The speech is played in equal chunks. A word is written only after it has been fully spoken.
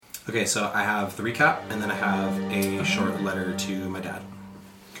Okay, so I have the recap, and then I have a short letter to my dad.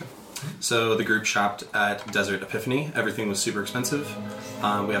 Okay. So the group shopped at Desert Epiphany. Everything was super expensive.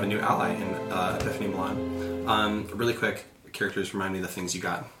 We have a new ally in Epiphany Milan. Really quick, characters remind me of the things you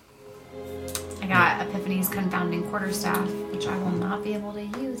got. I got Epiphany's Confounding Quarterstaff, which I will not be able to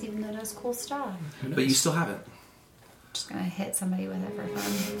use, even though it does cool stuff. But you still have it. Just gonna hit somebody with it for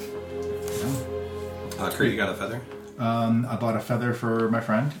fun. Kurt, you got a feather? I bought a feather for my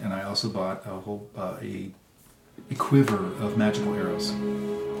friend, and I also bought a whole a quiver of magical arrows.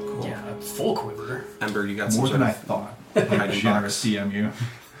 Cool. Yeah, a full quiver. Ember, you got some More sort than I of thought. hiding Generous box? CMU.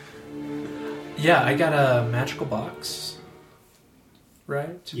 Yeah, I got a magical box.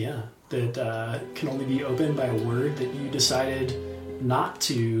 Right? Yeah, that can only be opened by a word that you decided not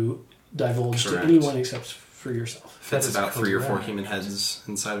to divulge Correct. to anyone except for yourself. Fits That is about 3 or 4 correct. human heads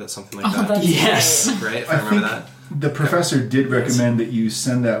inside of it, something like that. that's Yes. Right? If I I remember think that. the professor did recommend that you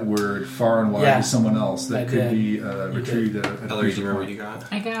send that word far and wide Yeah. to someone else that I could did. be retrieved at a Ellery, do you future remember what point. you got?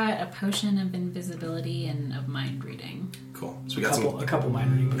 I got a potion of invisibility and of mind reading. Cool. So A we got couple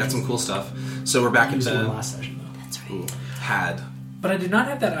minor readings. we got some cool stuff. So we're back at Used in the the last session though. That's right. Ooh, had. But I did not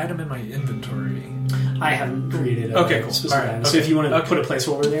have that item in my inventory. I haven't created a Okay, cool. specific All right, item. So okay. if you want to Okay. put a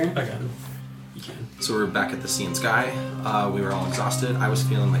placeholder there, Okay. you can. So we're back at the Sea and Sky. We were all exhausted. I was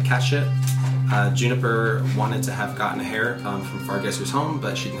feeling like cat shit. Juniper wanted to have gotten a hair from Fargueser's home,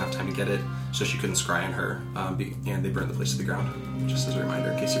 but she didn't have time to get it, so she couldn't scry on her, and they burned the place to the ground, just as a reminder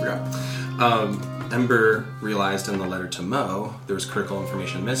in case you forgot. Ember realized in the letter to Mo there was critical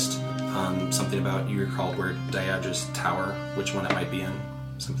information missed. Something about, you recalled where Diage's tower, which one it might be in.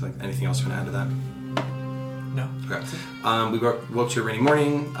 Something like anything else you want to add to that? No. Okay. We woke to a rainy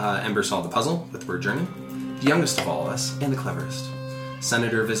morning. Ember solved the puzzle with word journey. The youngest of all of us, and the cleverest.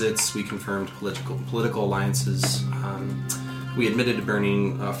 Senator visits. We confirmed political alliances. We admitted to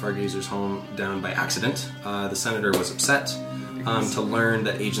burning Fargazer's home down by accident. The senator was upset to learn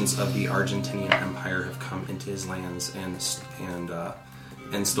that agents of the Argentinian Empire have come into his lands and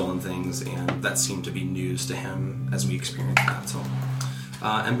stolen things, and that seemed to be news to him as we experienced that. So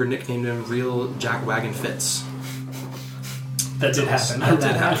Ember nicknamed him Real Jack Wagon Fitz. That did happen. That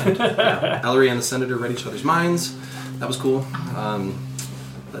did happen. Yeah. Ellery and the senator read each other's minds. That was cool.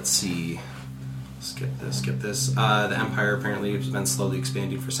 Let's see. Skip this. The Empire apparently has been slowly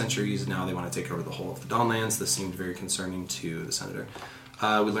expanding for centuries. Now they want to take over the whole of the Dawnlands. This seemed very concerning to the senator.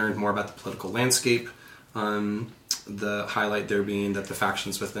 We learned more about the political landscape. The highlight there being that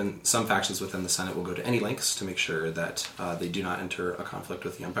some factions within the Senate will go to any lengths to make sure that they do not enter a conflict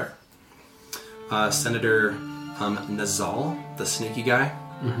with the Empire. Senator Nazal, the sneaky guy,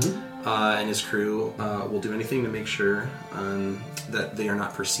 and his crew will do anything to make sure that they are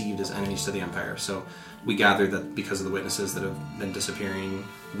not perceived as enemies to the Empire. So we gather that because of the witnesses that have been disappearing,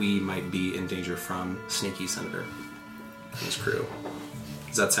 we might be in danger from Sneaky Senator and his crew.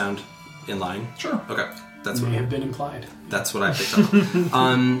 Does that sound in line? Sure. Okay. That's May what have been implied. That's what I picked up.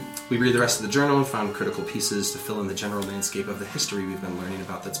 We read the rest of the journal and found critical pieces to fill in the general landscape of the history we've been learning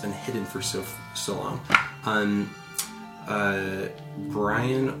about that's been hidden for so long.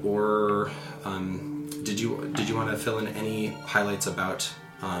 Brian, or did you want to fill in any highlights about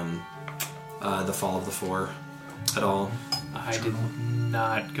the Fall of the Four at all? I did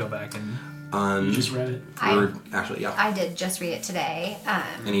not go back and... You just read it. Actually, yeah. I did just read it today.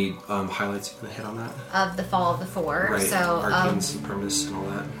 Any highlights you want to hit on that? Of the Fall of the Four. Right, So Arcane Supremacists and all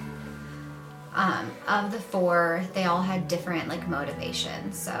that. of the four, they all had different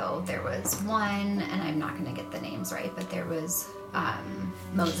motivations. So there was one, and I'm not going to get the names right, but there was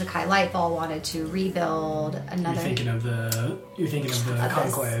Mozakai Lightfall wanted to rebuild another. You're thinking of the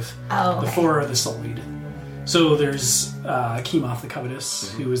Conclave. Oh, okay. The four are the Sullied. So there's Kemoth the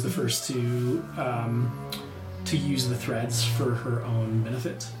Covetous, who was the first to use the threads for her own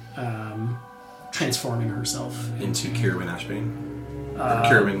benefit, transforming herself into Kirwin Ashbane.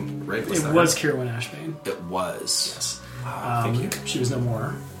 Kirwin, right? It was Kirwin Ashbane. It was. Yes. Wow, thank you. She was no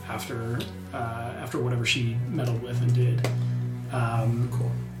more after whatever she meddled with and did.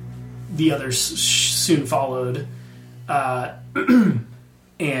 Cool. The others soon followed, and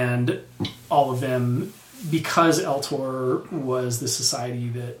all of them, because Eltor was the society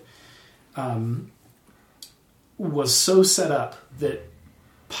that was so set up that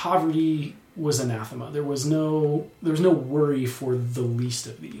poverty was anathema. There was no worry for the least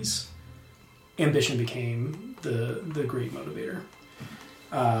of these. Ambition became the great motivator,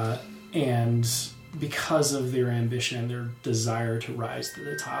 and because of their ambition, their desire to rise to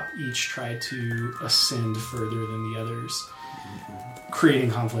the top, each tried to ascend further than the others, creating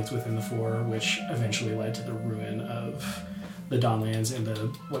conflict within the four, which eventually led to the ruin of the Dawnlands and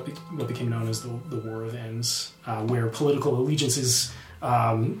what became known as the War of Ends, where political allegiances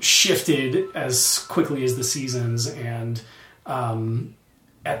shifted as quickly as the seasons, and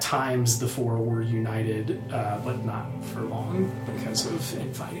at times the four were united, but not for long because of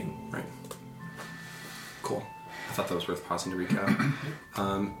infighting. Right. Cool. I thought that was worth pausing to recap.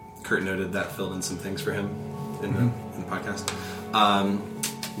 Kurt noted that filled in some things for him in the podcast.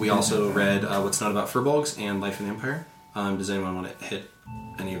 We also read What's Known About Furbolgs and Life in the Empire. Does anyone want to hit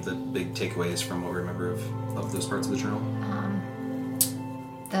any of the big takeaways from what we remember of those parts of the journal?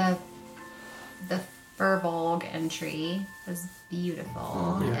 The Furbolg entry was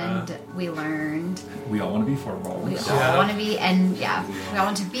beautiful, and we learbled. We all want to be Furbolgs. We all want to be, and we all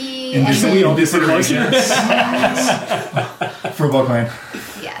want to be. In this then, situation. Furbolg clan.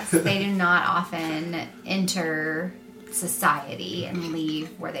 yes, they do not often enter society and leave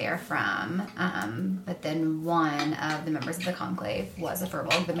where they are from. But then one of the members of the conclave was a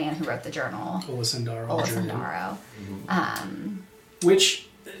Furbolg, the man who wrote the journal, Olisandaro. Which,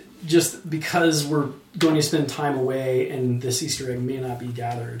 just because we're going to spend time away and this Easter egg may not be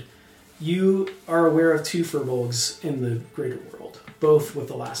gathered, you are aware of two Furbolgs in the greater world, both with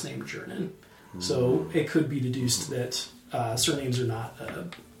the last name Jernin. So it could be deduced that surnames are not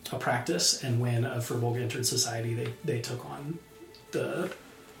a practice, and when a Furbolg entered society, they took on the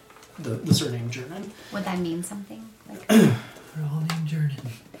surname Jernin. would that mean something? Like, We're all named Jordan.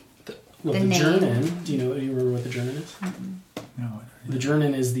 Well, The the name. Jernin, do you remember what the Jernin is? No. The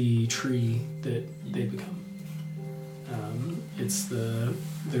Jernin is the tree that they become.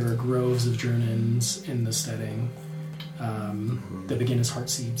 There are groves of Jernins in the steading that begin as heart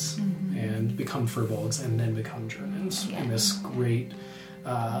seeds and become Furbolgs and then become Jernins in this great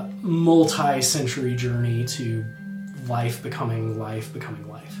multi-century journey to life becoming life becoming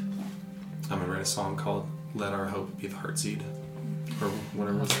life. I'm going to write a song called Let Our Hope Be the Heartseed. Or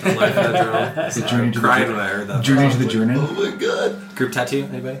whatever it was. Life in the journal. The journey to the cried journey. when I heard that. Journey to the journey. Oh my god. Group tattoo?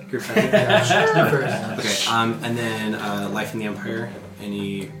 Anybody? Group tattoo? Okay, and then Life in the Empire.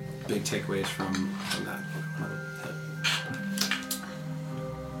 Any big takeaways from that?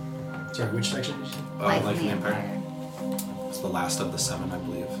 Sorry, which section did you say? Life in the Empire. It's the last of the 7, I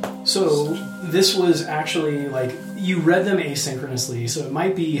believe. So this was actually like you read them asynchronously, so it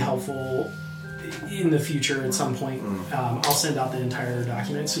might be helpful in the future at some point. I'll send out the entire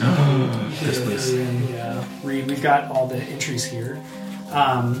document so you can Yes, go please. through and read. We've got all the entries here,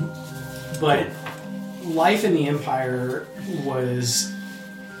 but Life in the Empire was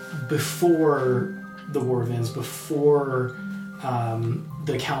before the War of Ends, before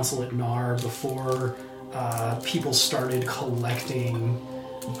the Council at Nar, before people started collecting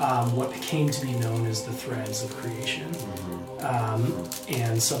what became to be known as the threads of creation.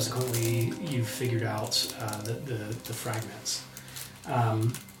 And subsequently, you've figured out the fragments.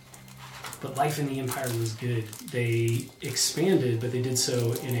 But Life in the Empire was good. They expanded, but they did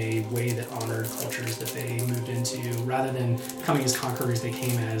so in a way that honored cultures that they moved into. Rather than coming as conquerors, they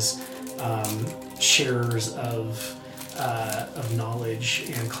came as sharers of knowledge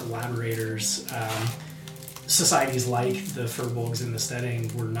and collaborators. Societies like the Furbolgs in the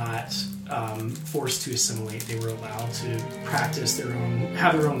Steading were not forced to assimilate. They were allowed to practice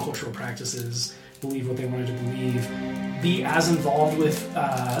have their own cultural practices, believe what they wanted to believe, be as involved with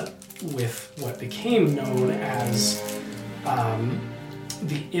what became known as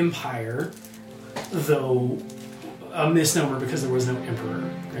the Empire, though a misnomer because there was no emperor.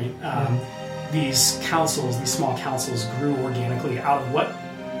 Right? These councils, these small councils, grew organically out of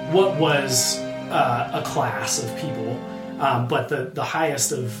what was a class of people, but the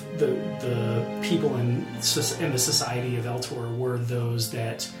highest of the people in the society of Eltor were those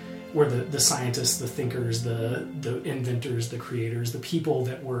that were the scientists, the thinkers, the inventors, the creators, the people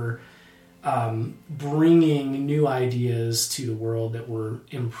that were bringing new ideas to the world, that were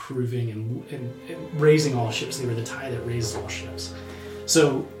improving and raising all ships. They were the tide that raised all ships.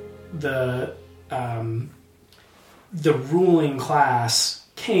 So the ruling class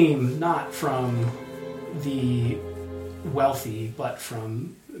came not from the wealthy, but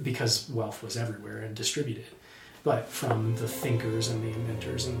because wealth was everywhere and distributed, but from the thinkers and the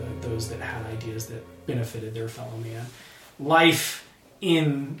inventors and those that had ideas that benefited their fellow man. Life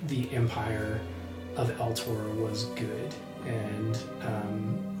in the Empire of Eltor was good,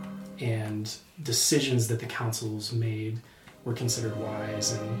 and decisions that the councils made were considered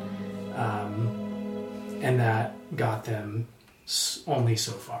wise, and that got them only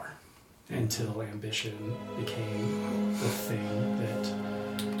so far until ambition became the thing that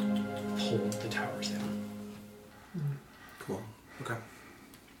pulled the towers down. Cool. Okay.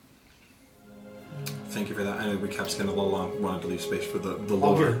 Thank you for that. I know the recap's kind of a little long. Wanted to leave space for the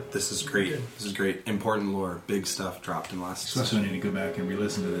lore. good. This is great. Good. This is great. Important lore. Big stuff dropped in the last Especially when you need to go back and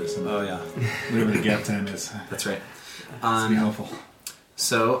re-listen to this. And Oh, yeah. whatever the gap time is. That's right. It's be helpful.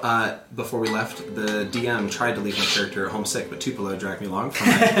 So, before we left, the DM tried to leave my character homesick, but Tupelo dragged me along.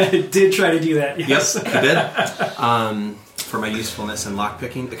 Did try to do that. Yes. Yes, he did. For my usefulness in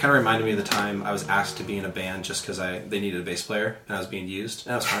lockpicking. It kind of reminded me of the time I was asked to be in a band just because they needed a bass player, and I was being used,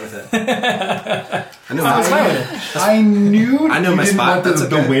 and I was fine with it. I know. I knew I know you my didn't spot, want that's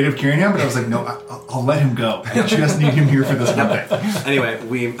the okay. weight of carrying him, but I was like, no, I'll let him go. I just need him here for this one day.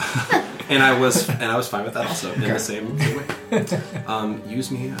 Anyway, and I was fine with that also in the same way.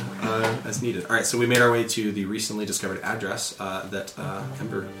 Use me as needed. All right, so we made our way to the recently discovered address that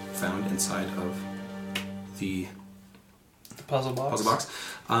Ember found inside of the Puzzle box.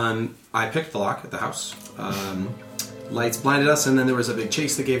 I picked the lock at the house. Lights blinded us, and then there was a big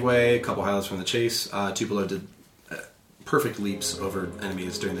chase that gave way. A couple highlights from the chase. Tupelo did perfect leaps over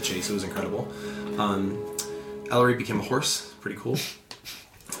enemies during the chase. It was incredible. Ellery became a horse. Pretty cool.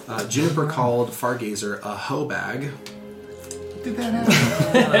 Juniper called Fargazer a hoe bag, Did that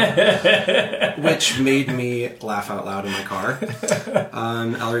happen? which made me laugh out loud in my car.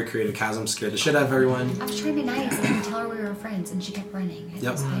 Ellery created a chasm, scared the shit out of everyone. I was trying to be nice and tell her we were friends, and she kept running. It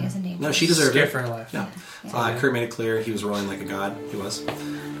Yep. was putting us in danger. No, she deserved Scared it. for her life. Yeah. Yeah. Kurt made it clear he was rolling like a god. He was.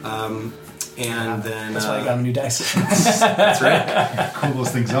 And then That's why I got him new dice. that's right. Cool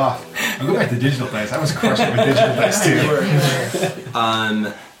those things off. I'll go back to digital dice. I was crushing with digital dice too.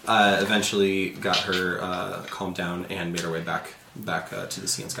 Eventually got her calmed down and made her way back to the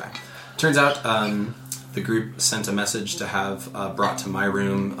Sea and Sky. Turns out the group sent a message to have brought to my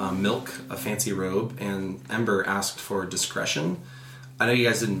room milk, a fancy robe, and Ember asked for discretion. I know you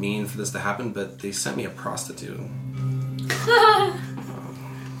guys didn't mean for this to happen, but they sent me a prostitute.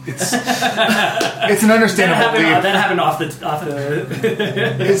 It's an understandable leap. That happened off the.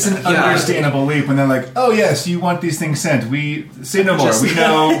 It's an understandable leap when they're like, "Oh yes, you want these things sent. We say no more. We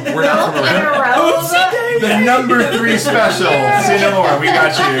know We're not from around. the number 3 special. Say no more. We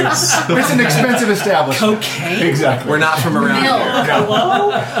got you. It's an expensive establishment. Cocaine? Exactly. We're not from around here. Hello?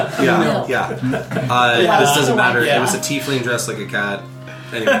 Yeah. This doesn't matter. It was a tiefling dressed like a cat.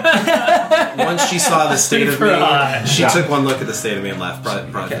 Anyway, once she saw the state of me, she took one look at the state of me and left. Probably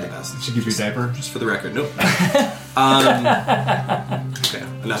for the best. Did she give you a diaper? Just for the record, nope. Okay,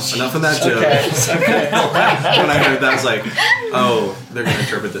 enough of that joke. Okay. When I heard that, I was like, oh, they're going to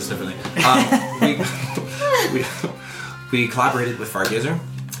interpret this differently. We collaborated with Fargazer,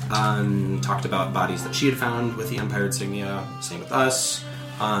 talked about bodies that she had found with the Empire insignia, same with us.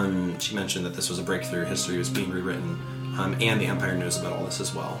 She mentioned that this was a breakthrough, history was being rewritten, and the Empire knows about all this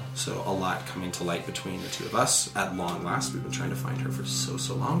as well. So a lot coming to light between the two of us. At long last, we've been trying to find her for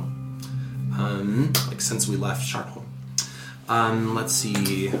so long. Like since we left Sharnholm. Let's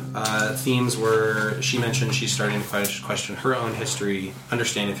see. Themes were, she mentioned she's starting to question her own history,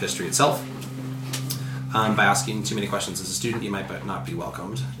 understanding of history itself. By asking too many questions as a student, you might not be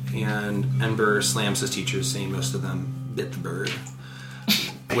welcomed. And Ember slams his teachers, saying most of them bit the bird,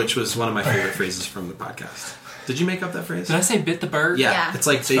 which was one of my favorite phrases from the podcast. Did you make up that phrase? Did I say bit the bird? Yeah. It's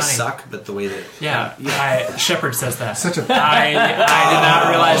like they funny. suck, but the way that... Yeah. Shepard says that. Such a I did not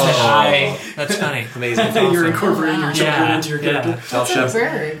realize that. That's funny. Amazing. You're incorporating your children into your character. Tell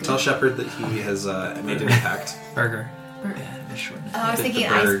bird. Tell Shepard that he has made an impact. Burger. Yeah, the short. Oh, I was thinking the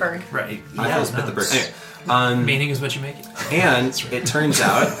bird. iceberg. Right. I almost bit the bird. Anyway, Meaning is what you make it. and it turns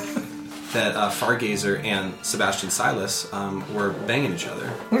out that Fargazer and Sebastian Silas were banging each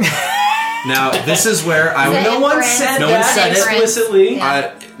other. Now, this is where I would... No one said No one said it. explicitly.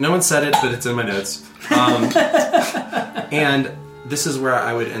 Yeah. No one said it, but it's in my notes. And this is where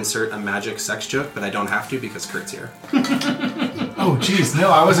I would insert a magic sex joke, but I don't have to because Kurt's here. Oh, jeez,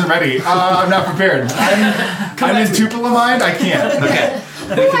 no, I wasn't ready. I'm not prepared. I'm in Tupelo mind. I can't. Okay.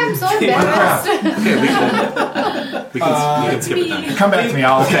 Oh, I'm so embarrassed. Okay, we can skip it then. Come back to me.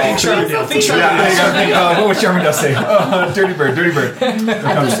 I'll Okay. Charmingdale. Think Yeah, there you go. Think, what would Charmingdale say? Oh, dirty bird, dirty bird.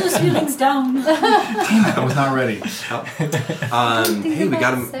 Push those feelings down. I was not ready. Hey, we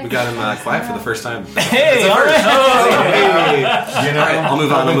got him quiet for the first time. Hey, all right. Hey. You know, All right, I'll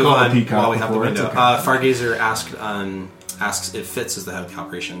move on Peacock while we have the before, it's window. okay. Fargazer asks if Fitz is the head of the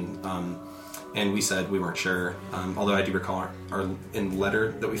operation, and we said we weren't sure. Although I do recall our in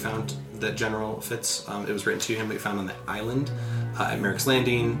letter that we found that General Fitz, it was written to him that we found on the island at Merrick's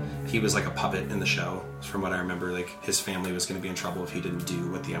Landing. He was like a puppet in the show, from what I remember. Like his family was going to be in trouble if he didn't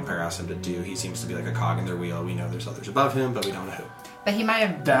do what the Empire asked him to do. He seems to be like a cog in their wheel. We know there's others above him, but we don't know who. But he might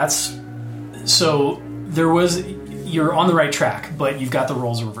have. That's so. There was. you're on the right track, but you've got the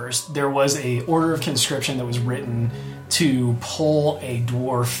roles reversed. There was a order of conscription that was written to pull a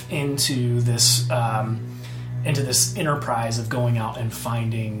dwarf into this enterprise of going out and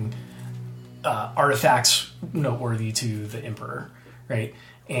finding artifacts noteworthy to the emperor, right?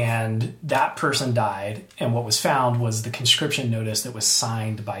 And that person died, and what was found was the conscription notice that was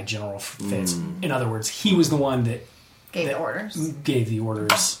signed by General Fitz. In other words, he was the one that Gave the orders. Gave the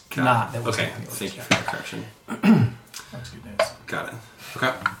orders, not that was Okay, giving the orders. thank you for the correction. That's good news. Got it.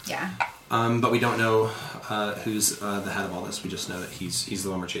 Okay. Yeah. But we don't know who's the head of all this. We just know that he's the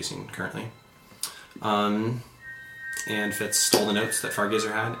one we're chasing currently. And Fitz stole the notes that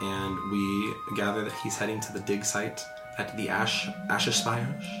Fargazer had, and we gather that he's heading to the dig site at the Asher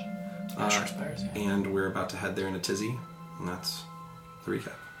Spires. Asher Spires, yeah. And we're about to head there in a tizzy, and that's the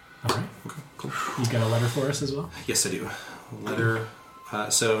recap. All right. Okay, cool. You got a letter for us as well? Yes, I do. Letter.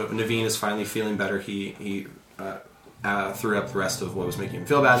 So Naveen is finally feeling better. He threw up the rest of what was making him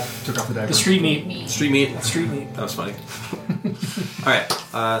feel bad. Took off the diaper. The street meat. Street meat. Street meat. That was funny. All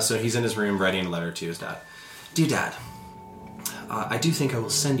right. So he's in his room writing a letter to his dad. Dear Dad, I do think I will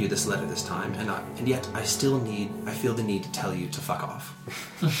send you this letter this time, and yet I feel the need to tell you to fuck off.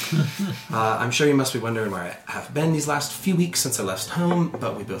 I'm sure you must be wondering where I have been these last few weeks since I left home,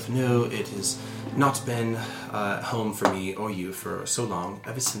 but we both know it has not been home for me or you for so long,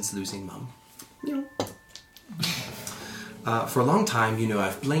 ever since losing Mum. For a long time,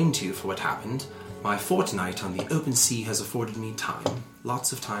 I've blamed you for what happened. My fortnight on the open sea has afforded me time,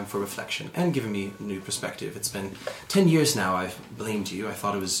 lots of time for reflection, and given me a new perspective. It's been 10 years now I've blamed you. I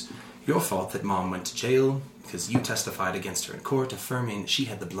thought it was your fault that Mom went to jail, because you testified against her in court, affirming she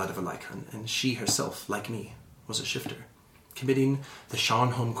had the blood of a Lycan, and she herself, like me, was a shifter, committing the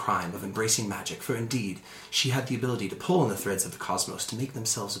Sharnholm crime of embracing magic, for indeed, she had the ability to pull on the threads of the cosmos to make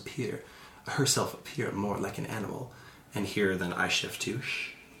herself appear more like an animal. And here then I shift to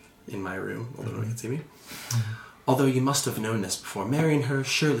in my room, although no one can see me. Although you must have known this before marrying her,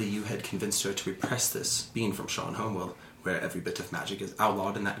 surely you had convinced her to repress this, being from Sharnholm, where every bit of magic is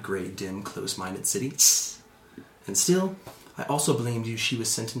outlawed in that grey, dim, close-minded city. And still, I also blamed you she was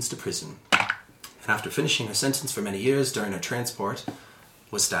sentenced to prison. And after finishing her sentence for many years during her transport,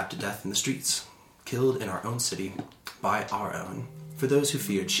 was stabbed to death in the streets, killed in our own city, by our own, for those who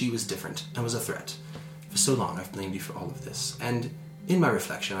feared she was different and was a threat. For so long I've blamed you for all of this, and in my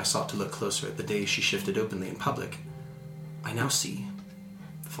reflection, I sought to look closer at the day she shifted openly in public. I now see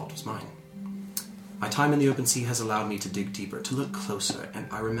the fault was mine. My time in the open sea has allowed me to dig deeper, to look closer, and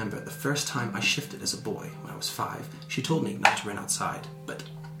I remember the first time I shifted as a boy, when I was 5, she told me not to run outside, but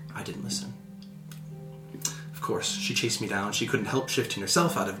I didn't listen. Of course, she chased me down. She couldn't help shifting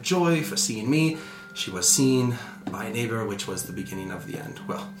herself out of joy for seeing me. She was seen by a neighbor, which was the beginning of the end.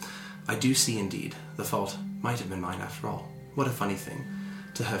 Well, I do see indeed. The fault might have been mine after all. What a funny thing,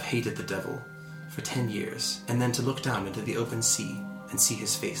 to have hated the devil for 10 years, and then to look down into the open sea and see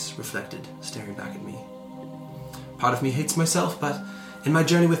his face reflected, staring back at me. Part of me hates myself, but in my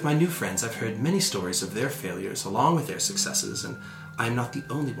journey with my new friends, I've heard many stories of their failures along with their successes, and I am not the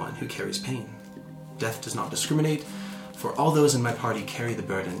only one who carries pain. Death does not discriminate, for all those in my party carry the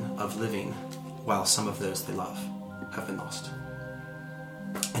burden of living, while some of those they love have been lost.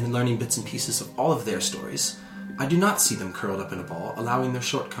 And in learning bits and pieces of all of their stories, I do not see them curled up in a ball, allowing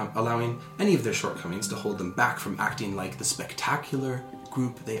any of their shortcomings to hold them back from acting like the spectacular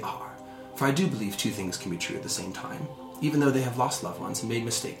group they are. For I do believe two things can be true at the same time. Even though they have lost loved ones and made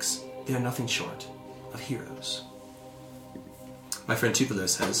mistakes, they are nothing short of heroes. My friend Tupelo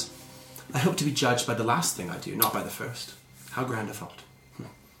says, I hope to be judged by the last thing I do, not by the first. How grand a thought.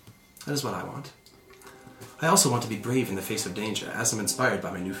 That is what I want. I also want to be brave in the face of danger, as I'm inspired by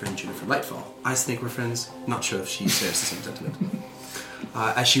my new friend Jennifer Lightfall. I think we're friends, not sure if she shares the same sentiment.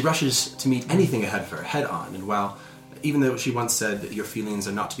 As she rushes to meet anything ahead of her, head on, and while, even though she once said that your feelings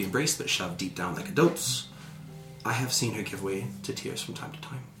are not to be embraced but shoved deep down like adults, I have seen her give way to tears from time to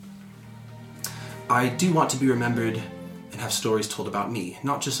time. I do want to be remembered and have stories told about me,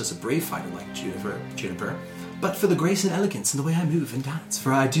 not just as a brave fighter like Juniper, but for the grace and elegance in the way I move and dance,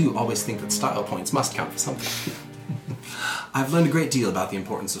 for I do always think that style points must count for something. I've learned a great deal about the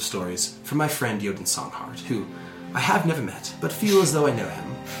importance of stories from my friend Jodin Songhart, who I have never met, but feel as though I know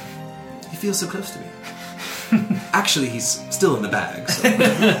him. He feels so close to me. Actually, he's still in the bag, so...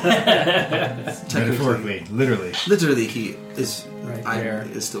 Metaphorically, literally. Literally, he is... Right there.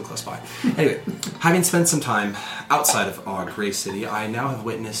 is still close by. Anyway, having spent some time outside of our Grey City, I now have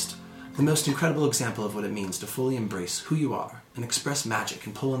witnessed the most incredible example of what it means to fully embrace who you are and express magic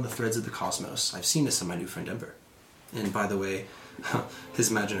and pull on the threads of the cosmos. I've seen this in my new friend Ember. And by the way,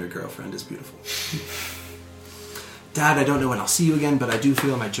 his imaginary girlfriend is beautiful. Dad, I don't know when I'll see you again, but I do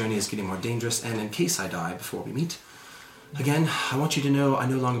feel my journey is getting more dangerous, and in case I die before we meet, again, I want you to know I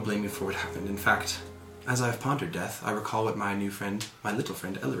no longer blame you for what happened. In fact, as I've pondered death, I recall what my little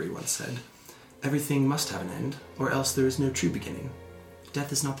friend Ellery once said. Everything must have an end, or else there is no true beginning.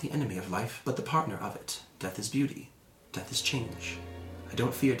 Death is not the enemy of life, but the partner of it. Death is beauty. Death is change. I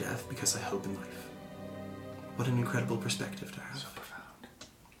don't fear death because I hope in life. What an incredible perspective to have. So profound.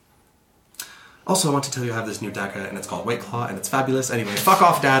 Also, I want to tell you I have this new dagger, and it's called White Claw, and it's fabulous. Anyway, fuck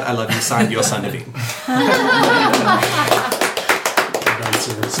off, Dad. I love you. Signed, your son, Naveen.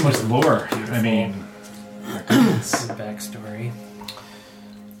 So much lore. I mean, It's a backstory.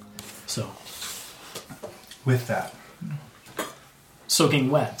 So, with that, soaking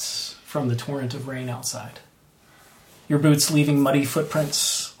wet from the torrent of rain outside. Your boots leaving muddy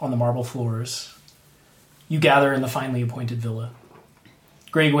footprints on the marble floors. You gather in the finely appointed villa.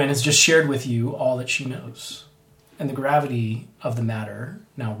 Grey Gwen has just shared with you all that she knows, and the gravity of the matter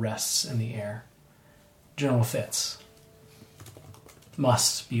now rests in the air. General Fitz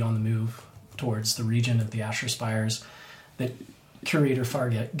must be on the move towards the region of the Asher Spires that Curator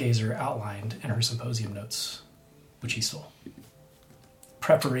Fargazer outlined in her symposium notes, which he stole.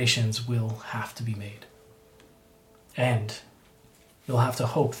 Preparations will have to be made. And you'll have to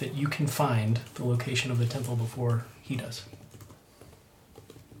hope that you can find the location of the temple before he does.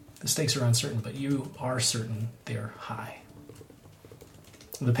 The stakes are uncertain, but you are certain they're high.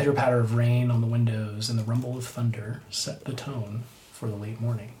 The pitter-patter of rain on the windows and the rumble of thunder set the tone for the late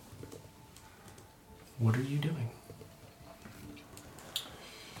morning. What are you doing?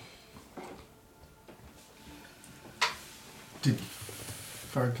 did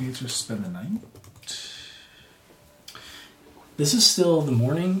Fargazer spend the night? This is still the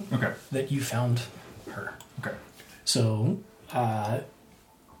morning Okay. that you found her. Okay. So,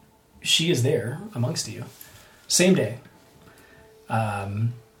 she is there amongst you. Same day.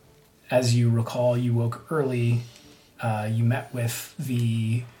 As you recall, you woke early. You met with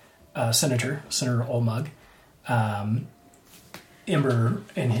the Senator Olmug. Ember,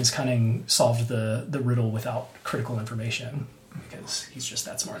 in his cunning, solved the riddle without critical information because he's just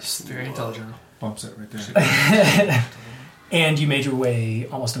that smart. It's very intelligent. Bumps it right there. And you made your way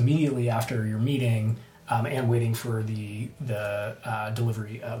almost immediately after your meeting and waiting for the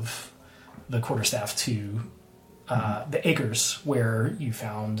delivery of the quarterstaff to the acres, where you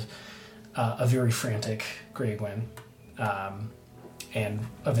found a very frantic Grey Gwen and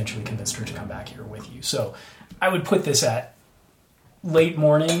eventually convinced her to come back here with you. So I would put this at late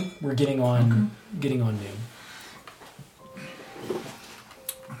morning. We're getting on noon.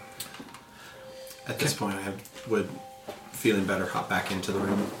 At this point, I would, feeling better, hop back into the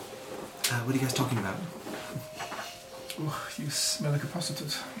room. What are you guys talking about? Oh, you smell like a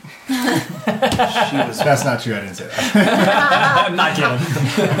prostitute. She was That's not true. I didn't say that. I'm not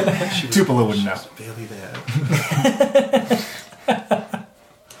kidding. Tupelo wouldn't know. barely there.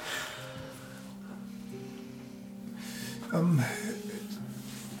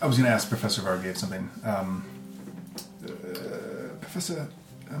 I was going to ask Professor Vargate something. Professor,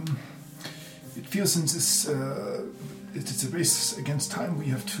 it feels since it's a race against time, we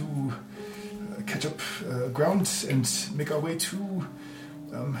have to catch up ground and make our way to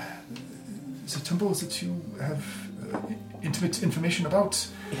the temple that you have intimate information about.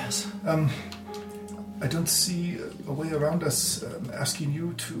 Yes. I don't see a way around us asking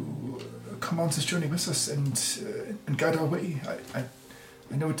you to come on this journey with us and guide our way. I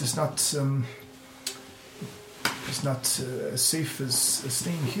know it is not as safe as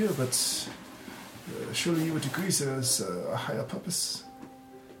staying here, but surely you would agree there is a higher purpose.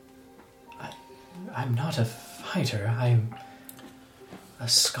 I'm not a fighter. I'm a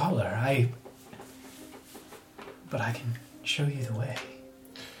scholar. But I can show you the way.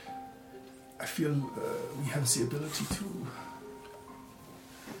 I feel we have the ability to,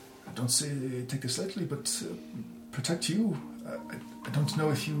 I don't say take this lightly, but protect you. I don't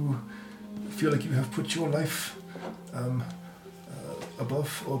know if you feel like you have put your life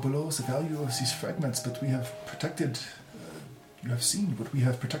above or below the value of these fragments, but we have protected, you have seen what we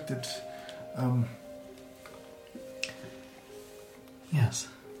have protected. Yes,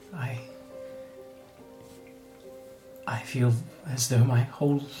 I feel as though my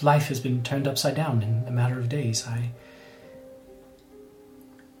whole life has been turned upside down in a matter of days.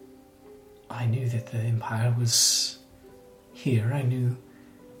 I knew that the Empire was here. I knew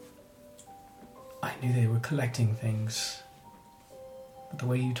they were collecting things. But the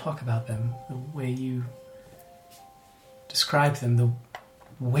way you talk about them, the way you describe them, the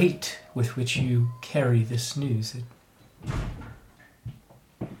weight with which you carry this news,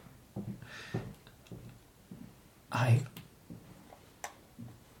 I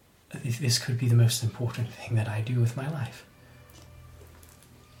this could be the most important thing that I do with my life.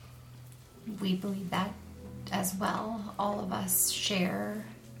 We believe that as well. All of us share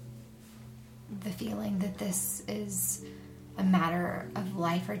the feeling that this is a matter of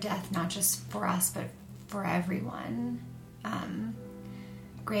life or death, not just for us, but for everyone.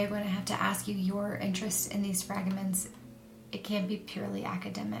 Gray, I'm going to have to ask you your interest in these fragments. It can't be purely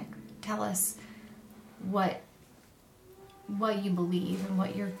academic. Tell us what you believe and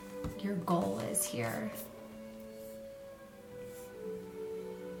what your goal is here.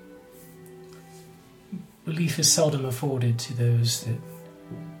 Belief is seldom afforded to those that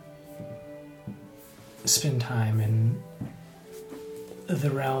spend time in the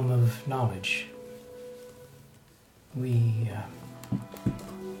realm of knowledge. We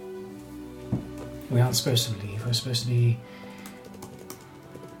aren't supposed to believe. We're supposed to be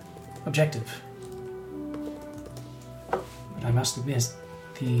objective. But I must admit,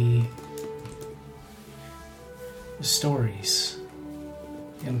 the stories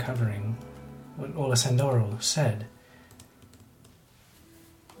uncovering what Ola Sandoro said,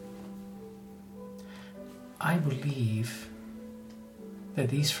 I believe that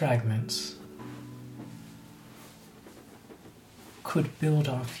these fragments could build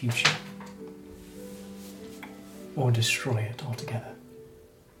our future or destroy it altogether.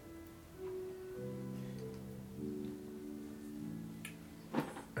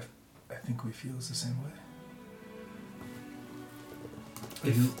 I think we feel the same way.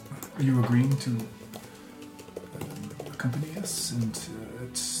 Are you agreeing to accompany us and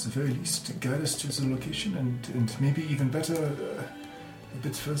at the very least guide us to the location and maybe even better a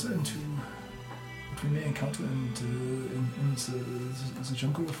bit further into what we may encounter in the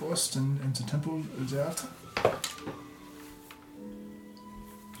jungle forest and the temple thereafter?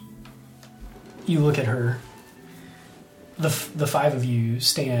 You look at her. The five of you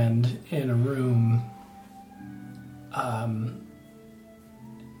stand in a room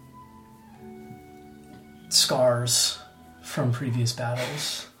scars from previous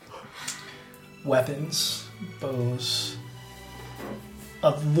battles, weapons, bows,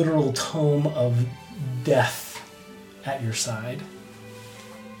 a literal tome of death at your side,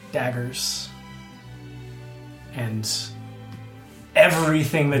 daggers, and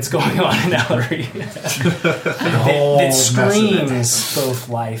everything that's going on in Ellery that screams both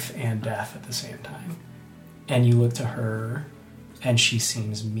life and death at the same time. And you look to her, and she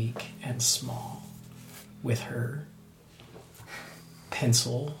seems meek and small with her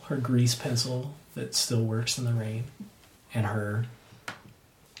pencil, her grease pencil that still works in the rain, and her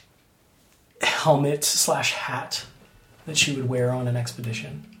helmet/hat that she would wear on an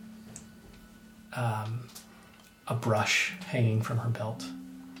expedition. A brush hanging from her belt.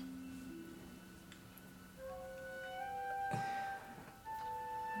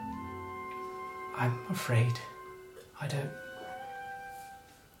 I'm afraid. I don't.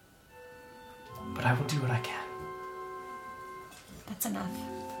 But I will do what I can. That's enough.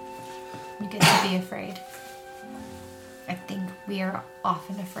 You get to be afraid. I think we are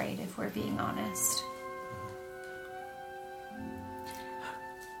often afraid if we're being honest.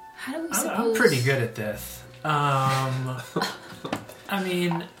 How do we I'm pretty good at this. I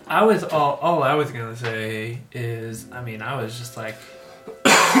mean, all I was gonna say is, I mean, I was just like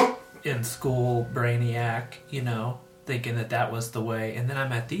in school, brainiac, you know, thinking that was the way, and then I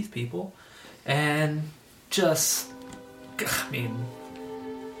met these people, and just, I mean,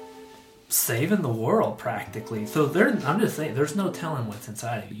 saving the world practically. So I'm just saying, there's no telling what's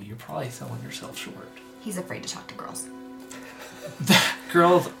inside of you. You're probably selling yourself short. He's afraid to talk to girls.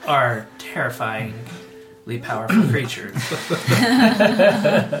 Girls are terrifyingly powerful creatures.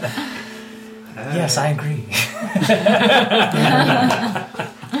 Yes, I agree.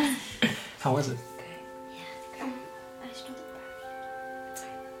 How was it?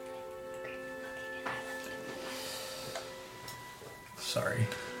 Sorry.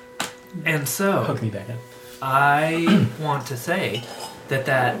 And so, Hook me back in. I want to say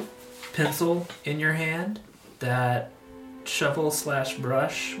that pencil in your hand, that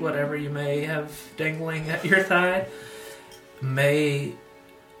shovel/brush, whatever you may have dangling at your thigh,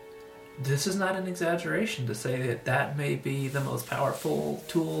 this is not an exaggeration to say that may be the most powerful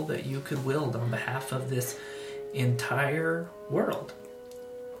tool that you could wield on behalf of this entire world.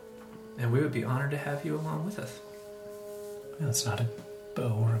 And we would be honored to have you along with us. Well, it's not a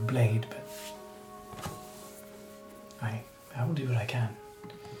bow or a blade, but I will do what I can.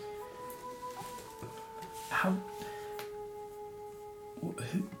 How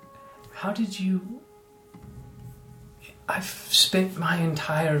did you... I've spent my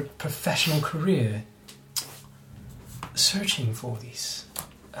entire professional career searching for these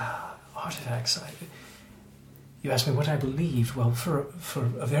artifacts. You asked me what I believed. Well, for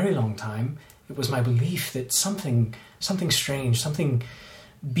a very long time, it was my belief that something strange, something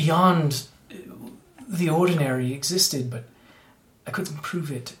beyond the ordinary existed, but I couldn't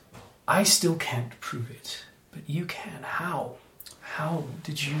prove it. I still can't prove it, but you can. How? How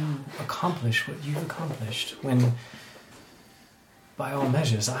did you accomplish what you've accomplished when, by all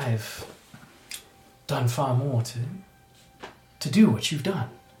measures, I've done far more to do what you've done?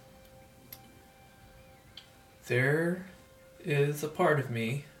 There is a part of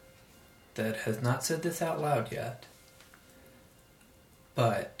me that has not said this out loud yet,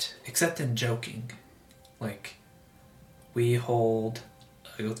 but, except in joking, like, we hold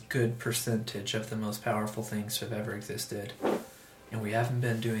a good percentage of the most powerful things to have ever existed, and we haven't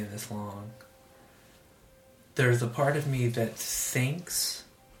been doing this long. There's a part of me that thinks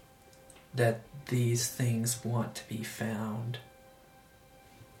that these things want to be found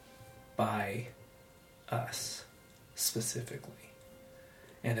by us, specifically,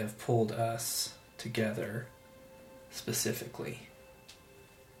 and have pulled us together, specifically.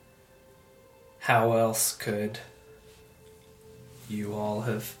 How else could you all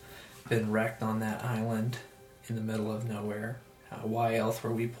have been wrecked on that island in the middle of nowhere? Why else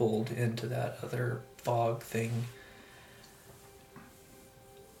were we pulled into that other fog thing?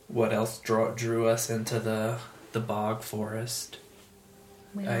 What else drew us into the bog forest?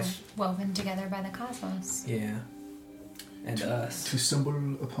 We were woven together by the cosmos. Yeah. And us. To stumble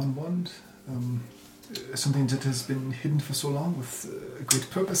upon one, something that has been hidden for so long with a great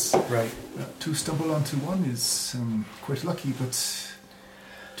purpose. Right. To stumble onto one is quite lucky, but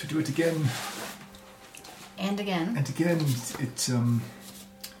to do it again... And again, it...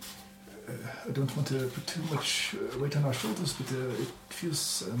 I don't want to put too much weight on our shoulders, but it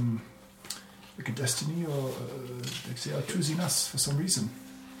feels like a destiny, or like they are choosing us for some reason.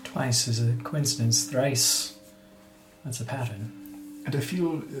 Twice is a coincidence, thrice that's a pattern. And I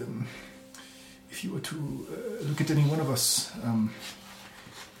feel if you were to look at any one of us,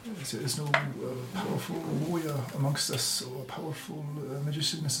 there is no powerful warrior amongst us, or powerful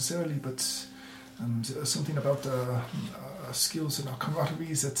magician necessarily, but there's something about our skills and our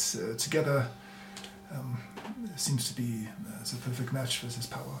camaraderie that together seems to be the perfect match for this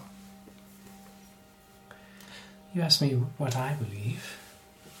power. You asked me what I believe.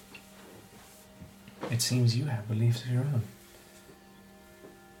 It seems you have beliefs of your own.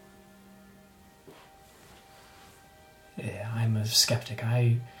 Yeah, I'm a skeptic.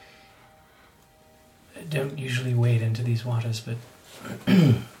 I don't usually wade into these waters, but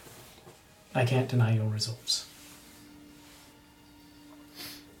I can't deny your results.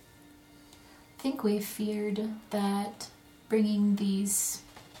 I think we feared that bringing these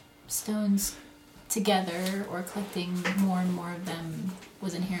stones together or collecting more and more of them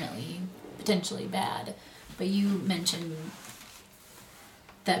was inherently potentially bad. But you mentioned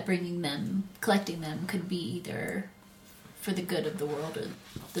that collecting them could be either for the good of the world or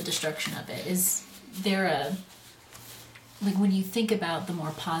the destruction of it. Is there when you think about the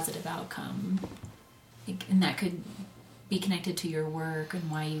more positive outcome, and that could be connected to your work and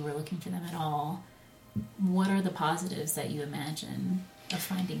why you were looking for them at all, what are the positives that you imagine of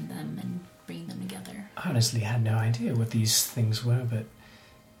finding them and bringing them together? I honestly had no idea what these things were, but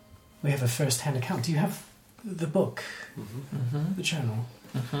we have a first-hand account. Do you have the book? Mm-hmm. The journal?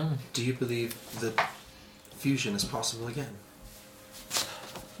 Mm-hmm. Do you believe that fusion is possible again?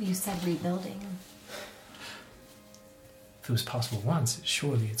 you said rebuilding. If it was possible once,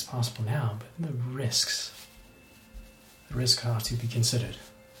 surely it's possible now, but the risks are to be considered,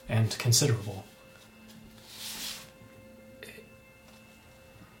 and considerable.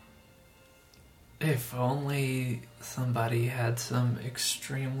 If only somebody had some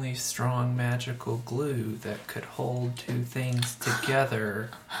extremely strong magical glue that could hold two things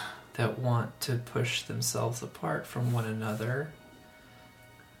together that want to push themselves apart from one another,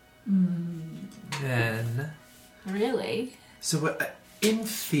 then... Really? So, in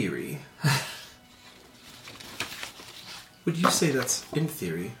theory, would you say that's, in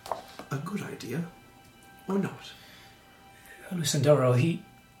theory, a good idea, or not? Lucendoro, he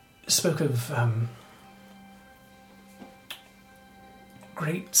spoke of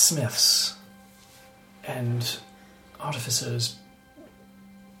great smiths and artificers,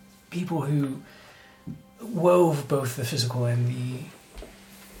 people who wove both the physical and the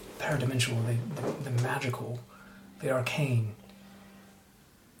paradimensional, the magical, the arcane.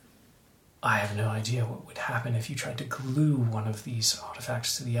 I have no idea what would happen if you tried to glue one of these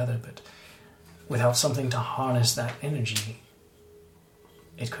artifacts to the other, but without something to harness that energy,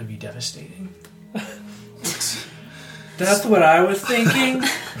 it could be devastating. That's what I was thinking.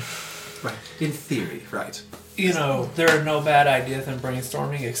 Right. In theory, right. You know, there are no bad ideas in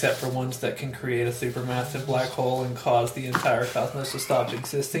brainstorming except for ones that can create a supermassive black hole and cause the entire cosmos to stop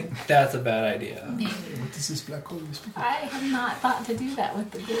existing. That's a bad idea. What is this black hole you speak of? I have not thought to do that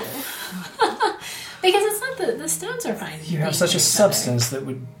with the glue. Because it's not the stones are fine. You have such a substance that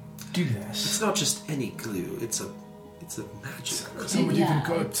would do this. It's not just any glue. It's a magic. Some would even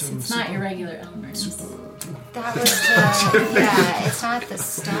call it it's not your regular elements. That was it's not the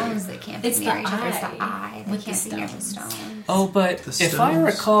stones that can't It's be the near each other. It's the eye eye that with can't the be near the stones. stone. Oh, but The if I stones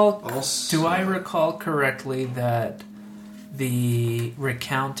recall, also- do I recall correctly that the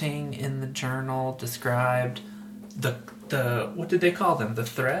recounting in the journal described the what did they call them? The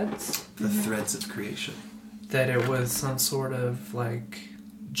threads? The threads of creation. That it was some sort of like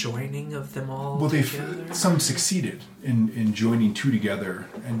joining of them all Well, together? some succeeded in joining two together,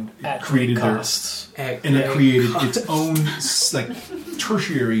 and it At created great their costs. and it created its own like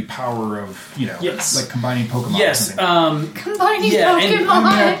tertiary power of Yes. like combining Pokemon. or Yes. something. Combining Yeah, and-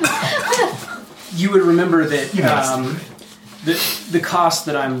 Pokemon. You would remember that Yes. the cost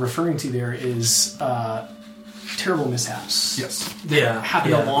that I'm referring to there is terrible mishaps. Yes. That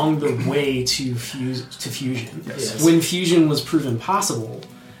happened along the way to fusion. Yes. When fusion was proven possible,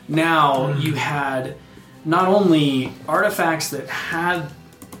 now you had not only artifacts that had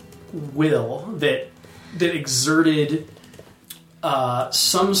will that exerted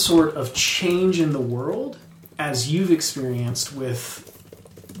some sort of change in the world, as you've experienced with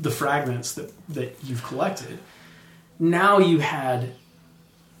the fragments that you've collected. Now you had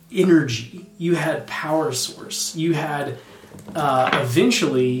energy, you had power source, you had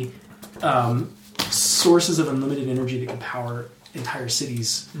eventually sources of unlimited energy that could power entire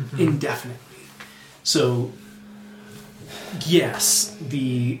cities indefinitely. So yes,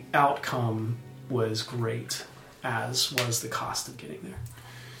 the outcome was great, as was the cost of getting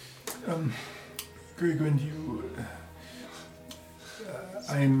there. Gregor, you.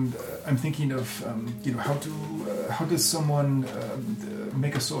 I'm thinking of how does someone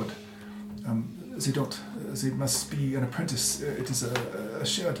make a sword? They don't. They must be an apprentice. It is a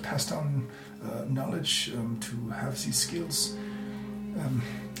shared, passed down knowledge to have these skills.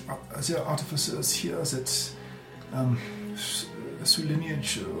 There are artificers here that, through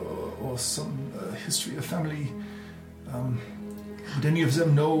lineage or some history of family, would any of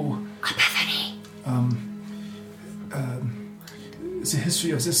them know the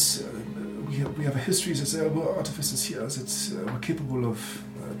history of this? We have a history that there were artificers here that were capable of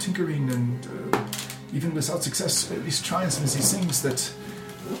tinkering and even without success, at least trying some of these things that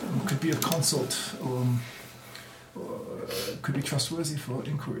could be of consult or could be trustworthy for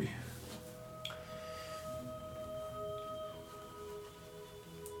inquiry.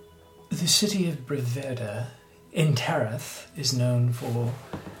 The city of Breveda in Tarath is known for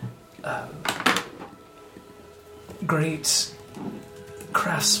great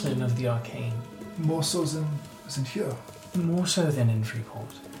craftsmen of the arcane. More so than here. More so than in Freeport.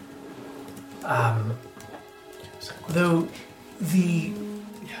 Though the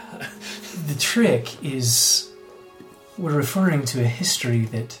trick is we're referring to a history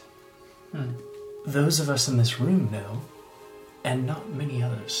that those of us in this room know, and not many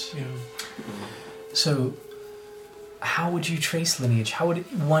others. Yeah. So, how would you trace lineage? How would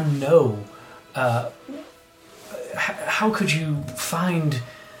one know? How could you find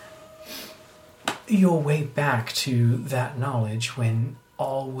your way back to that knowledge when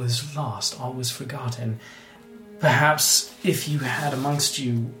all was lost, all was forgotten? Perhaps if you had amongst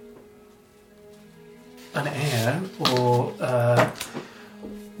you an heir or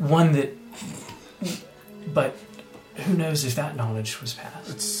one that... But who knows if that knowledge was passed?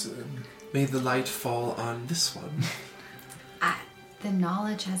 It's May the light fall on this one. The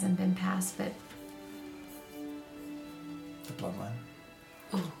knowledge hasn't been passed, but The bloodline.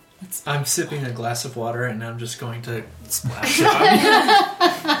 I'm sipping a glass of water and I'm just going to splash it on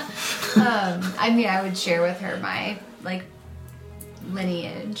I mean, I would share with her my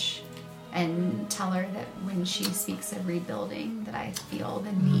lineage and tell her that when she speaks of rebuilding, that I feel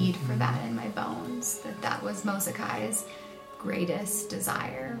the need for that in my bones. That was Mosakai's greatest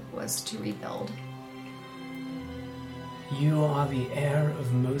desire, was to rebuild. You are the heir of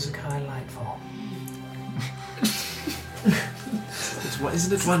Mosakai Lightfall.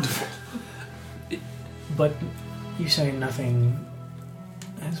 Isn't it wonderful? But you say nothing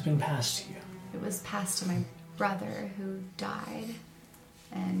has been passed to you. It was passed to my brother who died,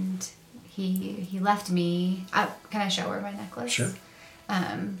 and he left me. Can I show her my necklace? Sure.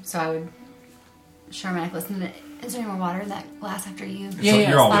 So I would Sharmatic, listen, is there any more water in that glass after you?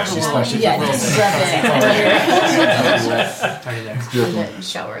 You're all wet. splash it She's out? splashed it. Yeah, just rub it. Already there. And then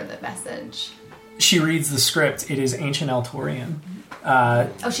show her the message. She reads the script. It is ancient Altorian,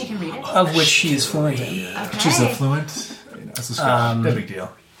 Oh, she can read it? of which she is fluent in. Okay. She's a fluent. As a scholar. No big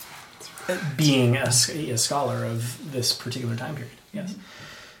deal. Being a scholar of this particular time period, yes.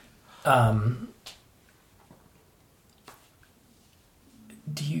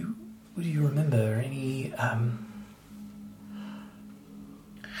 Do you remember any?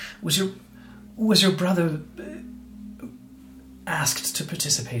 Was your brother asked to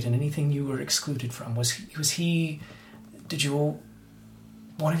participate in anything you were excluded from? Was he? Did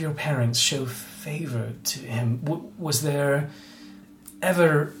one of your parents show favor to him? Was there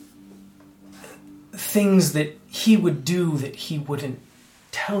ever things that he would do that he wouldn't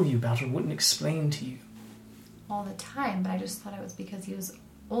tell you about or wouldn't explain to you? All the time, but I just thought it was because he was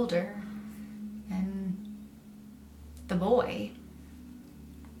older and the boy.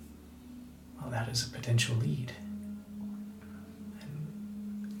 Well, that is a potential lead.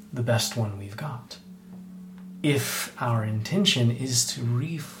 And the best one we've got. If our intention is to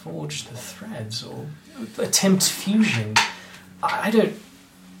reforge the threads or attempt fusion, I don't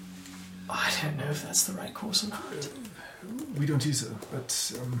know if that's the right course or not. We don't either,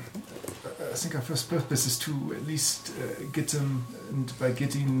 but I think our first purpose is to at least get them, and by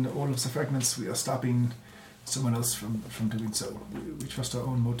getting all of the fragments, we are stopping someone else from doing so. We trust our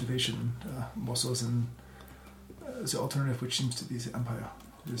own motivation more so than the alternative, which seems to be the Empire.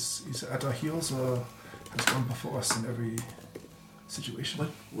 Is either at our heels or has gone before us in every situation.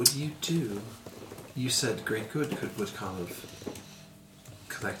 What would you do? You said great good would come of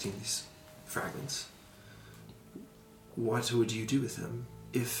collecting these fragments. What would you do with them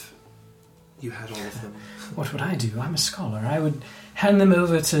if you had all of them? What would I do? I'm a scholar. I would hand them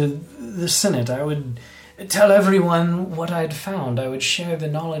over to the Senate. I would tell everyone what I'd found. I would share the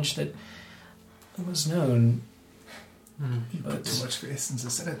knowledge that was known. You put too much faith in the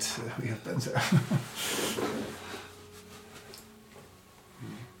Senate. We have been there.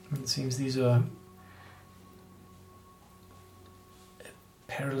 It seems these are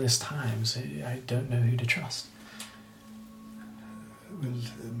perilous times. I don't know who to trust. Well,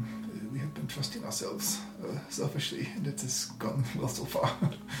 we have been trusting ourselves selfishly, and it has gone well so far.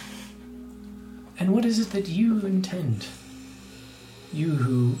 And what is it that you intend? You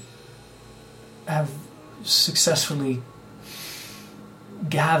who have successfully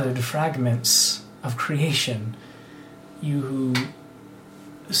gathered fragments of creation, you who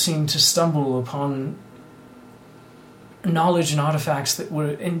seem to stumble upon knowledge and artifacts that were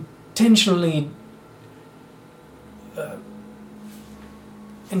intentionally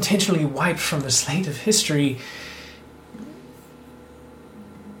wiped from the slate of history.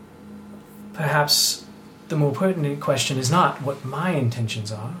 Perhaps the more pertinent question is not what my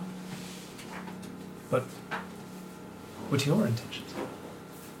intentions are, but what your intentions are.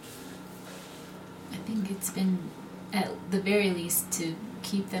 I think it's been, at the very least, to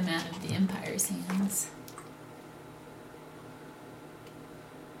keep them out of the Empire's hands.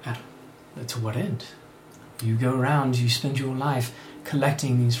 To what end? You go around, you spend your life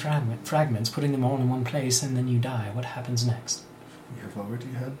collecting these fragments, putting them all in one place, and then you die. What happens next? We have already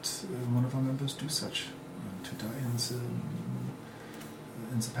had one of our members do such, to die in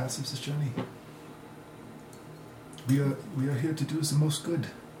the path of this journey. We are here to do the most good.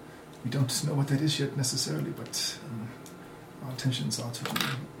 We don't know what that is yet necessarily, but our intentions are to do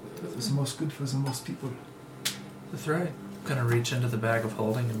the most good for the most people. That's right. I'm gonna reach into the bag of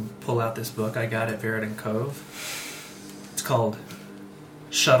holding and pull out this book I got at Veridan Cove. It's called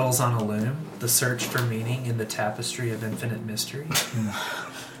Shuttles on a Loom: The Search for Meaning in the Tapestry of Infinite Mystery.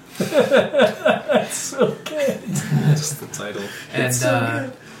 That's so good. Just the title. And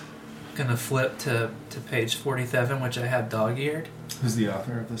so gonna flip to page 47, which I have dog-eared. Who's the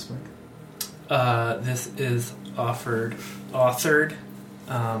author of this book? This is authored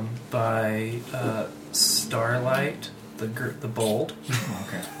by Starlight, the Bold. Oh,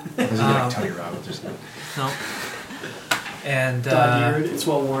 okay. I was going to tell you, Rob. Just No. And Dog-eared, it's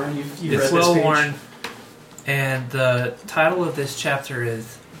well worn. You've read it's this well page. worn. And the title of this chapter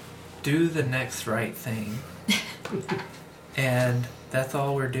is "Do the Next Right Thing," and that's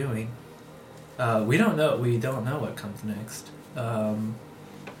all we're doing. We don't know what comes next.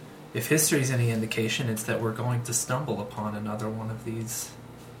 If history's any indication, it's that we're going to stumble upon another one of these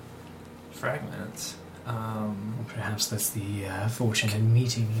fragments. Perhaps that's the fortune in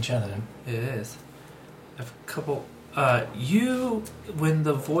meeting each other. It is. I have a couple. When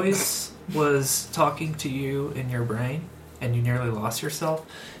the voice was talking to you in your brain, and you nearly lost yourself.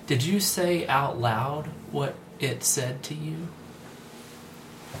 Did you say out loud what it said to you?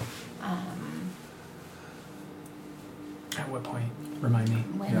 At what point? Remind me.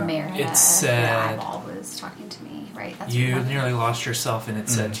 When Yeah. Merida, It said- the eyeball, was talking to me, right? That's You what nearly lost yourself, and it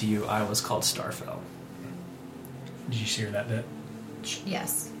said to you, I was called Starfell. Did you hear that bit?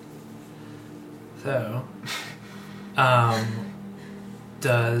 Yes. So,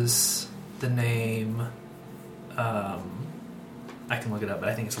 does the name, I can look it up, but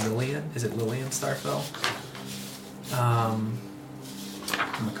I think it's Lillian. Is it Lillian Starfell? From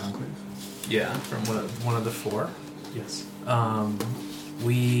the Conclave? Yeah, from one of the four. Yes.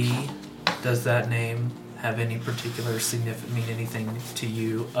 Does that name have any particular mean anything to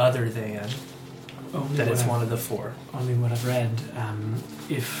you other than Only that what it's I've- one of the four? Only what I've read.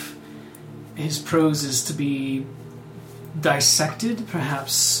 If his prose is to be dissected,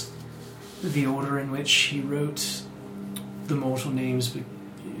 perhaps the order in which he wrote the mortal names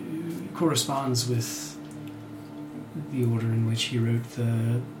corresponds with the order in which he wrote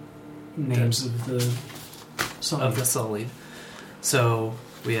the names of the song. Of the Sullied. So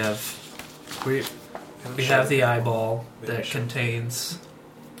we have the eyeball that contains.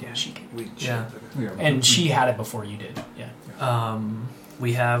 Yeah, she can. Yeah. And she had it before you did. Yeah.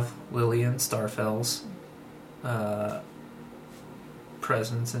 We have Lillian Starfell's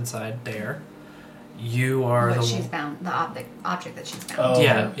presence inside there. You are what the she's found, the object that she's found. Oh,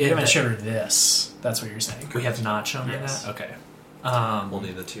 Yeah, you haven't it- showed her this. That's what you're saying. We have not shown her Yes. that. Okay.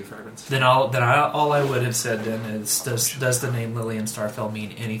 Only the 2 fragments. Then all I would have said then is does the name Lillian Starfell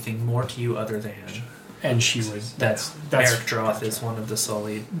mean anything more to you other than And she was. that's Eric Droth is one of the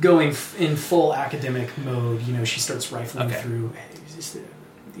Sullied? Going in full academic mode, she starts rifling Okay. through,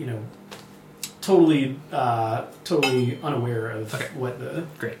 totally unaware of Okay. what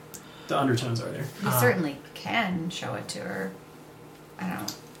Great. the undertones are there. We certainly can show it to her. I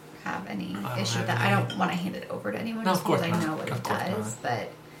don't have any I don't issue have with that. any- I don't want to hand it over to anyone No, just of course because I not. know what Of it course does. not. But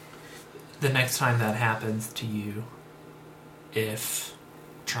The next time that happens to you, if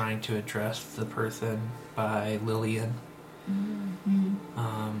trying to address the person by Lillian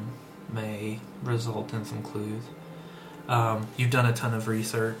may result in some clues. You've done a ton of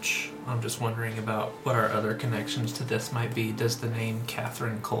research. I'm just wondering about what our other connections to this might be. Does the name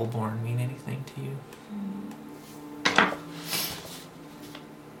Catherine Colborne mean anything to you?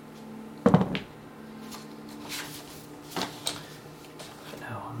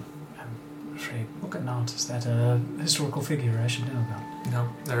 No, I'm afraid. Look at not. Is that a historical figure I should know about? No,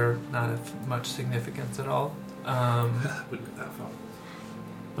 they're not of much significance at all. Wouldn't go that far.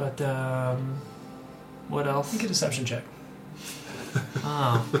 But what else? Make a deception check.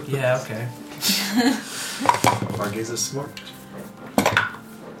 Oh, yeah, okay. Fargaze is smart.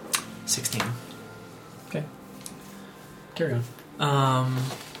 16. Carry on.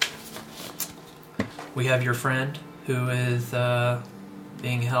 We have your friend who is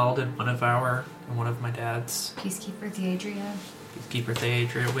being held in one of my dad's Peacekeeper Theadria. Keeper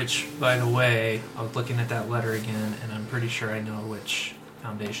Theadria, which, by the way, I was looking at that letter again, and I'm pretty sure I know which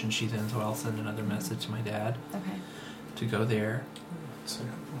foundation she's in, so I'll send another message to my dad Okay. to go there.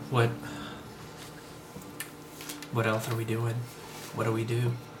 What else are we doing? What do we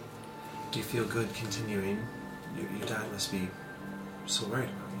do? Do you feel good continuing? Your dad must be so worried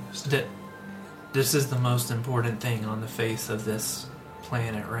about you still. This is the most important thing on the face of this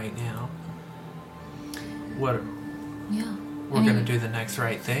planet right now. Yeah. We're going to do the next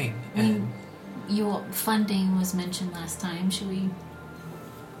right thing. And Your funding was mentioned last time. Should we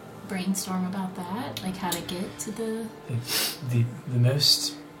brainstorm about that? Like how to get to the... The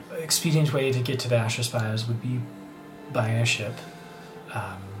most expedient way to get to the Asher Spires would be by a ship.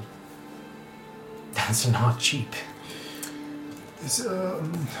 That's not cheap. Is a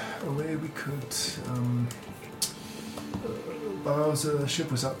way we could borrow the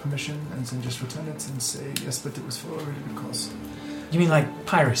ship without permission and then just return it and say, yes, but it was for a really good cause? You mean like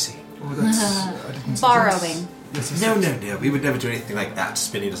piracy? Oh, that's... I didn't say Borrowing. Yes, yes, No, yes. no. We would never do anything like that.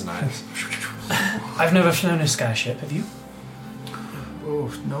 Spinny doesn't either. I've never flown a skyship, have you?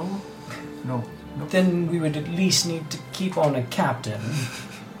 Oh, no? No. Then we would at least need to keep on a captain.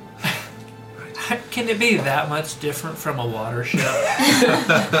 can it be that much different from a water ship?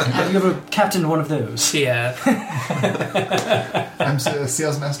 Have you ever captained one of those? Yeah. I'm the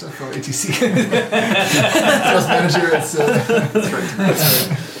sales master for ATC. Sales manager at... That's right. That's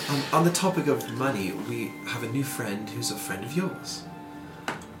right. On the topic of money, we have a new friend who's a friend of yours.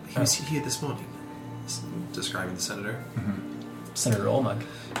 He was here this morning, describing the senator. Senator Olmug.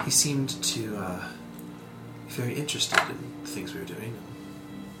 He seemed to be very interested in the things we were doing.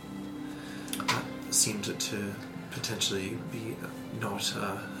 That seemed to potentially be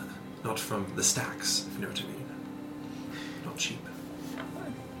not from the stacks, if you know what I mean. Not cheap.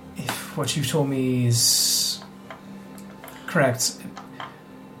 If what you told me is correct,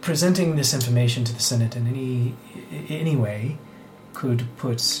 presenting this information to the Senate in any way could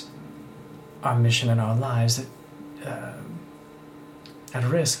put our mission and our lives at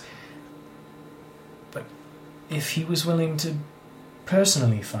risk. But if he was willing to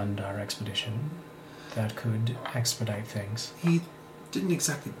personally fund our expedition, that could expedite things. He didn't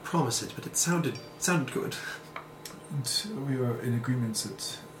exactly promise it, but it sounded good. And we are in agreement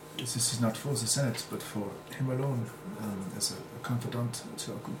that this is not for the Senate, but for him alone, as a confidant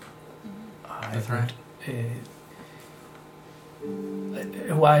to our group. That's right.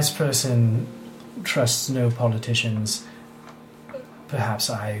 A wise person trusts no politicians. Perhaps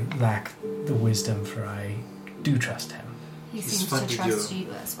I lack the wisdom, for I do trust him. He He's seems to funded trust you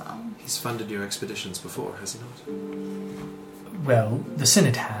as well. He's funded your expeditions before, has he not? Well, the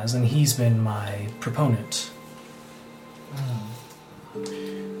Senate has, and he's been my proponent.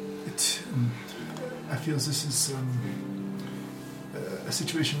 I feel this is a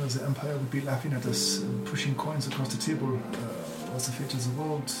situation where the Empire would be laughing at us, pushing coins across the table. As the fate of the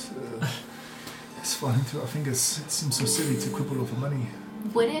world is falling through our fingers. It seems so silly to quibble over money.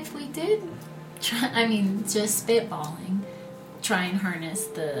 What if we did just spitballing, try and harness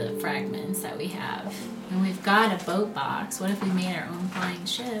the fragments that we have? And we've got a boat box. What if we made our own flying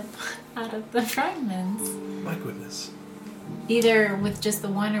ship out of the fragments? My goodness. Either with just the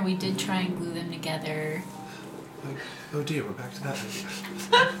one, or we did try and glue them together. Oh dear, we're back to that.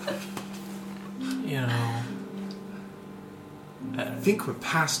 You know, I think we're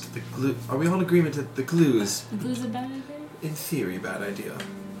past the glue. Are we all in agreement that the glue is, The glue's a bad idea? in theory, a bad idea?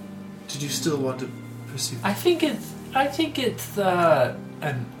 Did you still want to pursue? I think it's a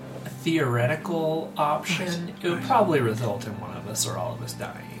theoretical option. Right. It would probably result in one of us or all of us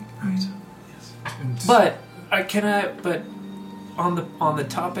dying. Right. Yes. And But on the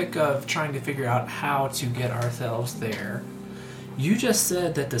topic of trying to figure out how to get ourselves there, you just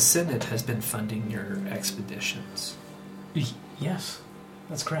said that the Senate has been funding your expeditions. Yes,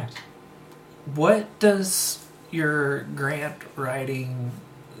 that's correct. What does your grant writing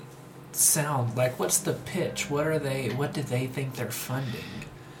sound like? What's the pitch? What do they think they're funding?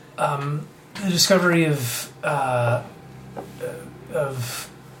 The discovery of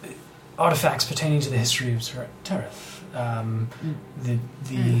artifacts pertaining to the history of Tereth.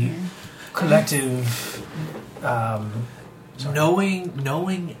 The collective.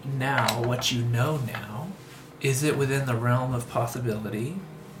 Knowing now what you know now, is it within the realm of possibility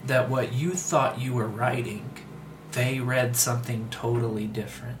that what you thought you were writing, they read something totally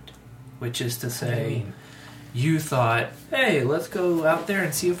different? Which is to say, you thought, hey, let's go out there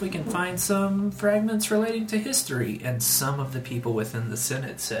and see if we can find some fragments relating to history. And some of the people within the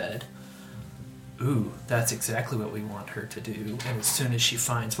Senate said, ooh, that's exactly what we want her to do. And as soon as she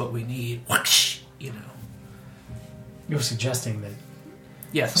finds what we need, whoosh, you know. You're suggesting that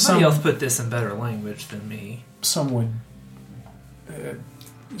Yeah, somebody else put this in better language than me. some would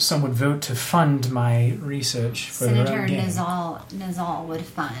vote to fund my research for their Senator own gain. Nizal would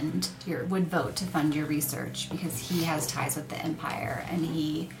vote to fund your research because he has ties with the Empire, and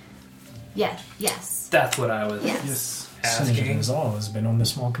yes. That's what I was Yes. Senator asking. Nizal has been on the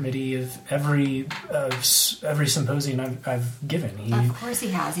small committee of every symposium I've given. He Of course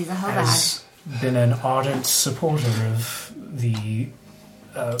he has. He's a Hobad. has been an ardent supporter of the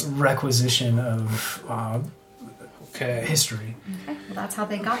requisition of Okay. history. Okay, well, that's how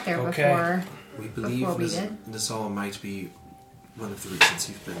they got there Okay. before. We believe Before we did. Nizal might be one of the reasons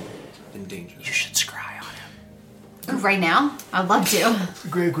you've been in danger. You should scry on him. Ooh, right now? I'd love to.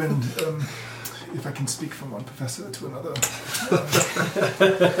 Grey Gwind, if I can speak from one professor to another,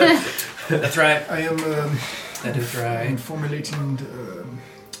 That's right. I am That is I'm right. formulating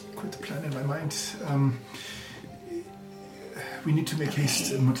quite a plan in my mind. We need to make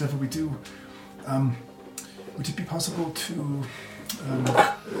haste in whatever we do. Would it be possible to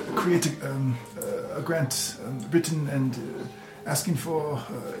create a grant written and asking for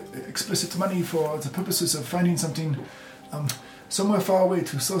explicit money for the purposes of finding something somewhere far away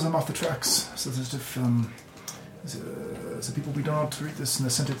to throw them off the tracks, so that if the people we do not read this in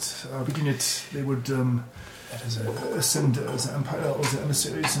the Senate are reading it, they would send the Empire or the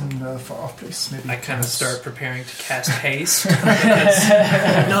emissaries in a far-off place, maybe. I kind of start preparing to cast haste. No,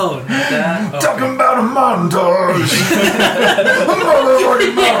 not that. Okay. Talking about a montage! A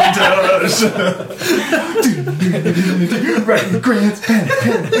motherfucking montage! Writing grants, pen.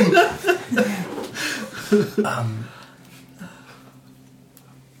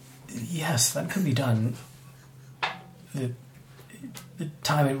 Yes, that could be done. the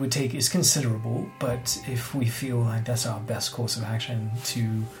time it would take is considerable, but if we feel like that's our best course of action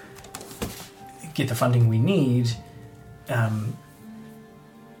to get the funding we need,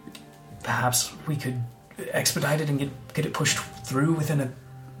 perhaps we could expedite it and get it pushed through within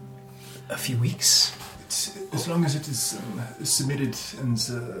a few weeks. As long as it is submitted and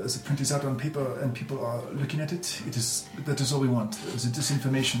the print is out on paper and people are looking at it, that is all we want. The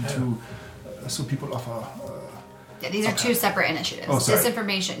disinformation so people offer. Yeah, these are two separate initiatives. Oh, sorry.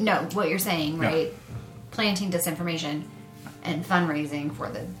 Disinformation. No, what you're saying, right? Yeah. Planting disinformation and fundraising for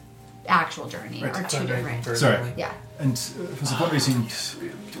the actual journey Right. are two different. Sorry. Yeah. And for the fundraising,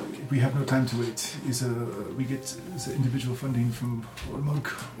 we have no time to wait. We get the individual funding from Olmog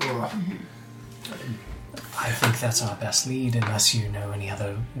or. I think that's our best lead, unless you know any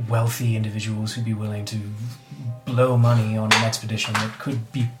other wealthy individuals who'd be willing to blow money on an expedition that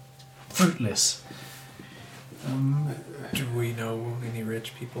could be fruitless. Do we know any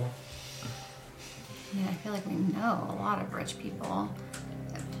rich people? Yeah, I feel like we know a lot of rich people.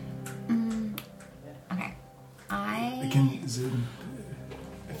 Okay. Again,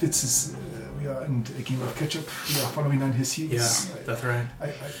 if it's we are in a game of catch-up, we are following on his heels. Yeah, that's right.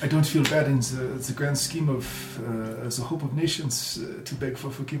 I don't feel bad in the grand scheme of the hope of nations to beg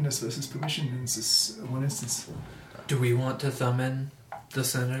for forgiveness versus permission in this one instance. Do we want to summon the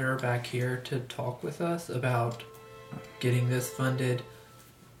senator back here to talk with us about getting this funded?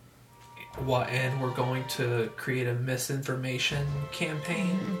 And we're going to create a misinformation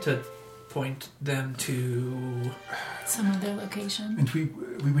campaign to point them to Some other location. And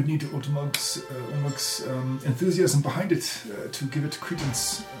we would need Olmog's enthusiasm behind it to give it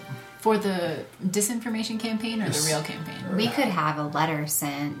credence. For the disinformation campaign or Yes. the real campaign? We could have a letter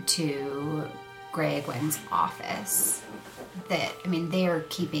sent to Greg Wynn's office that, I mean, they are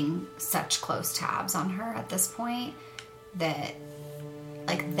keeping such close tabs on her at this point that,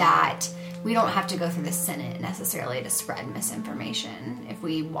 like, that, we don't have to go through the Senate necessarily to spread misinformation. If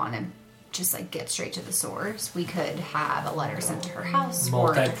we want to just, like, get straight to the source, we could have a letter sent to her house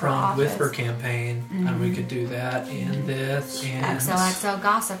or to her multi-pronged office. whisper campaign, and we could do that and this and XOXO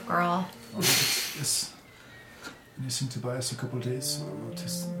Gossip Girl. Yes. Anything to buy us a couple of days or to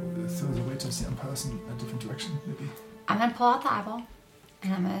throw the weight of the empires in a different direction, maybe. I'm going to pull out the eyeball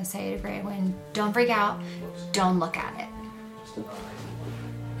and I'm going to say to Greg Wynn, don't freak out, don't look at it.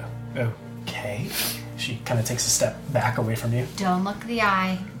 Okay. She kind of takes a step back away from you. Don't look the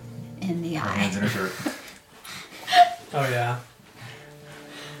eye in the Hands in eye. her shirt. oh yeah.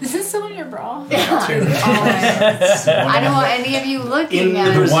 Is this still in your bra? I don't want any of you looking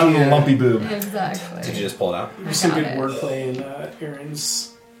at it. One lumpy boob. Exactly. Did you just pull it out? There's some got good it. wordplay in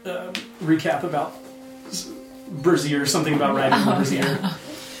Aaron's recap about Brazier, something about riding the Brazier.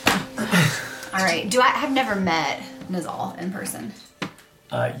 All right. I've never met Nizal in person.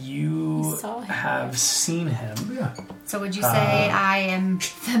 You saw him. have seen him. Yeah. So would you say I am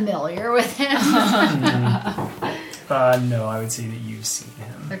familiar with him? No, I would say that you've seen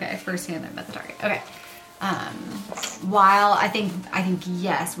him. Okay, firsthand I met the target. Okay. While I think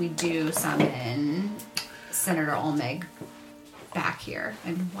yes, we do summon Senator Olmeg back here,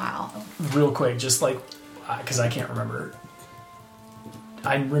 and wow, Real quick, just like, because I can't remember.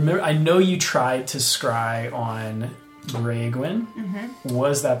 I know you tried to scry on Greg-Wyn. Mm-hmm.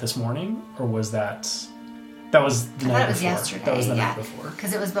 Was that this morning, or was that... That was the I night thought it was before. yesterday. That was the yeah, night before.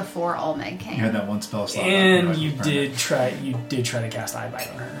 because it was before Olmeg came. You had that one spell slot. And left, you right? did try to cast Eye Bite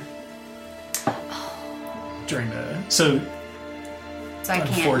on her. During the... So, So I can't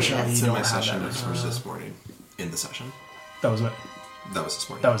do unfortunately, this. you in don't my have session that. was this morning. In the session. That was what? That was this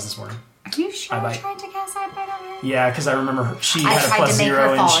morning. That was this morning. Are you sure Eye I Bite. tried to cast Eye Bite on her? Yeah, because I remember she I had a tried plus to make her 0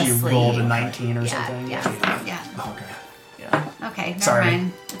 and fall she asleep. rolled a 19 or Yeah, something. yeah. Oh, okay. Yeah. Okay, never Sorry.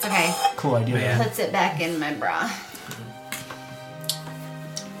 mind. It's okay. Cool idea. Man. Puts it back in my bra.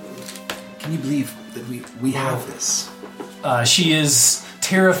 Can you believe that we have this? She is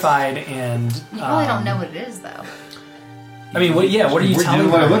terrified and... You probably don't know what it is, though. I mean, what are you You telling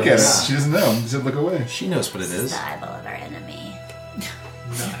didn't her? let her look at it. is? She doesn't know. You said look away. She knows what it It's is. the eyeball of our enemy.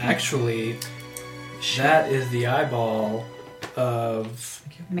 No, actually, that is the eyeball of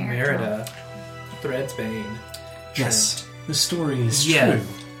Merida Threadsbane. Yes. The story is Yeah. true.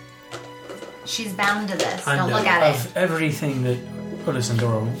 She's bound to this. Kind Don't of. look at it. Of everything that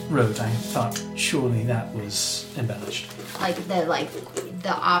Olisandoro wrote, I thought surely that was embellished. Like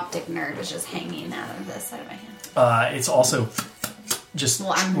the optic nerve is just hanging out of this side of my hand. It's also just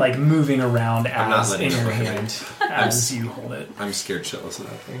Well, I'm- like moving around I'm not as letting in it your look at hand as you hold it. I'm scared shitless of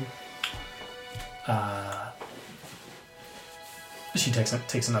that thing. She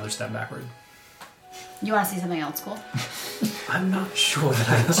takes another step backward. You want to see something else cool? I'm not sure that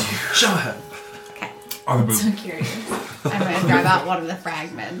I do. Show her. Okay. On the So boob. curious. I'm going to grab out one of the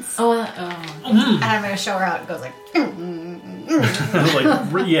fragments. Oh, And I'm going to show her how it goes like...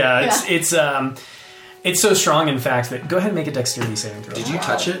 It's so strong, in fact, that go ahead and make a dexterity saving throw. Did you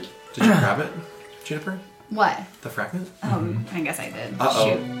touch it? Did you grab it, Juniper? What? The fragment? I guess I did. Uh-oh.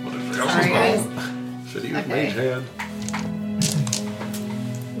 Shoot. Sorry, guys. Should have used Okay. mage hand.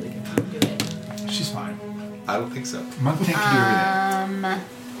 She's fine. I don't think so. Monk can't do everything.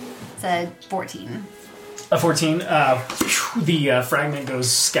 It's a 14. A 14. The fragment goes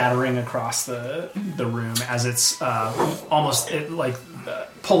scattering across the room as it's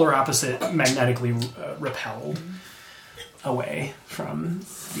polar opposite, magnetically repelled away from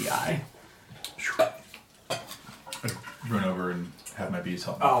the eye. I'd run over and have my bees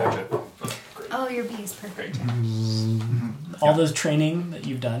help me fetch it. Oh, your bee is perfect. All the training that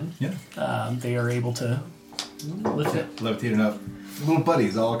you've done, Yeah. they are able to lift it. Levitating up. Little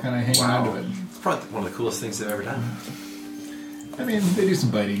buddies all kind of hanging onto it. It's probably one of the coolest things they've ever done. I mean, they do some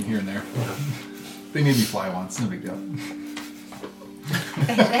biting here and there. They made me fly once. No big deal.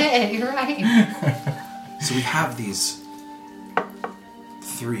 Hey, you're right. So we have these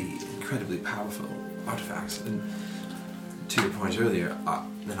 3 incredibly powerful artifacts, and to your point earlier,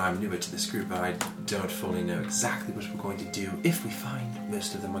 that I'm newer to this group, and I don't fully know exactly what we're going to do if we find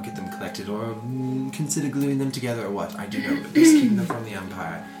most of them, or get them collected, or consider gluing them together, or what. I do know we're just keeping them from the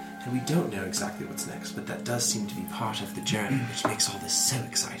Empire, and we don't know exactly what's next, but that does seem to be part of the journey, which makes all this so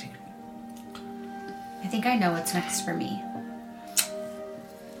exciting. I think I know what's next for me.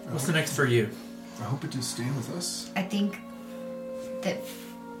 What's the next for you? I hope it is staying with us. I think that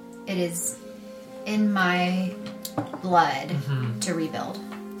it is in my blood to rebuild.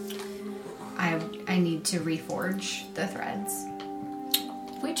 I need to reforge the threads.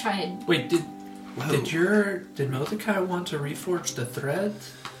 we tried. Wait, did Mordecai want to reforge the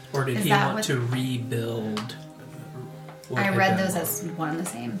threads, or did Is he that want what- to rebuild? what I had read been those lost? as one and the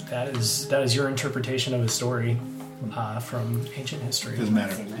same. That is your interpretation of a story from ancient history. Doesn't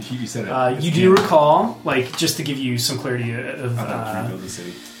matter. You said it. You do recall, like, just to give you some clarity of I'd like to rebuild the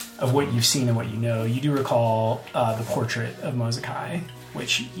city. of what you've seen and what you know, you do recall the portrait of Mordecai,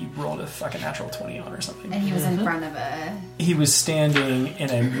 which you rolled a fucking natural 20 on or something. And he was in front of a... He was standing in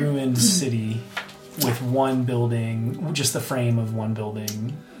a ruined city with one building, just the frame of one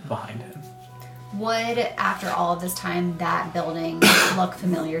building behind him. Would, after all of this time, that building look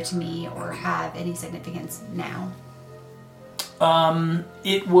familiar to me or have any significance now?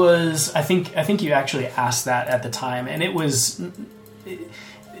 It was. I think you actually asked that at the time, and it was.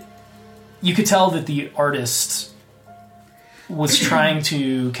 You could tell that the artist was trying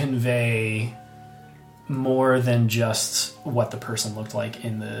to convey more than just what the person looked like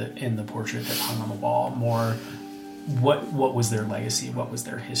in the portrait that hung on the wall. More, what was their legacy? What was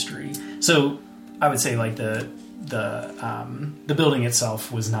their history? So, I would say like the building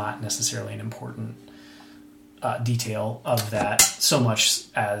itself was not necessarily an important detail of that, so much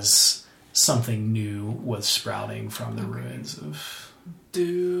as something new was sprouting from the ruins of...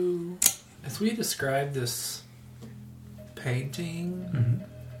 As we describe this painting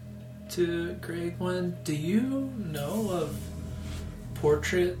to Greg one, do you know of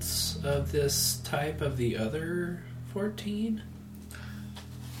portraits of this type of the other 14?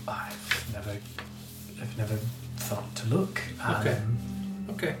 I've never thought to look.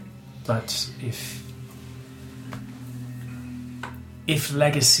 Okay. But if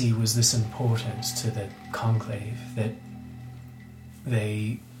legacy was this important to the Conclave, that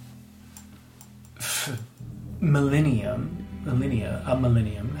they a millennium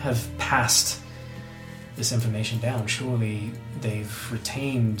have passed this information down, surely they've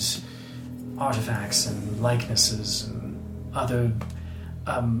retained artifacts and likenesses and other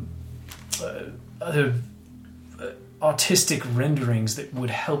artistic renderings that would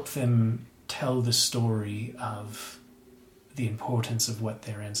help them tell the story of the importance of what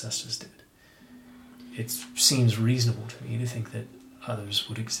their ancestors did. It seems reasonable to me to think that others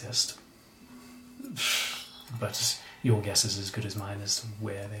would exist. But your guess is as good as mine as to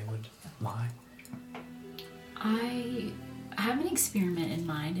where they would lie. I have an experiment in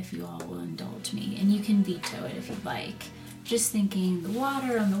mind, if you all will indulge me, and you can veto it if you'd like. Just thinking, the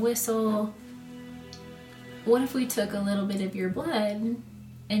water on the whistle. What if we took a little bit of your blood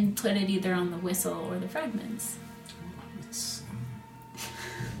and put it either on the whistle or the fragments?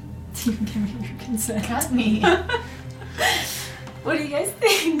 You can give me your consent. Cut me. What do you guys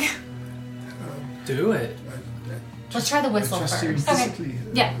think? Do it. Let's try the whistle Trust you first. Okay. implicitly,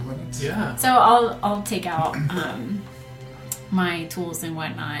 Yeah. when it's- Yeah. So I'll take out my tools and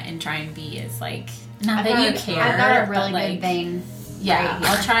whatnot and try and be as like not I've that got you a- care. I've got a but, really like, good vein. Yeah, right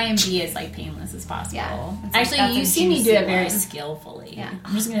I'll here. try and be as like painless as possible. Yeah, Actually, that's you a see me do juicy it very one. skillfully. Yeah.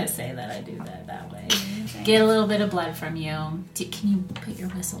 I'm just gonna say that I do that way. Amazing. Get a little bit of blood from you. Can you put your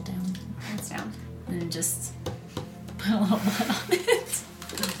whistle down Hands down. and just put a little blood on it?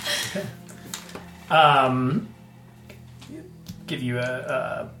 Give you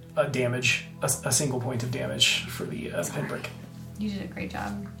a damage, a single point of damage for the pinprick. You did a great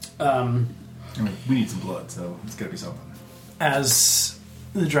job. I mean, we need some blood, so it's got to be something. As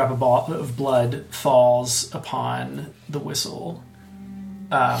the drop of blood falls upon the whistle,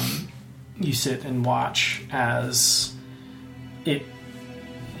 you sit and watch as it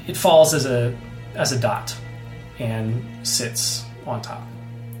falls as a dot and sits on top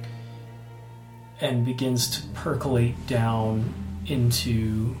and begins to percolate down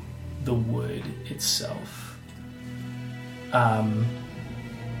into the wood itself.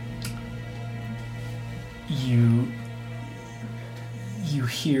 You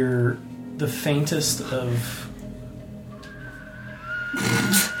hear the faintest of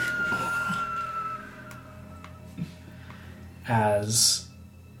as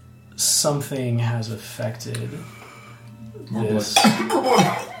something has affected this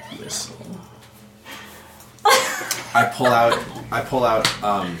whistle. I pull out.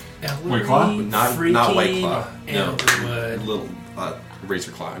 White Claw? Not White Claw. No, Elderwood. little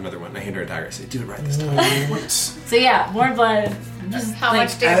razor claw. Another one. I hand her a dagger. I say, "Do it right this time." So yeah, more blood. Just How like,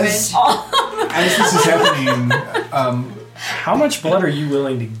 much damage? As this is happening, How much blood are you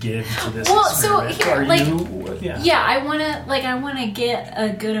willing to give to this Well, so experiment? here, Are like- you, Yeah, I wanna get a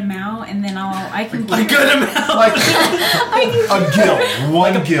good amount, and then I can A good amount. like a gill,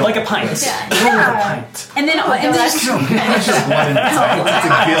 one gill. like a pint. Yeah. Only a pint. and then That's your blood inside. It's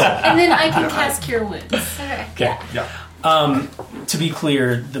a gill. and then I can cast Cure Wounds. Okay. Yeah. To be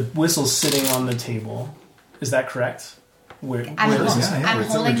clear, the whistle's sitting on the table. Is that correct? Where I'm, is hol- this? Yeah, I'm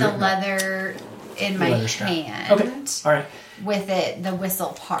it's holding the legit. leather in my leather strap. hand Okay. All right. with the whistle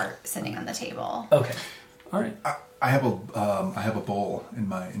part sitting on the table. Okay. All right. I have a bowl in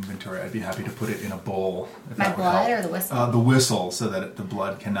my inventory. I'd be happy to put it in a bowl. If My that would blood help. or the whistle? The whistle, so that the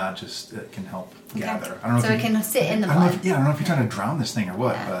blood cannot just it can help gather. I don't know So if it can sit in the I don't know blood. if, yeah, I don't know if you're trying to drown this thing or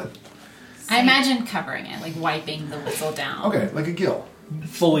what, Yeah. but I imagine covering it, like wiping the whistle down. okay, like a gill.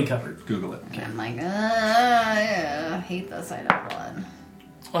 Fully covered. Google it. And I'm like, I hate the sight of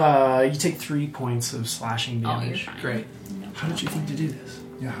blood. You take 3 points of slashing Oh, you're damage. fine. Great. How did you think to do this?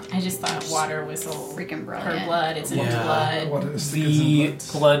 Yeah. I just thought water whistle Freaking per brilliant. blood. It's in Yeah. blood. What is The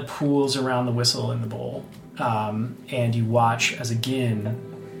blood pools around the whistle in the bowl, and you watch as again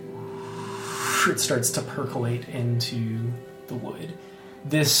it starts to percolate into the wood.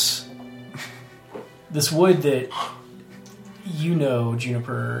 This wood that you know,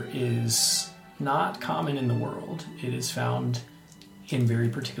 Juniper, is not common in the world. It is found in very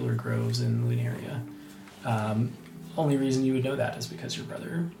particular groves in Lunaria. Only reason you would know that is because your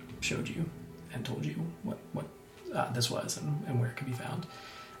brother showed you and told you what this was and where it could be found.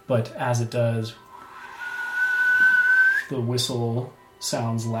 But as it does, the whistle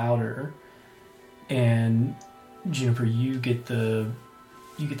sounds louder, and Juniper, you get the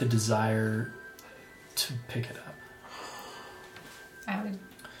desire to pick it up. I would.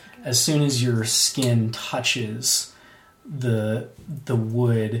 As soon as your skin touches the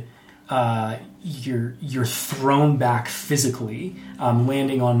wood, you're thrown back physically,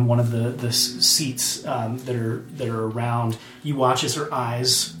 landing on one of the seats that are around. You watch as her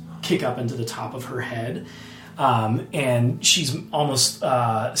eyes kick up into the top of her head, and she's almost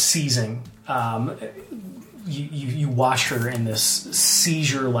seizing. You watch her in this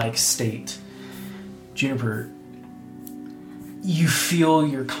seizure-like state. Juniper, you feel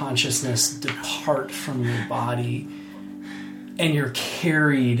your consciousness depart from your body, and you're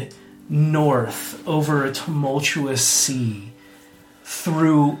carried north over a tumultuous sea,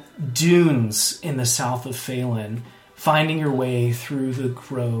 through dunes in the south of Phelan, finding your way through the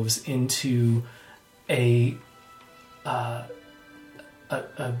groves into a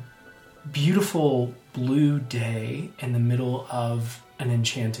beautiful blue day in the middle of an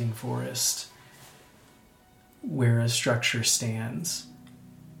enchanting forest, where a structure stands.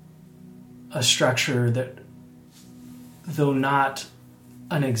 A structure that, though not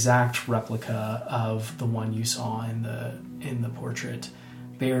an exact replica of the one you saw in the portrait,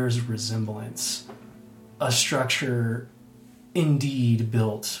 bears resemblance. A structure indeed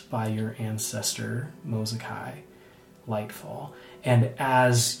built by your ancestor, Mozakai Lightfall. And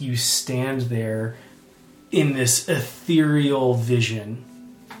as you stand there in this ethereal vision,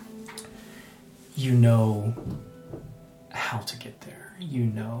 you know how to get there. You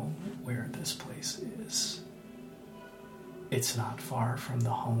know where this place is. It's not far from the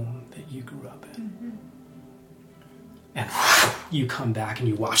home that you grew up in. And you come back and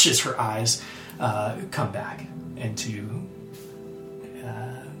you watch as her eyes come back into...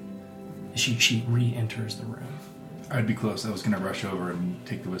 She re-enters the room. I'd be close. I was going to rush over and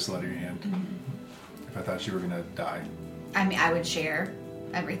take the whistle out of your hand. If I thought you were going to die. I mean, I would share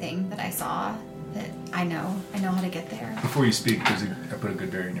everything that I saw. That I know how to get there. Before you speak, I put a good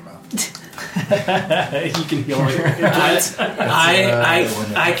berry in your mouth. You can heal her.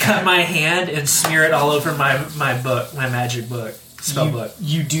 I cut my hand and smear it all over my book, my magic book, spell book.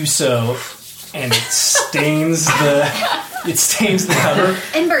 You do so, and it stains the cover.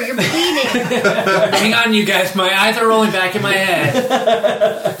 Ember, you're bleeding. Hang on, you guys. My eyes are rolling back in my head.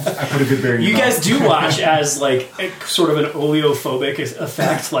 I put a good berry in your You mouth. guys do watch as like sort of an oleophobic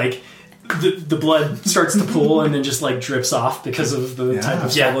effect, like the blood starts to pool and then just like drips off because of the type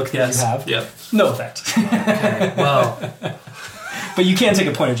of spell book that you have. Yep. No effect. Okay. Well, But you can take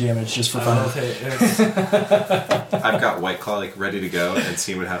a point of damage just for fun. I've got White Claw like ready to go, and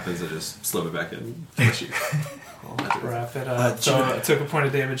see what happens, and just slip it back in. Push you. wrap it up. So I took a point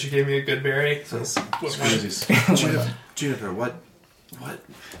of damage. You gave me a good berry. So Juniper, what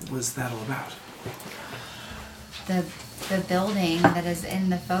was that all about? The building that is in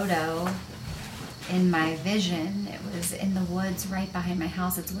the photo, in my vision, it was in the woods right behind my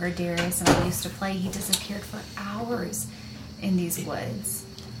house. It's where Darius and I used to play. He disappeared for hours in these woods.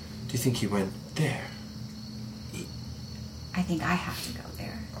 Do you think he went there? I think I have to go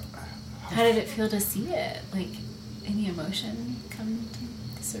there. How did it feel to see it? Like, any emotion come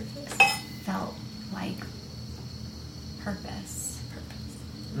to the surface? Felt like purpose.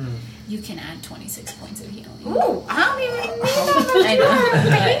 You can add 26 points of healing. Ooh, I don't even need I know.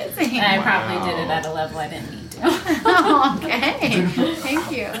 that. But I probably did it at a level I didn't need to. Oh, okay.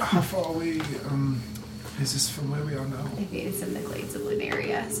 Thank you. How far away is this from where we are now? It's in the Glades of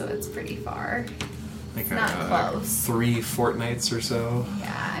Lunaria, so it's pretty far. Like Not close. 3 fortnights or so.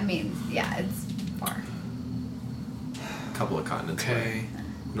 Yeah, I mean, yeah, it's far. A couple of continents Okay. away.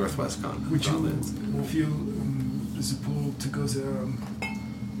 Northwest continent. Would you continents. feel the pull to go there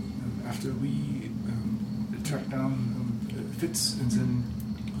after we track down Fitz and then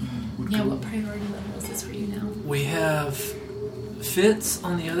would Yeah, go? what priority level is this for you now? We have Fitz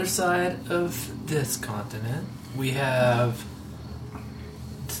on the other side of this continent. We have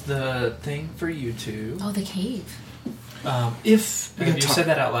the thing for you two. Oh, the cave. If We have can you talk- said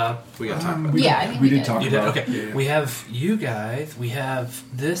that out loud? We got to talk about Yeah, I think we did did. talk You did? about Okay. yeah. We have you guys. We have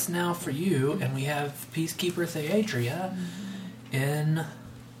this now for you, and we have Peacekeeper Theatria in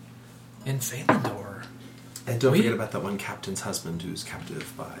Phalendor. And don't We- forget about that one captain's husband who's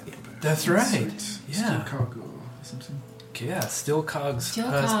captive by the Empire. That's right. Yeah. Steel cargo or something. Yeah, Stillcog's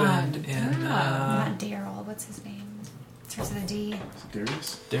Stillcog. husband in Not Daryl. What's his name? Starts with a D.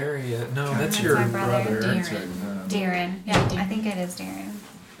 Darius? Daria. No, That's that's your my brother. brother. Darren. That's right. Darren. Yeah, I Darren. think it is Darren.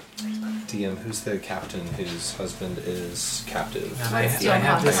 DM, who's the captain whose husband is captive? And What's I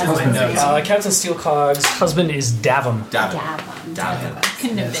have this in my Stillcog's notes. husband? Captain Steelcog's husband is Davum. Davin. Davin.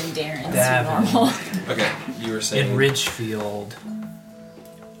 Couldn't have been Darren's Davin. normal. Okay, you were saying In Ridgefield.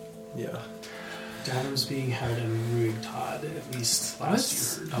 Yeah. Davum's being held in Ruigtod, at least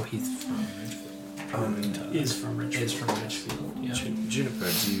last year. Oh, he's from Ridgefield. Is from Richmond. Is from Ridgefield. Yeah. Juniper,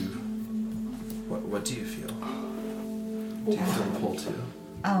 what do you feel? Do you feel the pull too?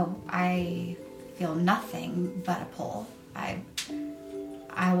 Oh, I feel nothing but a pull. I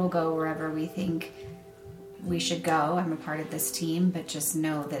will go wherever we think we should go. I'm a part of this team, but just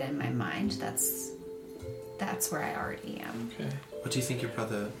know that in my mind, that's where I already am. Okay. What do you think your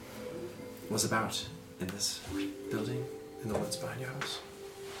brother was about in this building in the woods behind your house?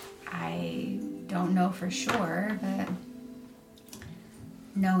 I don't know for sure, but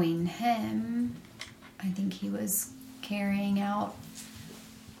knowing him, I think he was carrying out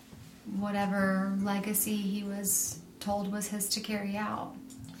whatever legacy he was told was his to carry out.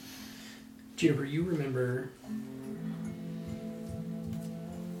 Juniper, you remember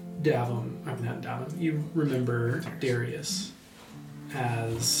Davum, I mean not Davum, you remember Darius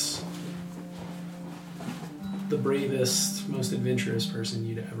as the bravest, most adventurous person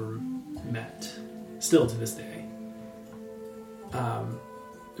you'd ever met. Still to this day.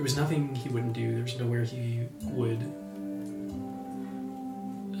 There was nothing he wouldn't do, there was nowhere he would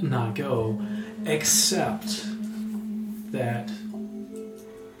not go, except that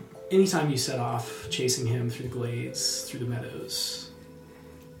anytime you set off chasing him through the glades, through the meadows,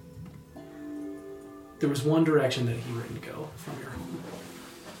 there was one direction that he wouldn't go from your home.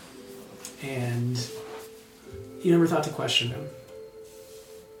 And You never thought to question him.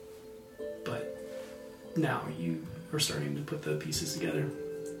 But now you are starting to put the pieces together.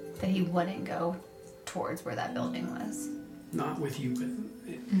 That he wouldn't go towards where that building was. Not with you, but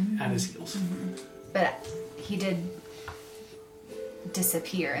at his heels. But he did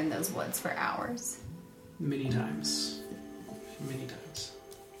disappear in those woods for hours. Many times. Many times.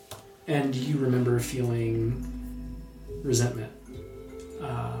 And you remember feeling resentment.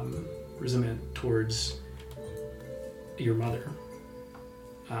 Resentment towards your mother.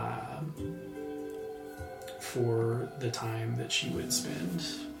 For the time that she would spend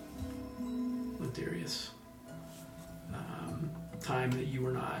with Darius. Time that you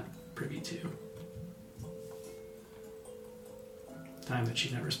were not privy to. Time that she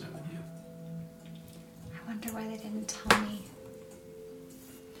never spent with you. I wonder why they didn't tell me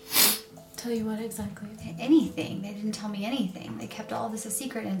Tell you what exactly? anything. They didn't tell me anything. They kept all this a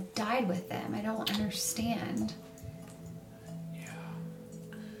secret and died with them. I don't understand.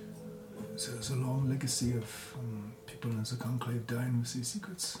 So there's a long legacy of people in the Conclave dying with these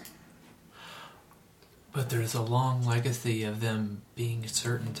secrets. But there's a long legacy of them being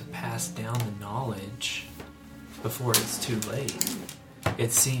certain to pass down the knowledge before it's too late.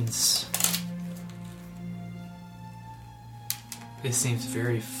 It seems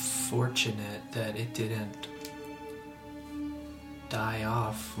very fortunate that it didn't die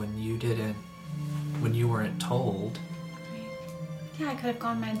off when you weren't told. Yeah, I could have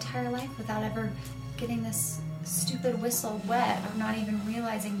gone my entire life without ever getting this stupid whistle wet or not even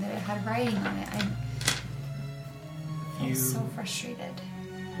realizing that it had writing on it. I was so frustrated.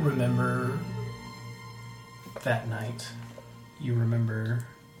 Remember that night. You remember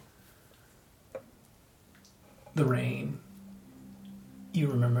the rain. You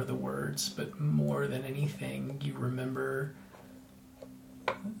remember the words, but more than anything, you remember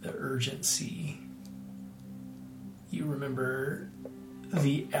the urgency. You remember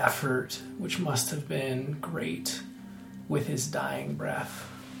the effort, which must have been great, with his dying breath,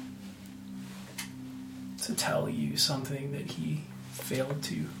 to tell you something that he failed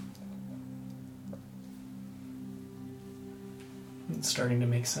to. It's starting to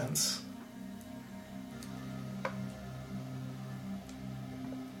make sense.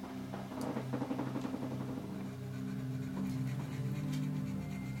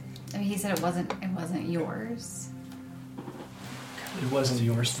 I mean, he said it wasn't yours. It wasn't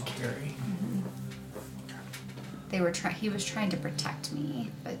yours to carry. He was trying to protect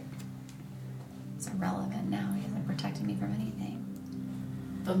me, but it's irrelevant now. He hasn't protected me from anything.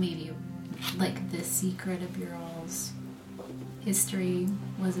 But maybe, like, the secret of your all's history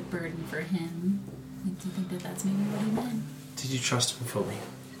was a burden for him. Like, do you think that that's maybe what he meant? Did you trust him fully?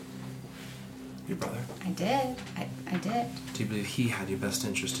 Your brother? I did. I did. Do you believe he had your best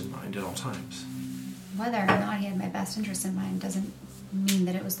interest in mind at all times? Whether or not he had my best interest in mind doesn't mean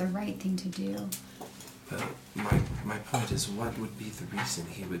that it was the right thing to do. But my point is, what would be the reason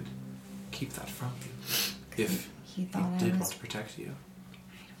he would keep that from you? If he did want to protect you. I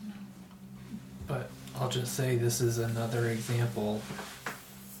don't know. But I'll just say this is another example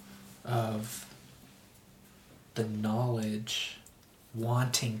of the knowledge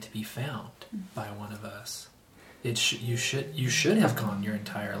wanting to be found by one of us. You should have gone your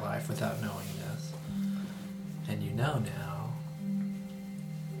entire life without knowing this, and you know now.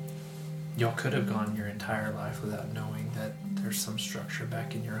 Y'all could have gone your entire life without knowing that there's some structure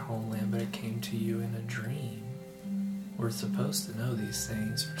back in your homeland, but it came to you in a dream. We're supposed to know these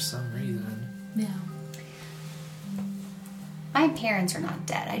things for some reason. Yeah. My parents are not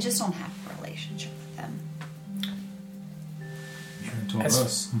dead. I just don't have a relationship with them. You told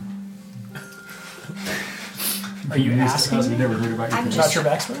us. Are you asking us? We me? never heard about I'm your just-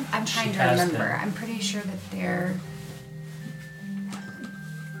 About your backstory? I'm trying She to has remember. them. I'm pretty sure that they're...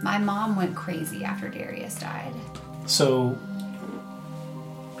 My mom went crazy after Darius died. So,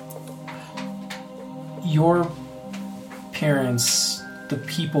 your parents, the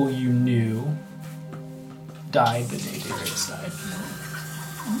people you knew, died the day Darius died.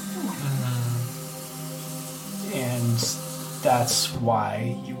 And that's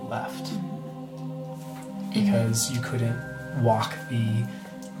why you left. Because you couldn't walk the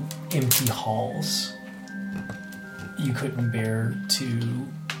empty halls. You couldn't bear to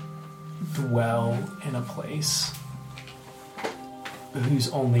dwell in a place whose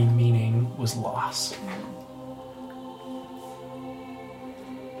only meaning was loss. Did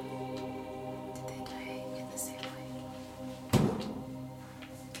they die in the same way?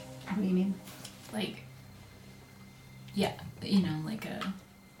 What do you mean? Like, yeah, like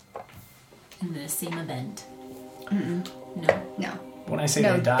in the same event. Mm-mm. No. No. When I say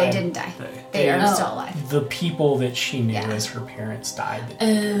No, they died, they didn't die. They They- are Oh. still alive. the people that she knew Yeah. as her parents died.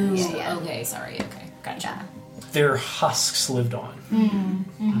 Oh, Yeah. okay, sorry, okay, gotcha. Yeah. Their husks lived on.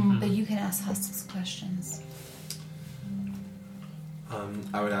 But you can ask Husks questions.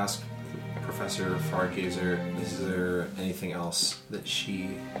 I would ask Professor Fargazer, is there anything else that she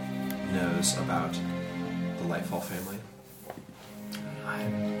knows about the Lightfall family? I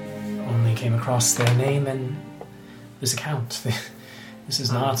only came across their name and this account. This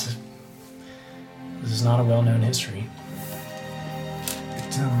is not a well-known history.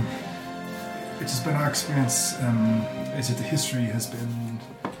 It has been our experience is that the history has been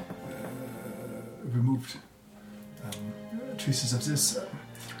removed. Traces of this.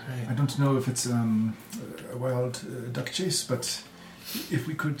 I don't know if it's a wild duck chase, but if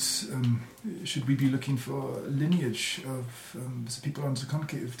we could, should we be looking for lineage of the people on the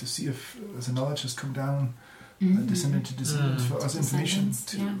concave to see if the knowledge has come down, descendant to descendant, for us information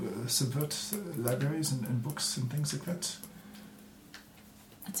to subvert libraries and books and things like that?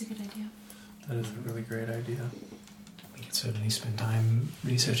 That's a good idea. That is a really great idea. We could certainly spend time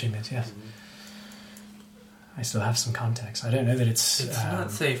researching this, yes. I still have some context. I don't know that it's... It's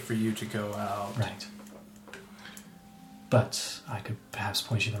not safe for you to go out. Right. But I could perhaps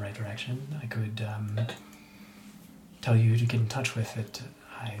point you in the right direction. I could tell you to get in touch with that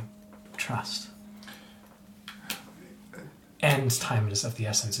I trust. And time is of the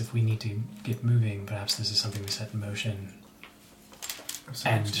essence. If we need to get moving, perhaps this is something we set in motion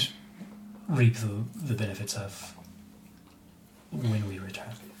and reap the benefits of when we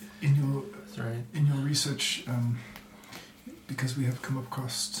return. In your That's right. in your research, because we have come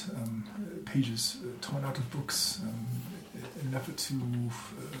across pages torn out of books in an effort to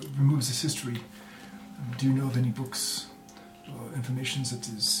remove this history, do you know of any books or information that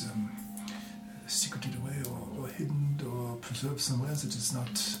is secreted away or hidden or preserved somewhere that is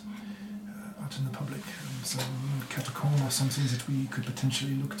not out in the public? Some catacomb or something that we could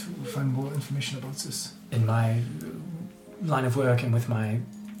potentially look to find more information about this? In my line of work and with my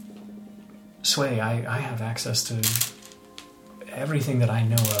sway, I have access to everything that I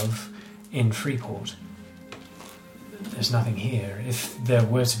know of in Freeport. There's nothing here. If there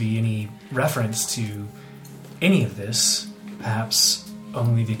were to be any reference to any of this, perhaps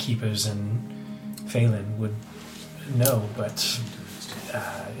only the Keepers and Phelan would know, but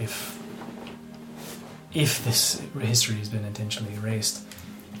if this history has been intentionally erased,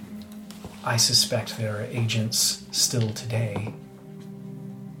 I suspect there are agents still today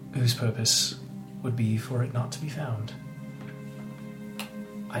whose purpose would be for it not to be found.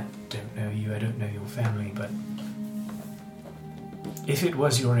 I don't know you, I don't know your family, but if it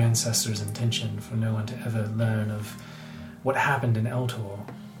was your ancestors' intention for no one to ever learn of what happened in Eltor,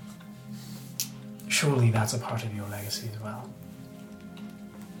 surely that's a part of your legacy as well.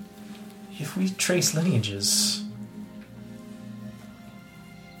 If we trace lineages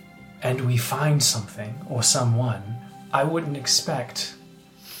and we find something or someone, I wouldn't expect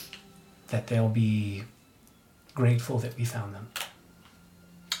that they'll be grateful that we found them.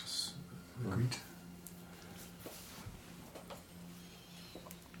 Agreed.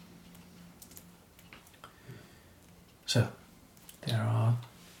 So, there are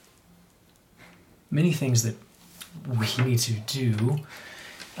many things that we need to do.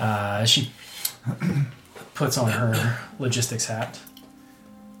 She puts on her logistics hat.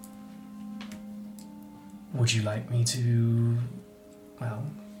 Would you like me to... Well,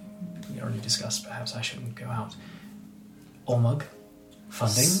 we already discussed perhaps I shouldn't go out. Olmug,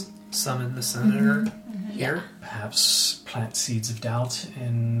 funding. Summon the senator here. Perhaps plant seeds of doubt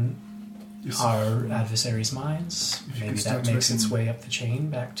in Yes. our adversaries' minds. If you Maybe could that start makes its writing- way up the chain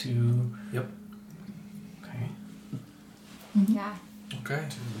back to... Yep. Okay. Yeah. Okay.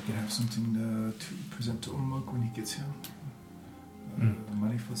 We can have something to present to Olmog when he gets here.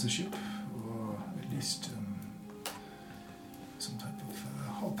 Money for the ship, or at least some type of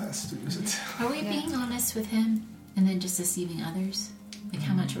hall pass to use it. Are we Yeah. being honest with him and then just deceiving others? Like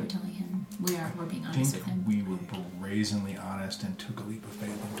how much we're telling him? We're being I honest think with him. we were brazenly honest and took a leap of faith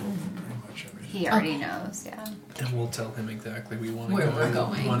and told him pretty much everything. He already knows, yeah. And we'll tell him exactly we want to Where go. we're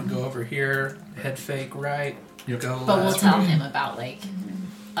going. We want to go over here. Head fake right. Yep. Go But we'll left. tell him about like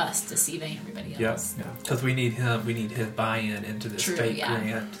us deceiving everybody Yep. else. Because we need him. We need his buy-in into this True, fake yeah.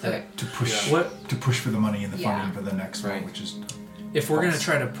 grant. That Okay. To push, What to push for the money and the Yeah. funding for the next Right. one, which is if we're going to False.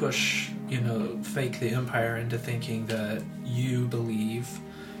 try to push, fake the Empire into thinking that you believe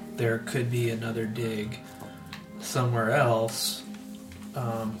there could be another dig somewhere else,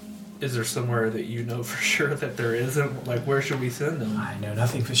 is there somewhere that you know for sure that there isn't? Like, where should we send them? I know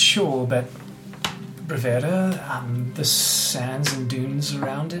nothing for sure, but Brevera, the sands and dunes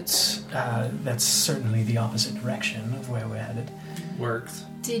around it, that's certainly the opposite direction of where we're headed. Works.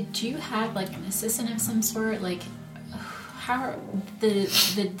 Did you have like an assistant of some sort? Like, how the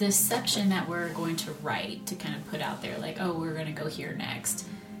deception that we're going to write to kind of put out there, like, oh, we're going to go here next.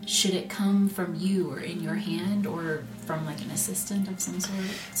 Should it come from you or in your hand, or from like an assistant of some sort,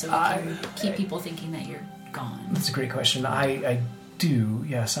 so we can keep people thinking that you're gone? That's a great question. I do.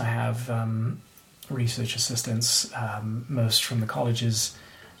 Yes, I have research assistants, most from the colleges.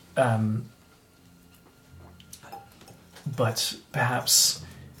 But perhaps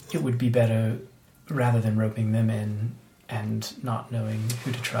it would be better, rather than roping them in and not knowing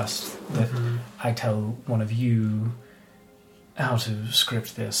who to trust, that I tell one of you how to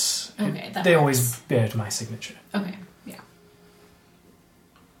script this. Okay, They always bear my signature. Okay, yeah.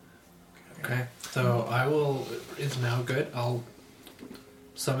 Okay. So I will. Is now good. I'll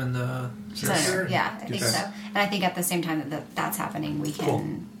summon the Senator, yeah, I think Okay. so. And I think at the same time that's happening, we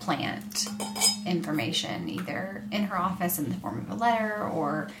can plant information either in her office in the form of a letter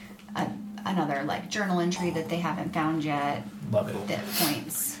or another like journal entry that they haven't found yet Love it. that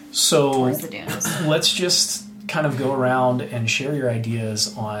points So towards the dunes. let's just kind of go around and share your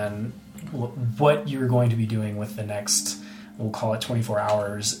ideas on what you're going to be doing with the next, we'll call it 24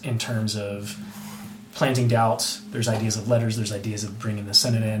 hours, in terms of planting doubt. There's ideas of letters. There's ideas of bringing the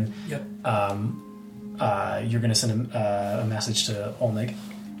Senate in. Yep. You're going to send a message to Olnig.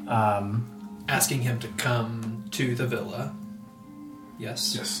 Asking him to come to the villa.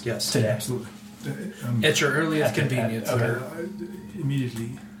 Yes. Yes. Yes. Today. Absolutely. At your earliest At the- convenience. okay. sir.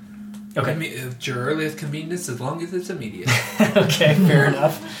 Immediately. Okay. At your earliest convenience, as long as it's immediate. Okay, fair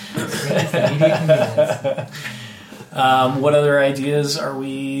enough. What other ideas are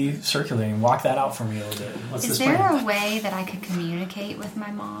we circulating? Walk that out for me a little bit. What's Is this there plan? a way that I could communicate with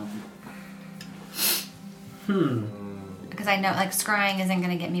my mom? Because I know, like, scrying isn't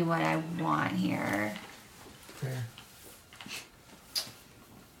going to get me what I want here. Fair.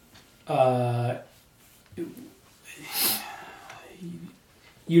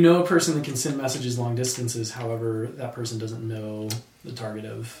 You know a person that can send messages long distances, however, that person doesn't know the target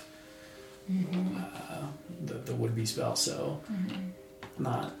of the would-be spell, so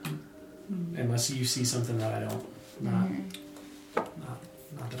not unless you see something that I don't, not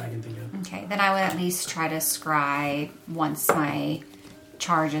that I can think of. Okay, then I would at least try to scry once my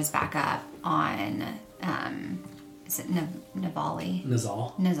charge is back up on, is it Navali?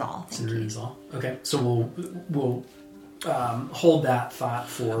 Nizal. Nizal, thank Senator you. Nizal. Okay, so we'll hold that thought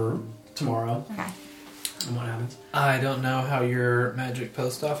for tomorrow Okay. and what happens. I don't know how your magic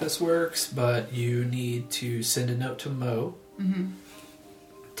post office works, but you need to send a note to Mo.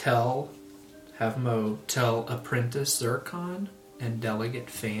 Have Mo tell Apprentice Zircon and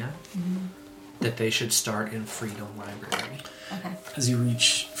Delegate Fan that they should start in Freedom Library. Okay. As you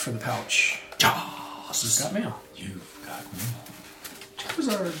reach for the pouch, you've got mail. You've got me.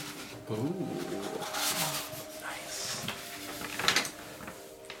 Charizard.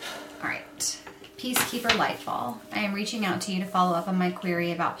 Alright. Peacekeeper Lightfall. I am reaching out to you to follow up on my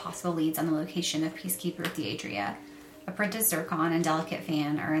query about possible leads on the location of Peacekeeper Theatria. Apprentice Zircon and Delicate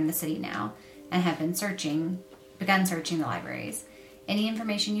Fan are in the city now and have begun searching the libraries. Any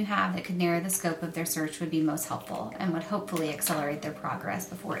information you have that could narrow the scope of their search would be most helpful and would hopefully accelerate their progress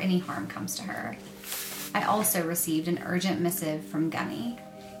before any harm comes to her. I also received an urgent missive from Gunny.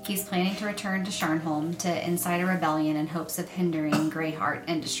 He's planning to return to Sharnholm to incite a rebellion in hopes of hindering Greyheart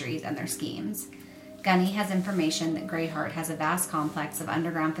Industries and their schemes. Gunny has information that Greyheart has a vast complex of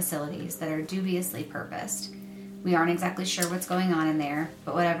underground facilities that are dubiously purposed. We aren't exactly sure what's going on in there,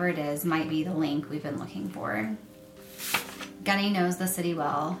 but whatever it is might be the link we've been looking for. Gunny knows the city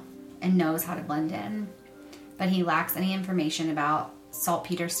well and knows how to blend in, but he lacks any information about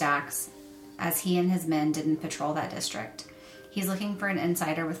Saltpeter Stacks, as he and his men didn't patrol that district. He's looking for an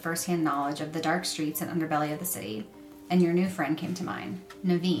insider with first-hand knowledge of the dark streets and underbelly of the city, and your new friend came to mind.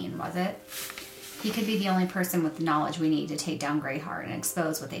 Naveen, was it? He could be the only person with the knowledge we need to take down Greyheart and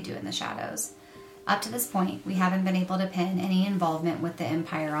expose what they do in the shadows. Up to this point, we haven't been able to pin any involvement with the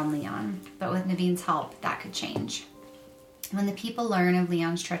Empire on Leon, but with Naveen's help, that could change. When the people learn of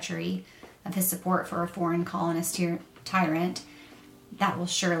Leon's treachery, of his support for a foreign colonist tyrant, that will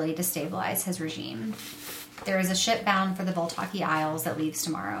surely destabilize his regime. There is a ship bound for the Voltaki Isles that leaves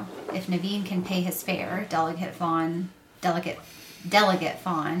tomorrow. If Naveen can pay his fare, Delegate Fawn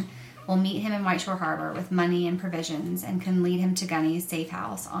will meet him in Whiteshore Harbor with money and provisions and can lead him to Gunny's safe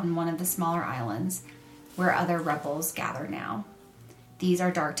house on one of the smaller islands where other rebels gather now. These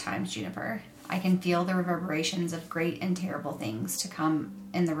are dark times, Juniper. I can feel the reverberations of great and terrible things to come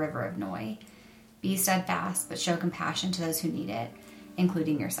in the River of Noi. Be steadfast, but show compassion to those who need it,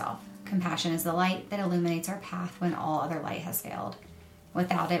 including yourself. Compassion is the light that illuminates our path when all other light has failed.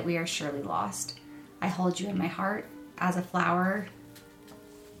 Without it, we are surely lost. I hold you in my heart as a flower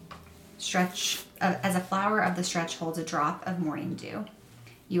of the stretch holds a drop of morning dew.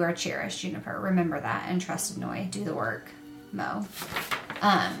 You are cherished, Juniper. Remember that, and trusted Noi. Do the work, Mo.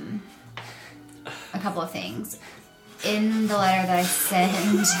 A couple of things. In the letter that I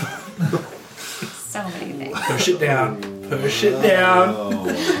send, so many things. Push it down. Push it down.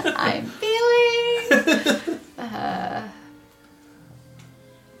 I'm feeling.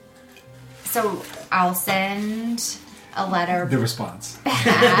 So I'll send a letter The response.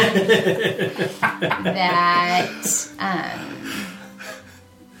 back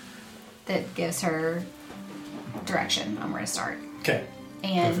that gives her direction on where to start. Okay.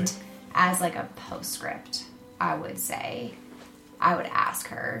 And Perfect. as like a postscript, I would ask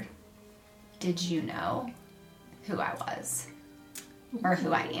her, did you know who I was? Or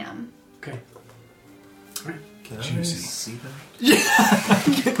who I am? Okay. Can I Juicy. see that?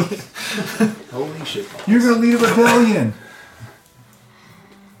 Holy shit. You're gonna lead a rebellion.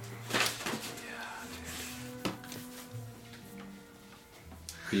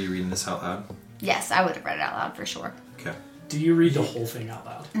 Are you reading this out loud? Yes, I would have read it out loud for sure. Okay. Do you read the whole thing out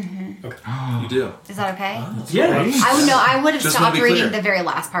loud? You do. Is that okay? Yeah. I would have Just stopped wanna be reading clear. the very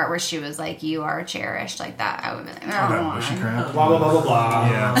last part where she was like, you are cherished, like that. I would have been like, Bushy crap. Blah, blah, blah, blah, blah.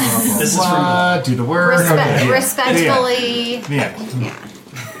 Yeah. Blah, blah, This is blah. from Do the work. Okay, yeah. respectfully. Yeah.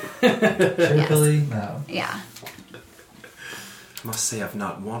 Truthfully, No. Yeah. I must say I've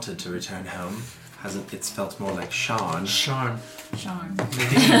not wanted to return home. It's felt more like Sean Sean. Charm.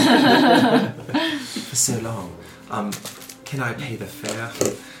 for so long. Can I pay the fare?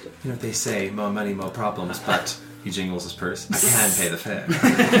 You know, they say more money, more problems, but he jingles his purse. I can pay the fare.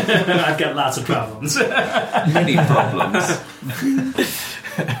 I've got lots of problems. Many problems.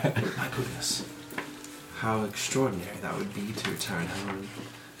 My goodness. How extraordinary that would be to return home,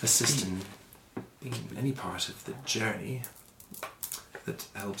 assist in any part of the journey that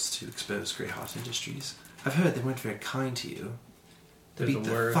helps to expose Greyheart Industries. I've heard they weren't very kind to you. They They're beat the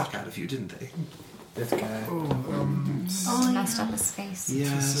the worst. fuck out of you, didn't they? This guy. Oh, messed up his face.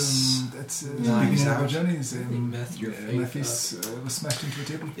 Yes. That's Knives beginning of our out. journeys. You messed your My face face was smashed into a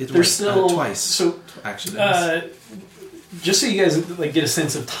table. It There's was still twice, So, actually. just so you guys like get a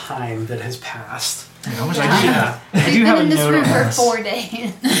sense of time that has passed. How much Yeah. I We've do been have a in this note room on for this. 4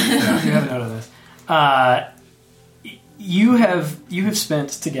 days. I do have a note on this. You have spent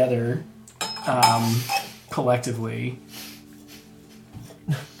together collectively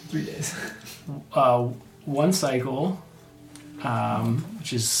 3 days. one cycle,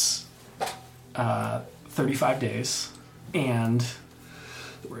 which is 35 days, and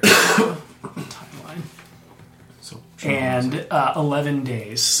where is the timeline? So, And 11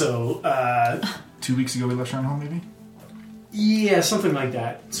 days. So 2 weeks ago we left Sharn home, maybe? Yeah, something like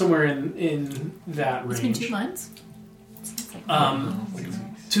that. Somewhere in that range. It's been 2 months.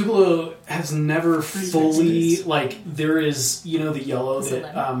 Tupelo has never fully days. like there is the yellow It's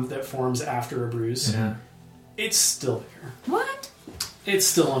that 11. that forms after a bruise. Yeah. It's still there. What? It's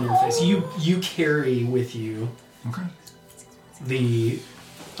still on your face. You carry with you Okay. the.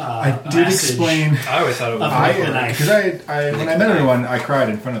 I did message. explain. I always thought it was. The knife. Because I when I met everyone, I cried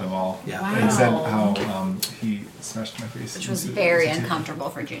in front of them all. Yeah. Wow. And said how he smashed my face. Which was into- very into- uncomfortable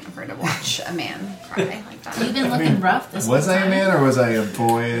for Juniper to watch a man cry like You've that. been looking rough this Was whole I a time. man or was I a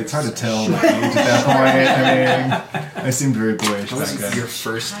boy? It's hard to tell my age at that point. I mean, I seemed very boyish That was back your then.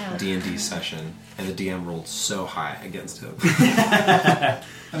 first Child. D&D session, and the DM rolled so high against him. I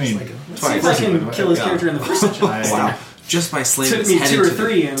mean, See if I can kill his character in the first session. Wow. Just by slamming Took his me head 2 or into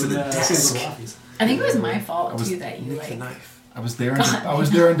 3 the, and to the desk. I think it was my fault I was- too that you With the like. knife. I was there. I was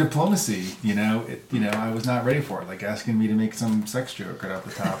there in diplomacy. I was not ready for it. Like asking me to make some sex joke right off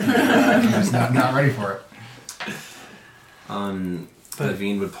the top. I was not ready for it.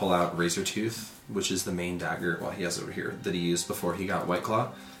 Naveen would pull out Razor Tooth, which is the main dagger, he has over here, that he used before he got White Claw,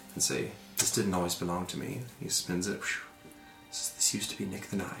 and say, "This didn't always belong to me." He spins it. This used to be Nick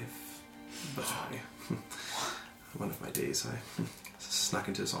the Knife. But one of my days, I snuck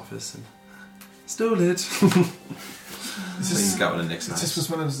into his office and stole it. He's got one of Nick's This knives. was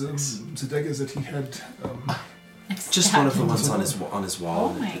one of the daggers that he had. Just one of the ones on his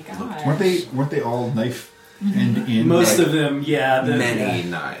wall. Oh my god. Weren't they all knife and in? Most like, of them, yeah. Many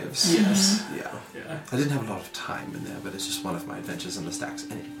knives. Yes. Yeah. Yeah. I didn't have a lot of time in there, but it's just one of my adventures in the stacks.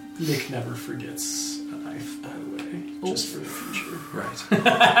 Anyway. Nick never forgets a knife, by the way. Just for the future.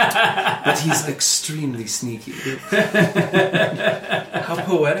 Right. But he's extremely sneaky. How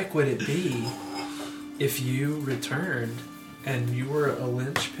poetic would it be if you returned and you were a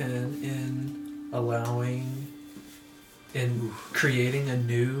linchpin in creating a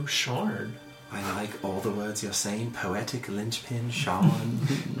new Sharn. I like all the words you're saying. Poetic linchpin, Sean.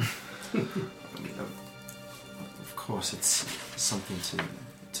 I mean, of course, it's something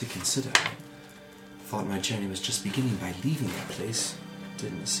to consider. I thought my journey was just beginning by leaving that place.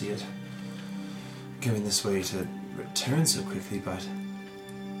 Didn't see it going this way to return so quickly, but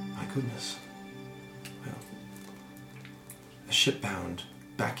my goodness. Well, a ship bound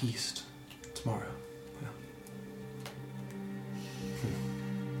back east tomorrow. Well.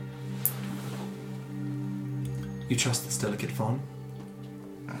 You trust this delicate fawn?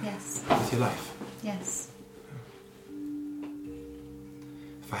 Yes. With your life? Yes.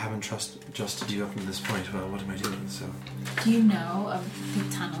 If I haven't trusted you up to this point, well, what am I doing? So, Do you know of the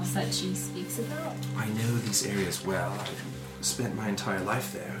tunnels that she speaks about? I know these areas well. I've spent my entire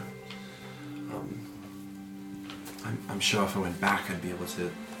life there. I'm sure if I went back, I'd be able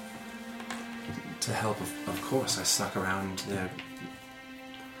to help. Of course, I snuck around there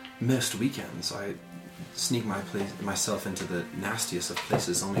most weekends. I sneak myself into the nastiest of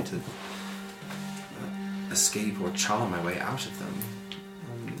places only to escape or chaw my way out of them.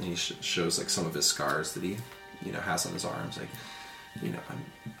 And he shows like some of his scars that he, has on his arms. Like,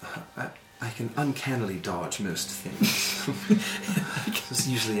 I can uncannily dodge most things. Just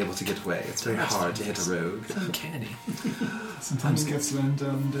usually able to get away. It's very hard to hit a rogue. It's uncanny. Sometimes cats land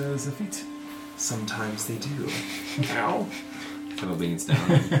on their feet. Sometimes they do. Ow. Kind of leans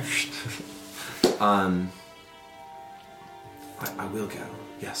down. I will go.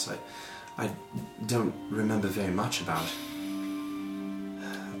 Yes, I don't remember very much about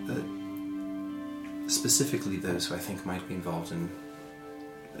specifically those who I think might be involved in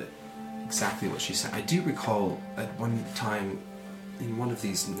exactly what she said. I do recall at one time in one of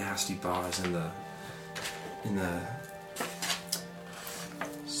these nasty bars in the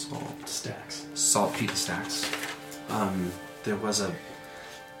saltpeter stacks. There was a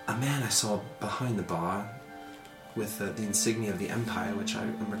man I saw behind the bar with the insignia of the Empire, which I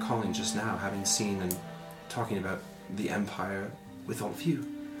am recalling just now, having seen and talking about the Empire with all of you.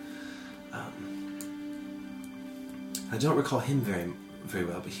 I don't recall him very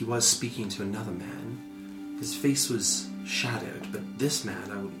well, but he was speaking to another man. His face was shadowed, but this man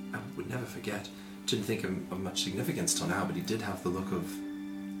I would never forget. Didn't think of much significance till now, but he did have the look of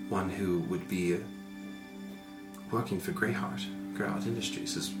one who would be working for Greyheart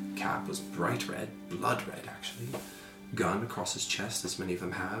Industries. His cap was bright red, blood red actually, gun across his chest as many of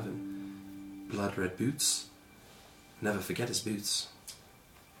them have, and blood red boots. Never forget his boots.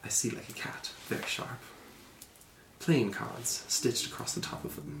 I see like a cat, very sharp. Playing cards stitched across the top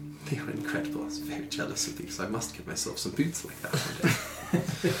of them. They were incredible. I was very jealous of these. I must get myself some boots like that one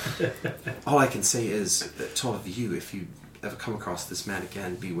day. All I can say is that to all of you, if you ever come across this man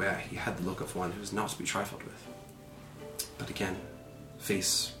again, beware. He had the look of one who was not to be trifled with. But again,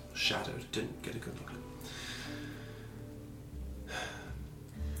 face shadowed, didn't get a good look.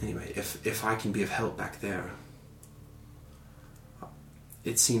 Anyway, if I can be of help back there,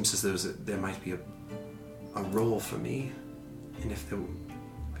 it seems as though there might be a role for me, and it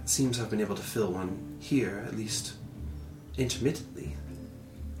seems I've been able to fill one here, at least intermittently.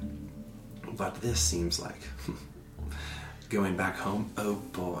 But this seems like going back home. Oh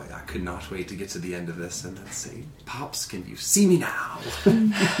boy, I could not wait to get to the end of this and then say, "Pops, can you see me now?"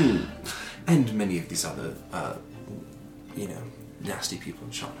 And many of these other, nasty people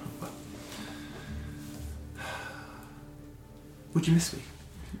in Shauna. But would you miss me?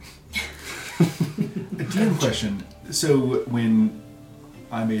 A DM question. So when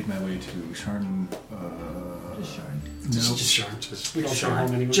I made my way to Sharn, Just we don't Sharn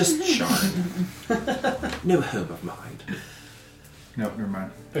home anymore. Just Sharn. No home of mine. No, never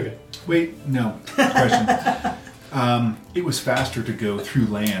mind. Okay. Wait, no. Question. It was faster to go through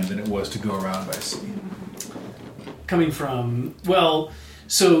land than it was to go around by sea. Coming from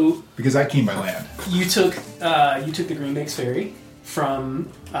because I came by land. you took the Green Banks ferry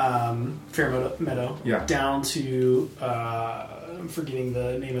from Fair Meadow down to I'm forgetting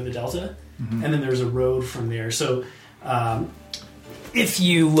the name of the delta, and then there's a road from there. So if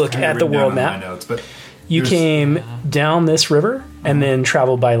you look at the world map, notes, but you came down this river and then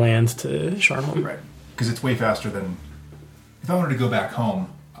traveled by land to Sharnholm. Right, because it's way faster than if I wanted to go back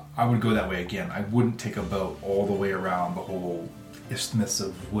home. I would go that way again. I wouldn't take a boat all the way around the whole isthmus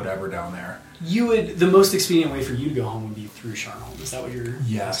of whatever down there. The most expedient way for you to go home would be through Sharnholm. Is that what you're?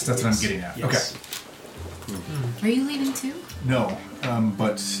 Yes, that's what I'm getting at. Yes. Okay. Are you leaving too? No,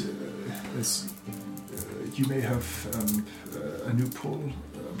 but as you may have a new pull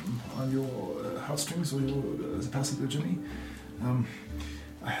on your heartstrings or the path of your journey.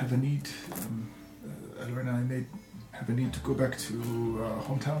 I have a need. Elroy and I have a need to go back to our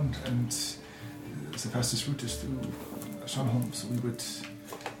hometown, and the fastest route is through Shanholm. So we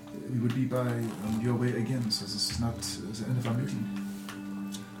would be by your way again. So this is not the end of our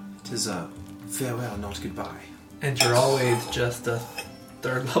meeting. It is a farewell, not goodbye. And you're always just a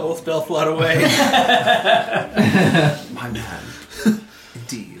third level spell slot away. My man.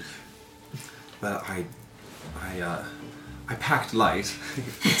 Indeed. Well, I packed light.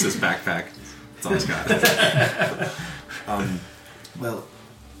 It's his backpack. That's all he's got. Well,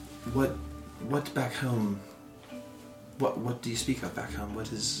 what back home? What do you speak of back home?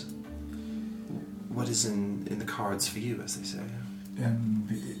 What is in the cards for you, as they say?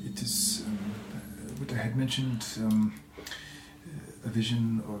 It is what I had mentioned. A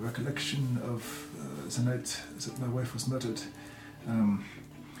vision or recollection of the night that my wife was murdered. I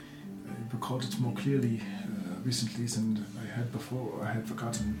recalled it more clearly recently than I had before. I had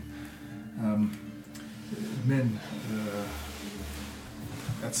forgotten. Men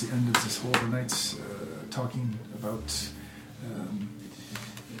at the end of this horrible night talking about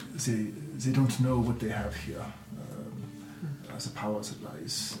they don't know what they have here, as a power that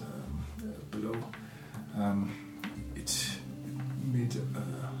lies below. It made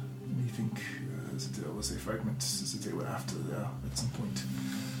me think that there was a fragment that they were after there at some point.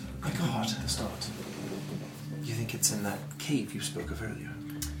 My God. At the start. You think it's in that cave you spoke of earlier?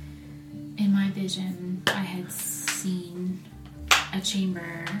 In my vision, I had seen a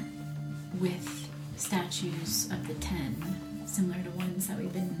chamber with statues of the 10, similar to ones that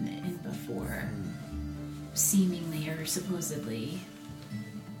we've been in before, seemingly or supposedly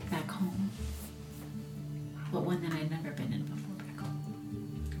back home. But one that I'd never been in before back home.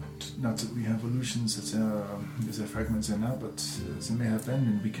 Not that we have illusions that there's a fragment there now, but there may have been,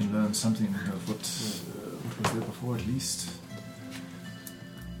 and we can learn something of what was there before at least.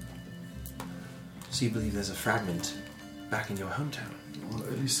 So you believe there's a fragment back in your hometown? Well,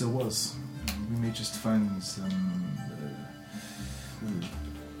 at least there was. We may just find some...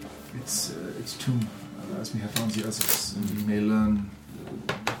 its tomb, as we have found the others, and we may learn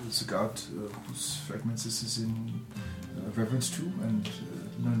the god whose fragments this is in reverence to, and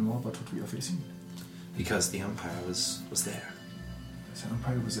learn more about what we are facing. Because the Empire was there. The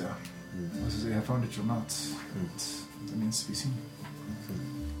Empire was there. Whether they have found it or not, it remains to be seen.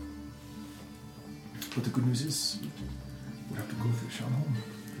 But the good news is, we'll have to go through Shanholm.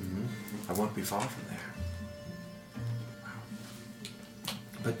 I won't be far from there. Wow.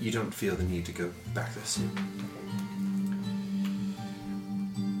 But you don't feel the need to go back there soon?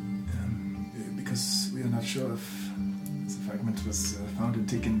 Because we are not sure if the fragment was found and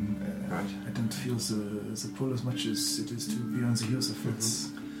taken. Right. I don't feel the pull as much as it is to be on the heels of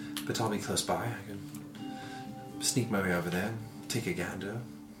Fritz. But I'll be close by. I can sneak my way over there, take a gander,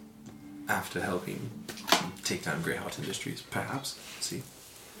 after helping take down Greyheart Industries, perhaps. See?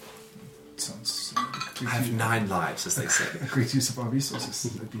 Sounds I have 9 lives, as they say. a great use of our resources.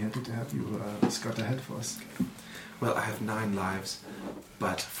 I'd be happy to have you scout ahead for us. Well, I have 9 lives,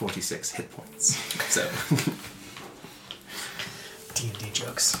 but 46 hit points. So... D&D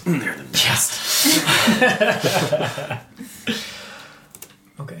jokes. They're the best.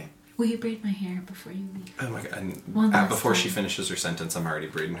 Okay. Will you braid my hair before you leave? Oh my god. One And last before she time. finishes her sentence, I'm already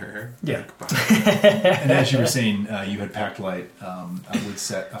braiding her hair. Yeah. And as you were saying, you had packed light. I would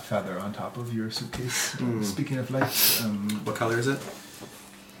set a feather on top of your suitcase. Speaking of light, What color is it?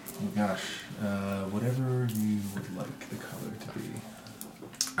 Oh gosh, whatever you would like the color to be.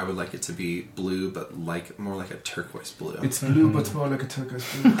 I would like it to be blue, but more like a turquoise blue. it's blue, but more like a turquoise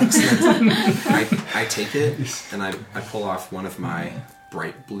blue. Excellent. I take it and I pull off one of my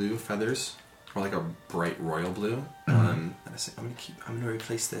bright blue feathers, or like a bright royal blue, and I say, I'm going to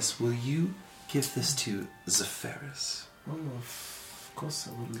replace this. Will you give this to Zephyris? Oh, of course,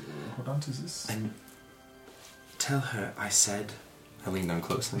 I will hold on to this. And tell her I said. I lean down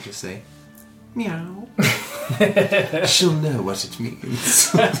close and just say, meow. She'll know what it means.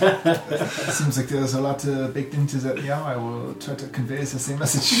 Seems like there's a lot baked into that meow. I will try to convey the same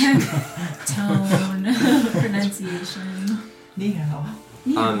message. Tone, pronunciation. Meow.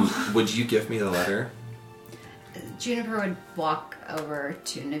 Would you give me the letter? Juniper would walk over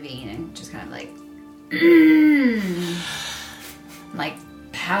to Naveen and just kind of like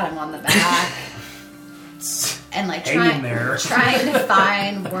pat him on the back and like Hang in there. trying to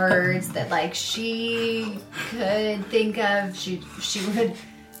find words that like she could think of. She would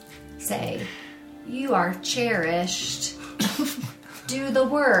say, "You are cherished. Do the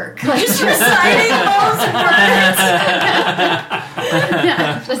work." Like, just reciting those words.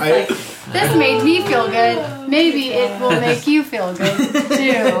 Yeah, just like, this made me feel good. Maybe it will make you feel good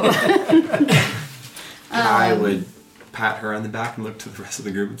too. I would pat her on the back and look to the rest of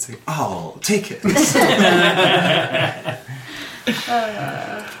the group and say, "Oh, take it."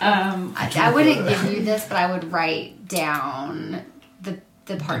 I wouldn't give you this, but I would write down the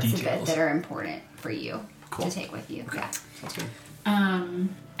parts of it details. that are important for you Cool. to take with you. Yeah. Sounds good.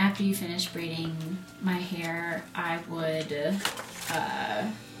 After you finish braiding my hair, I would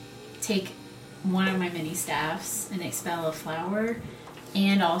take one of my mini staffs and expel a flower,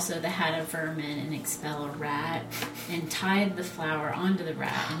 and also the hat of vermin and expel a rat, and tie the flower onto the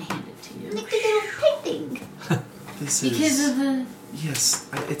rat and hand it to you. Like a little painting. This Because is of the yes,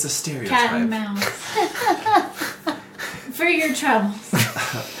 it's a stereotype. cat and mouse. For your troubles.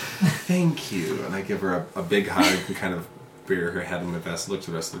 Thank you. And I give her a big hug and kind of bury her head in my vest, look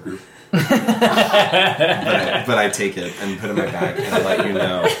to the rest of the group. but I take it and put it in my bag and I let you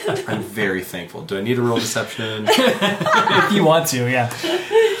know I'm very thankful. Do I need to roll deception? If you want to, yeah.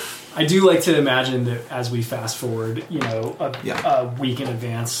 I do like to imagine that as we fast forward, a week in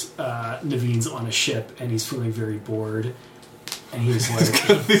advance, Naveen's on a ship and he's feeling very bored. And he's like,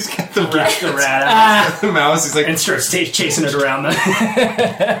 He's got the the rat out the mouse. He's like, and starts chasing it around.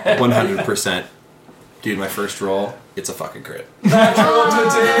 100%. Dude, my first roll, it's a fucking crit. You're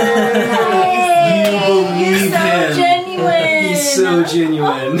so genuine. He's so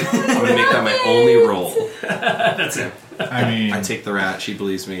genuine. I'm gonna make that my only roll. That's it. I mean, I take the rat. She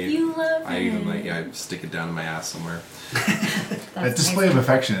believes me. You love I him. even I stick it down in my ass somewhere. that display of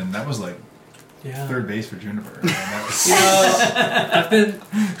affection, that was like Yeah. third base for Juniper. And that was, I've been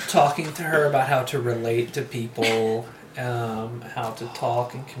talking to her about how to relate to people, how to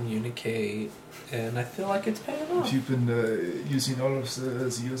talk and communicate, and I feel like it's paying off. you've been using all of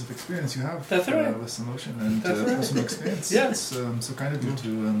the years of experience you have That's right. with emotion and That's right. personal experience. Yeah. It's so kind of you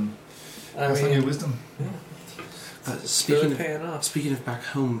to I pass on mean, your wisdom. it's really paying off. Speaking of back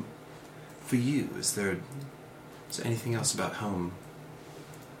home, for you, is there anything else about home?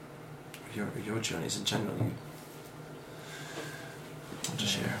 Your journeys in general you want to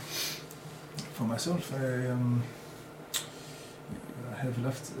share? For myself, I have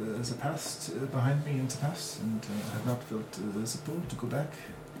left the past behind me in the past, and have not felt the pull to go back.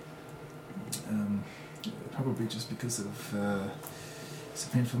 Probably just because of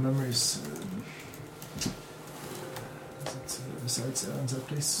some painful memories that resides in that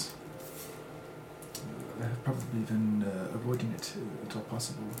place. I have probably been avoiding it at all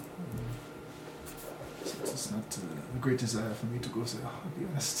possible. So it's not a great desire for me to go there, I'll be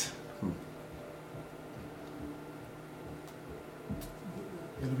honest.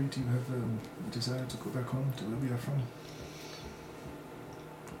 Ellery, do you have a desire to go back home to where we are from?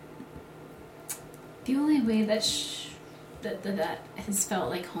 The only way that that has felt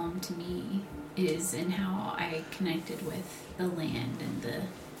like home to me is in how I connected with the land and the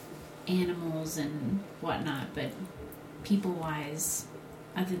animals and whatnot, but people-wise,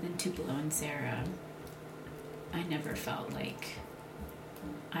 other than Tupelo and Sarah, I never felt like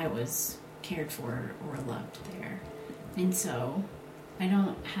I was cared for or loved there. And so I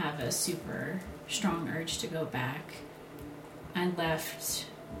don't have a super strong urge to go back. I left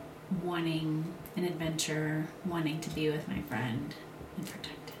wanting an adventure, wanting to be with my friend and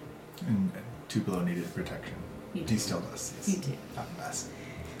protect him. And Tupelo needed protection. You He do. still does. You He's do. not a mess.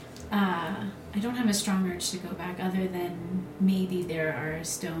 I don't have a strong urge to go back, other than maybe there are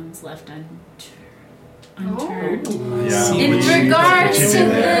stones left unturned. Yeah. In Which- regards which you to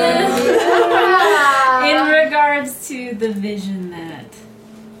did there. in regards to the vision that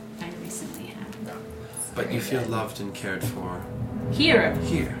I recently had. But you feel loved and cared for Here, of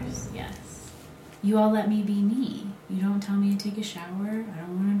here. course, yes. You all let me be me. You don't tell me to take a shower. I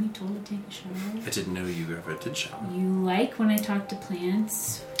don't want to be told to take a shower. I didn't know you ever did shower. You like when I talk to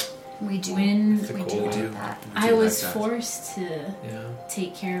plants. We do. When The we cold do do. like that. We do I was like that. forced to Yeah.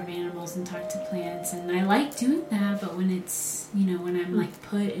 take care of animals and talk to plants, and I like doing that, but when it's, when I'm like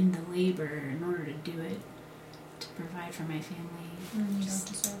put into labor in order to do it, to provide for my family, You don't just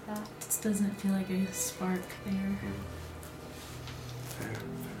deserve that. it doesn't feel like a spark there. Fair.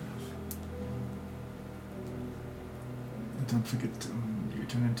 And don't forget, you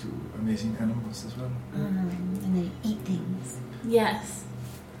turn into amazing animals as well. And they eat things. Yes.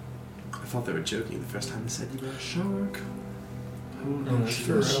 I thought they were joking the first time they said you were a shark. No, that's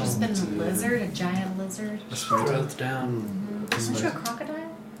for real. She's been a lizard, a giant lizard. A spider. Both down. Isn't she a crocodile?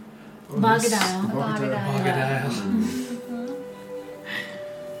 Oh, yes, Bogadile. the Bogadile.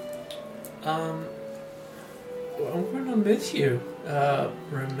 Crocodile. Well, I'm gonna miss you,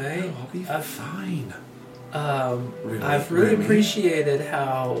 Remain. I'll be fine. I've really appreciated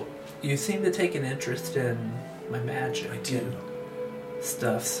how you seem to take an interest in my magic. I do. And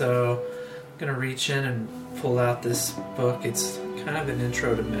stuff. So I'm gonna reach in and pull out this book. It's kind of an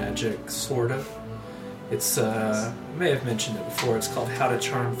intro to magic, sort of. It's I may have mentioned it before. It's called How to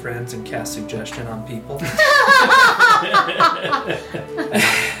Charm Friends and Cast Suggestion on People.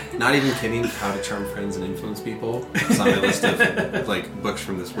 Not even kidding. How to Charm Friends and Influence People. It's on my list of like books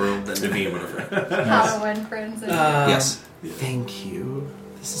from this world that Naveen would have read. How to win friends. And Yes. Thank you.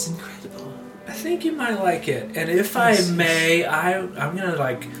 This is incredible. I think you might like it. And if I may, I'm gonna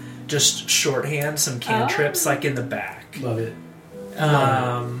like just shorthand some cantrips like in the back. Love it.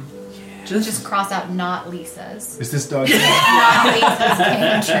 just cross out not Lisa's. Is this dog? Not Lisa's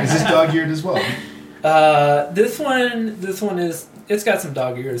cantrip. Is this dog-eared as well? This one is, it's got some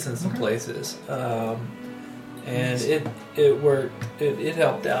dog ears in some places, and it worked. It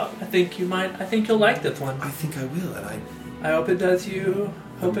helped out. I think you'll like this one. I think I will, and I hope it does. You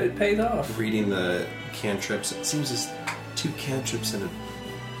hope it pays off. reading the cantrips, it seems as 2 cantrips in a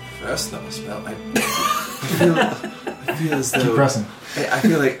first level spell. I feel as though Keep pressing. I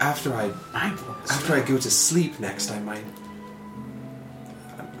feel like after I go to sleep next, I might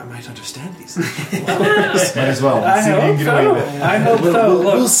understand these things. Might as well. I See if you can hope get away so. with it. I hope so.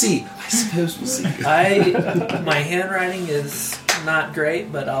 We'll Look, see. I suppose we'll see. my handwriting is not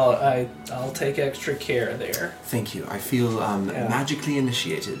great, but I'll take extra care there. Thank you. I feel magically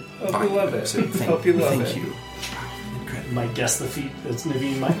initiated. Hope by you love it. So Hope you love thank it. you. Wow, incredible. Might guess the feat that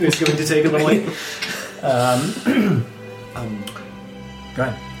Naveen is going to take a little late. Go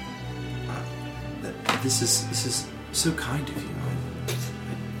ahead. This is so kind of you.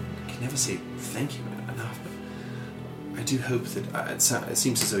 I can never say thank you enough. But I do hope that it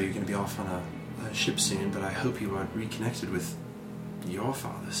seems as though you're going to be off on a ship soon. But I hope you are reconnected with your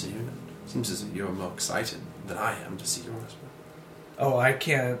father soon. It seems as though you're more excited than I am to see yours. Oh, I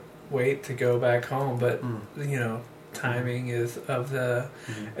can't wait to go back home, but timing is of the.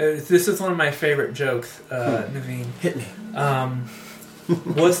 This is one of my favorite jokes, Naveen. Hit me.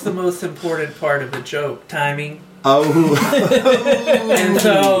 What's the most important part of a joke? Timing. Oh. And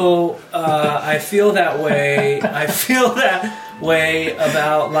so I feel that way. I feel that way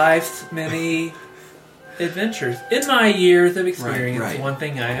about life's many adventures. In my years of experience, Right. one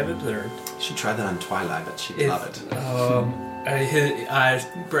thing I have observed You should try that on Twilight, but she'd is love it. I was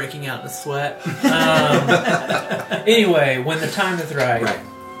breaking out in a sweat. Anyway, when the time is right,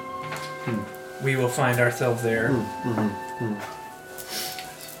 we will find ourselves there.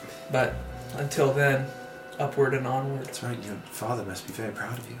 But until then, upward and onward. That's right. Your father must be very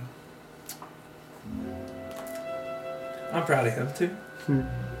proud of you. I'm proud of him too.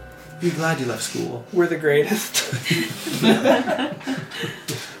 You're glad you left school. We're the greatest.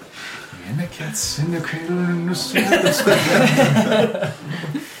 And the cat's in the cradle and the sword.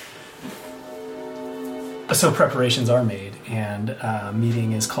 So preparations are made, and a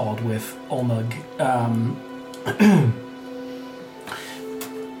meeting is called with Olmug.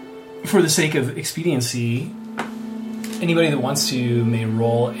 For the sake of expediency, anybody that wants to may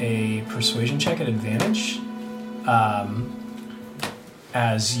roll a persuasion check at advantage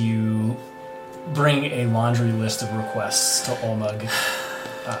as you bring a laundry list of requests to Olmug.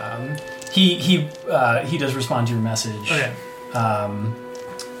 He does respond to your message. Okay.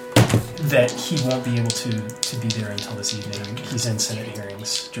 That he won't be able to be there until this evening. He's in Senate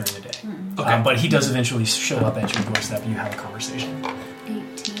hearings during the day. Okay. But he does eventually show up at your doorstep and you have a conversation.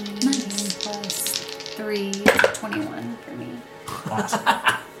 18 Nice. plus 3, 21 for me.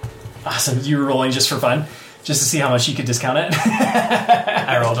 Awesome. You were rolling just for fun? Just to see how much you could discount it?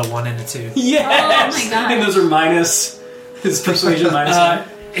 I rolled a 1 and a 2. Yes! Oh my God. And those are minus his persuasion minus 5?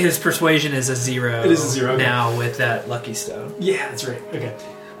 His persuasion is a 0. It is a 0, okay. Now with that lucky stone. Yeah, that's right. Okay.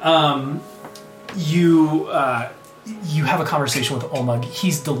 You have a conversation with Olmug.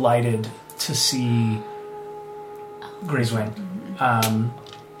 He's delighted to see Grayswing.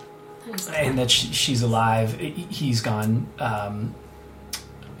 And that she's alive. He's gone, a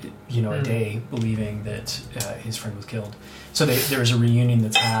day believing that his friend was killed. So there's a reunion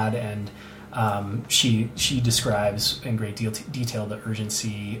that's had, and she describes in great detail the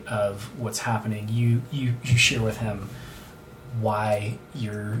urgency of what's happening. You share with him why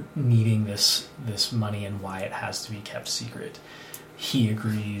you're needing this money and why it has to be kept secret. He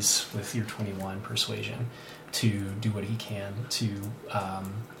agrees with your 21 persuasion to do what he can to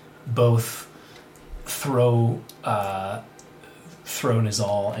both throw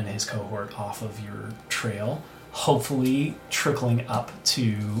Nizal and his cohort off of your trail, hopefully trickling up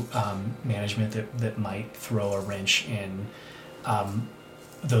to management that might throw a wrench in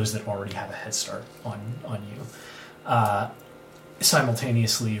those that already have a head start on you,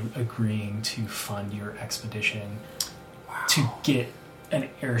 simultaneously agreeing to fund your expedition to get an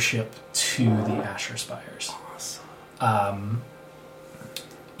airship to the Asher Spires. Awesome.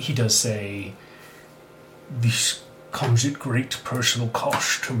 He does say, "This comes at great personal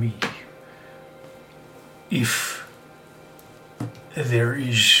cost to me. If there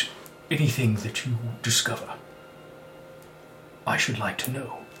is anything that you discover, I should like to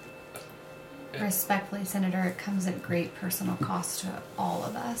know." Respectfully, Senator, it comes at great personal cost to all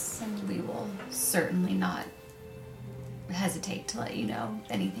of us, and we will certainly not hesitate to let you know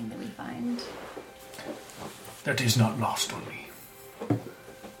anything that we find. That is not lost on me.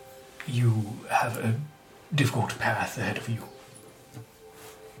 You have a difficult path ahead of you.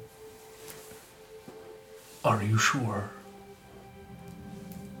 Are you sure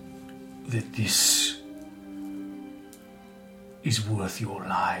that this is worth your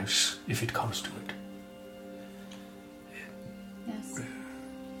lives if it comes to it? Yes.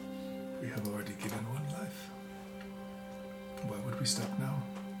 We have already given one life. Why would we stop now?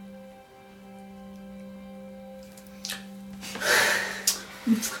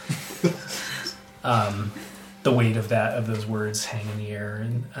 The weight of those words hang in the air,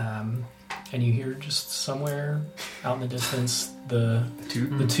 and you hear just somewhere out in the distance the toot.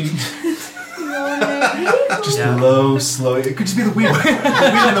 Just low, slow. It could just be the wind. The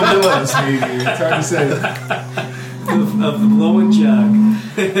wind in the willows, maybe. It's hard to say. Of the blowing jug.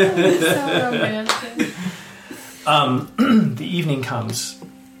 So romantic. The evening comes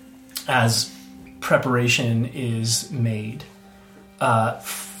as preparation is made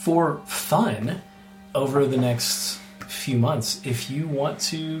for fun over the next few months. If you want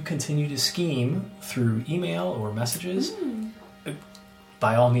to continue to scheme through email or messages,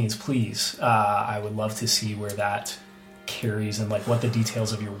 by all means, please. I would love to see where that carries and like what the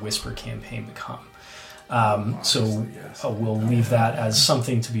details of your Whisper campaign become. So we'll leave that as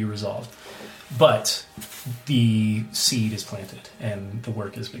something to be resolved. But the seed is planted and the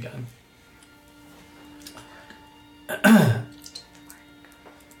work is begun.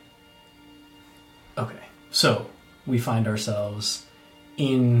 Okay, so we find ourselves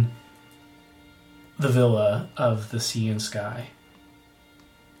in the villa of the Sea and Sky.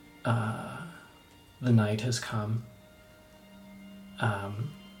 The night has come.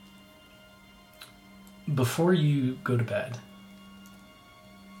 Before you go to bed,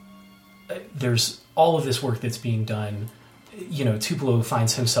 there's all of this work that's being done. You know, Tupelo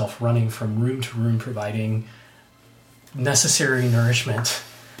finds himself running from room to room, providing necessary nourishment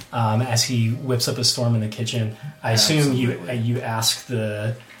as he whips up a storm in the kitchen. I assume you ask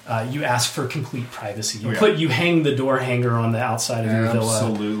you ask for complete privacy. You hang the door hanger on the outside of your villa.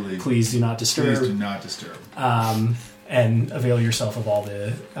 Absolutely. Please do not disturb. Please do not disturb. And avail yourself of all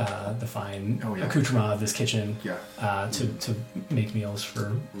the fine accoutrement of this kitchen to make meals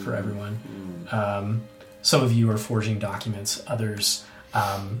for everyone. Some of you are forging documents. Others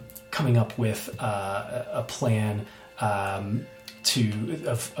coming up with a plan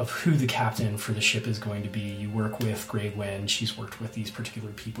of who the captain for the ship is going to be. You work with Grey Wen. She's worked with these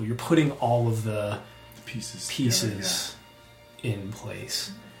particular people. You're putting all of the pieces in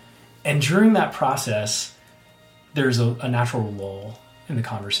place. And during that process, there's a natural lull in the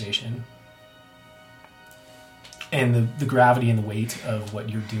conversation. And the gravity and the weight of what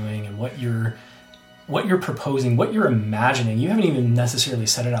you're doing and what you're proposing, what you're imagining, you haven't even necessarily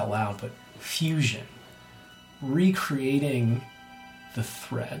said it out loud, but fusion, recreating the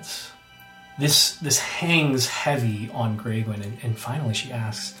threads. This hangs heavy on Grey Wen, and finally she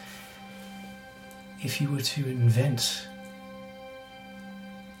asks, if you were to invent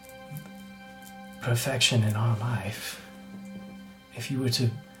perfection in our life, if you were to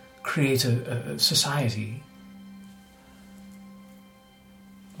create a society,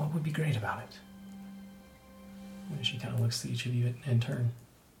 what would be great about it? And she kind of looks to each of you in turn.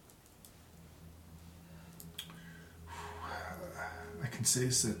 I can say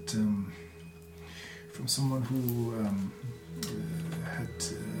is that from someone who had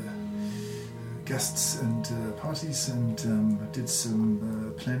guests and parties and did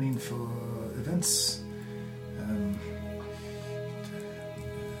some planning for events.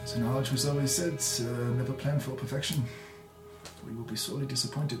 So knowledge was always said, never plan for perfection. We will be sorely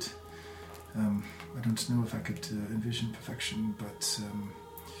disappointed. I don't know if I could envision perfection, but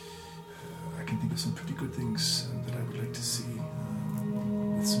I can think of some pretty good things that I would like to see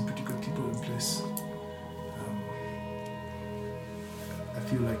with some pretty good people in place. I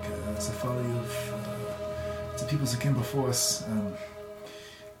feel like it's a folly of the peoples that came before us.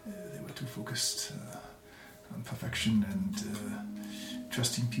 They were too focused on perfection and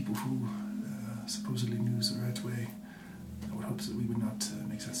trusting people who supposedly knew the right way. I would hope that we would not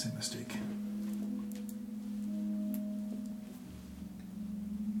make that same mistake.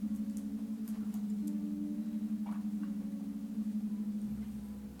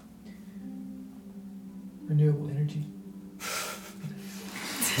 Renewable energy.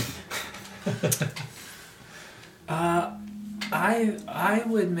 I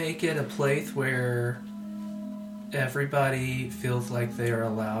would make it a place where everybody feels like they are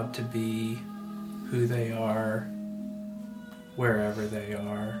allowed to be who they are, wherever they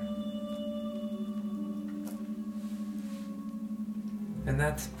are. And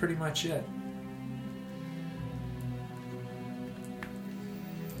that's pretty much it.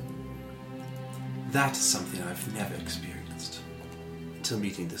 That is something I've never experienced until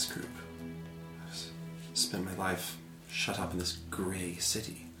meeting this group. I've spent my life shut up in this grey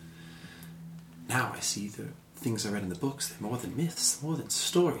city. Now I see the things I read in the books. They're more than myths, more than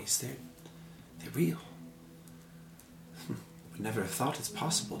stories. They're real. Would never have thought it's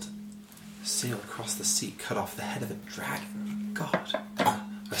possible to sail across the sea, cut off the head of a dragon. God.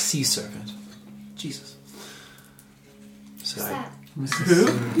 A sea serpent. Jesus. So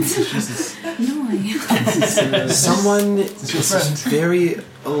Jesus. No. Someone, this very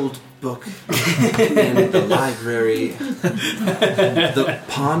old book in the library, the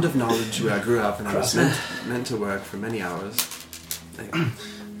pond of knowledge where I grew up and I was meant to work for many hours.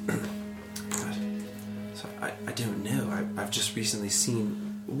 So I don't know. I've just recently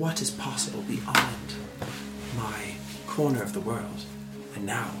seen what is possible beyond my corner of the world, and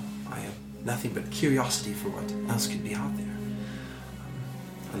now I have nothing but curiosity for what else could be out there.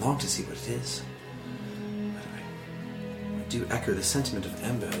 I long to see what it is. But I do echo the sentiment of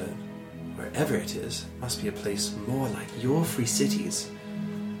Ember that wherever it is, must be a place more like your free cities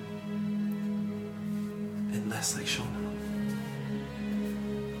and less like Shauna.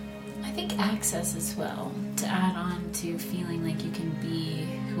 I think access as well, to add on to feeling like you can be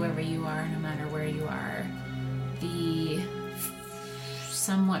whoever you are no matter where you are. The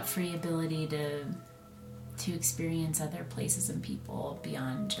somewhat free ability to experience other places and people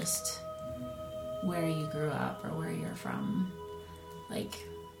beyond just where you grew up or where you're from. Like,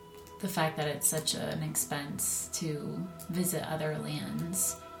 the fact that it's such an expense to visit other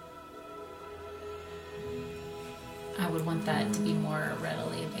lands. I would want that to be more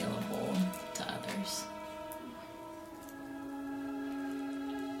readily available to others.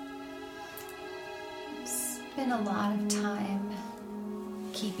 Spent a lot of time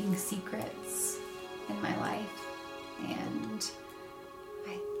keeping secrets in my life, and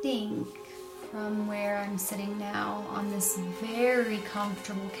I think from where I'm sitting now on this very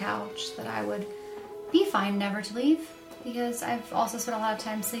comfortable couch that I would be fine never to leave, because I've also spent a lot of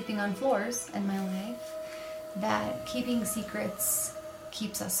time sleeping on floors in my life, that keeping secrets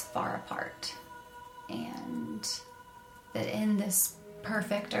keeps us far apart, and that in this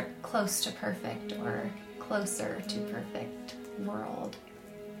perfect or close to perfect or closer to perfect world,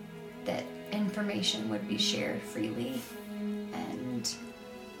 that information would be shared freely and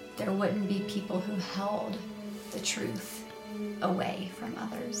there wouldn't be people who held the truth away from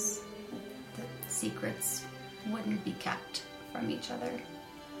others. The secrets wouldn't be kept from each other.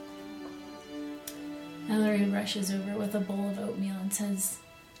 Ellery rushes over with a bowl of oatmeal and says,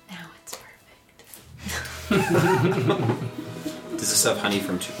 "Now it's perfect." Does this have honey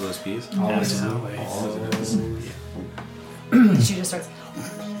from Tupelo's bees? Absolutely. She just starts.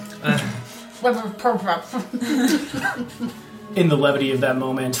 In the levity of that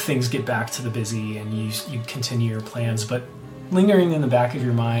moment, things get back to the busy and you continue your plans, but lingering in the back of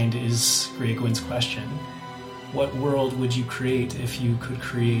your mind is Grey Gwyn's question. What world would you create if you could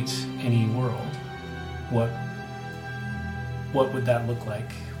create any world? What would that look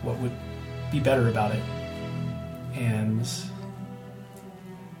like? What would be better about it? And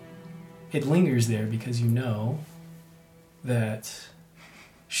it lingers there because you know that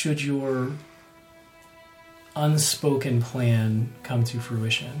should your unspoken plan come to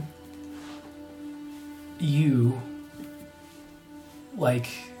fruition, you, like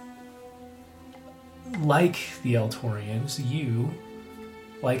the Eltorians, you,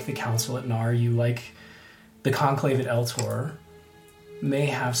 like the Council at Nar, you, like the Conclave at Eltor, may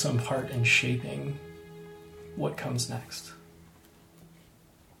have some part in shaping what comes next.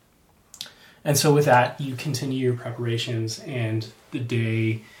 And so with that, you continue your preparations, and the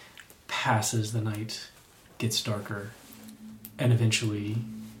day passes, the night gets darker, and eventually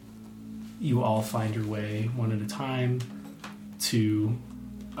you all find your way, one at a time, to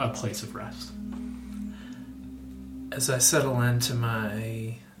a place of rest. As I settle into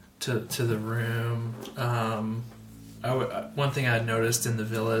to the room, one thing I noticed in the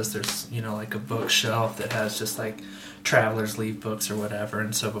villa is there's, like a bookshelf that has just like travelers leave books or whatever.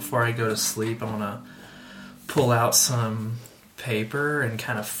 And so before I go to sleep, I want to pull out some paper and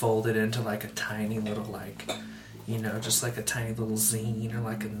kind of fold it into like a tiny little just like a tiny little zine or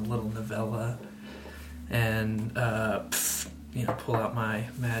like a little novella. And, pull out my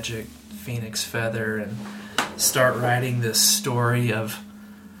magic phoenix feather and start writing this story of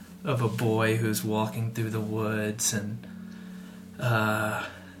a boy who's walking through the woods, and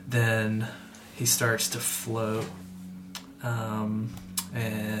then he starts to float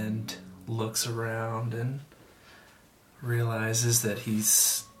and looks around and realizes that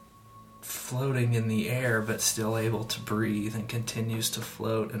he's floating in the air but still able to breathe, and continues to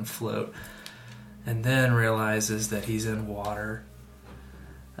float, and then realizes that he's in water,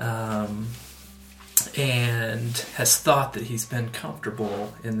 and has thought that he's been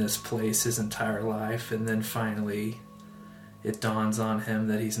comfortable in this place his entire life, and then finally it dawns on him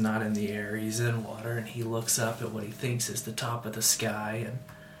that he's not in the air, he's in water, and he looks up at what he thinks is the top of the sky, and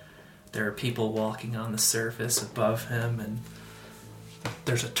there are people walking on the surface above him, and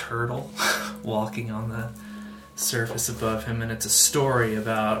there's a turtle walking on the surface above him, and it's a story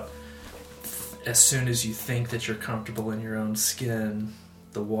about as soon as you think that you're comfortable in your own skin,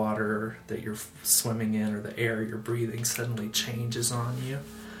 the water that you're swimming in or the air you're breathing suddenly changes on you.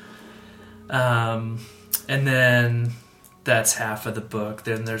 And then that's half of the book.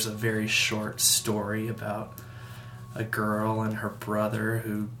 Then there's a very short story about a girl and her brother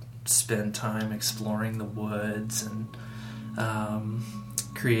who spend time exploring the woods and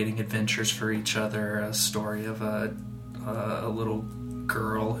creating adventures for each other. A story of a little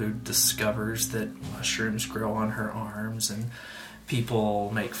girl who discovers that mushrooms grow on her arms, and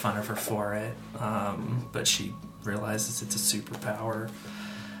people make fun of her for it, but she realizes it's a superpower.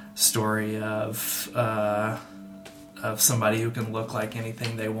 Story of somebody who can look like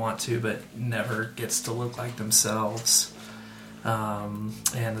anything they want to but never gets to look like themselves,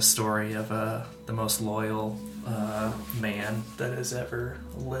 and the story of the most loyal man that has ever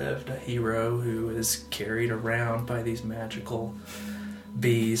lived, a hero who is carried around by these magical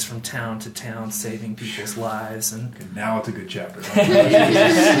bees from town to town, saving people's lives. And Okay, now it's a good chapter.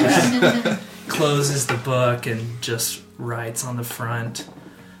 closes the book and just writes on the front,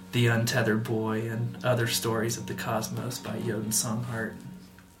 "The Untethered Boy and Other Stories of the Cosmos" by Jodin Songhart.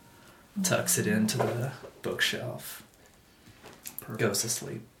 Tucks it into the bookshelf. Perfect. Goes to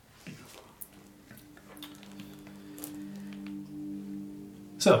sleep.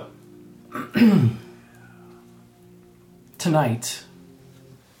 So, tonight,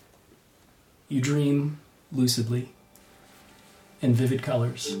 you dream lucidly in vivid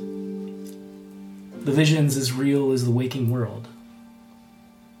colors. The vision's as real as the waking world.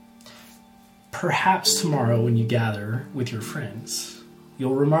 Perhaps tomorrow, when you gather with your friends,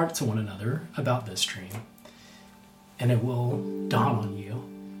 you'll remark to one another about this dream, and it will dawn on you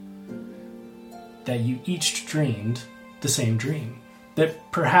that you each dreamed the same dream,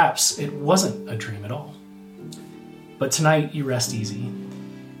 that perhaps it wasn't a dream at all. But tonight you rest easy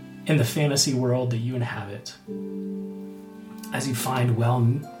in the fantasy world that you inhabit, as you find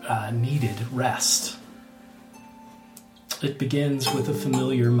needed rest. It begins with a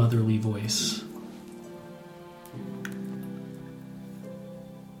familiar motherly voice.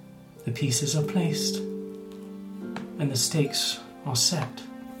 The pieces are placed, and the stakes are set.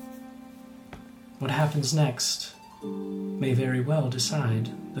 What happens next may very well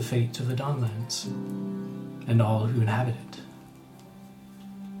decide the fate of the Dawnlands and all who inhabit it.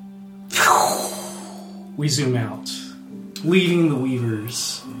 We zoom out, leaving the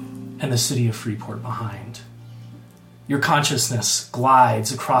Weavers and the city of Freeport behind. Your consciousness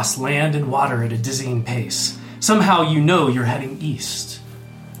glides across land and water at a dizzying pace. Somehow you know you're heading east.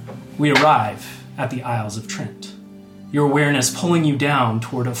 We arrive at the Isles of Trent, your awareness pulling you down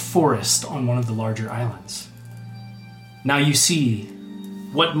toward a forest on one of the larger islands. Now you see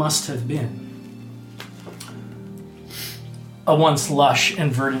what must have been a once lush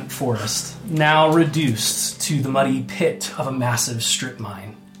and verdant forest, now reduced to the muddy pit of a massive strip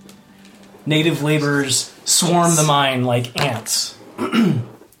mine. Native laborers swarm the mine like ants.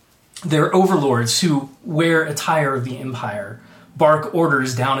 Their overlords, who wear attire of the Empire, bark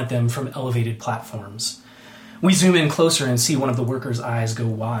orders down at them from elevated platforms. We zoom in closer and see one of the workers' eyes go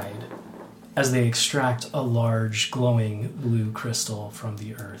wide as they extract a large, glowing blue crystal from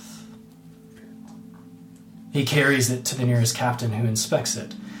the earth. He carries it to the nearest captain, who inspects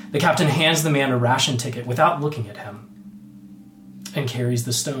it. The captain hands the man a ration ticket without looking at him and carries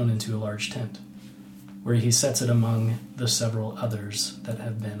the stone into a large tent, where he sets it among the several others that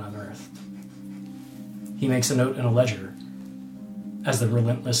have been unearthed. He makes a note in a ledger as the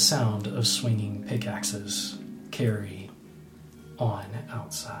relentless sound of swinging pickaxes carry on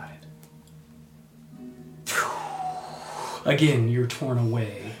outside. Again, you're torn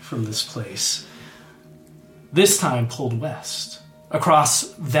away from this place. This time pulled west,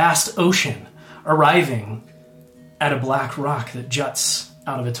 across vast ocean, arriving at a black rock that juts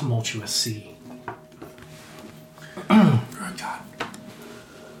out of a tumultuous sea.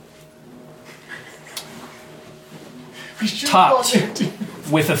 Topped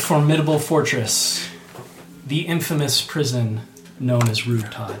with a formidable fortress, the infamous prison known as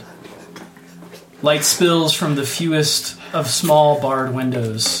Rubtad. Light spills from the fewest of small barred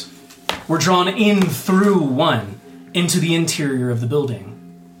windows were drawn in through one into the interior of the building,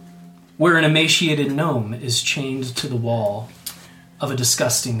 where an emaciated gnome is chained to the wall of a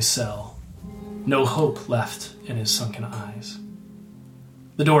disgusting cell, no hope left in his sunken eyes.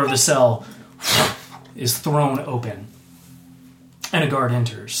 The door of the cell is thrown open, and a guard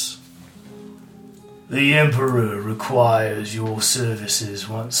enters. "The Emperor requires your services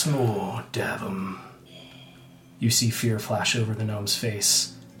once more, Davum." You see fear flash over the gnome's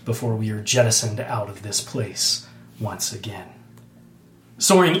face before we are jettisoned out of this place once again.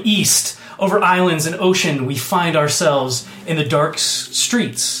 Soaring east over islands and ocean, we find ourselves in the dark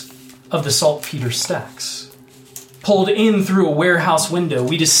streets of the saltpeter stacks. Pulled in through a warehouse window,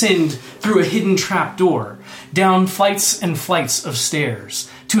 we descend through a hidden trap door, down flights and flights of stairs,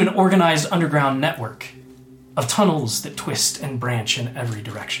 to an organized underground network of tunnels that twist and branch in every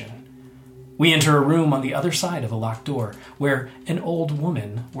direction. We enter a room on the other side of a locked door, where an old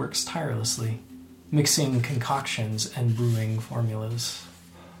woman works tirelessly, mixing concoctions and brewing formulas,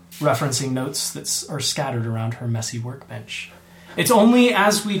 referencing notes that are scattered around her messy workbench. It's only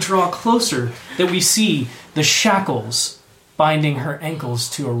as we draw closer that we see the shackles binding her ankles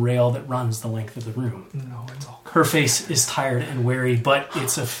to a rail that runs the length of the room. No, it's all Her face is tired and weary, but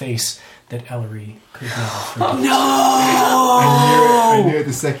it's a face that Ellery could never forget. I knew it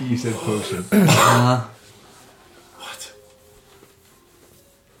the second you said potion. What?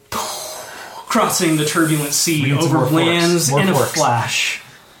 Crossing the turbulent sea We need some over more lands forks. More in a forks. flash,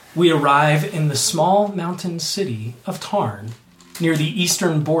 we arrive in the small mountain city of Tarn, near the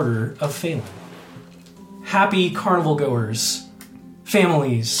eastern border of Phelan. Happy carnival goers,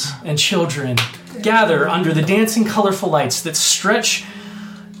 families, and children gather under the dancing colorful lights that stretch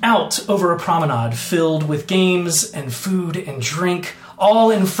out over a promenade filled with games and food and drink,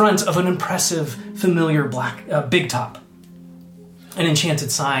 all in front of an impressive, familiar big top. An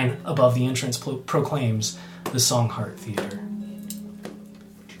enchanted sign above the entrance proclaims the Songhart Theater.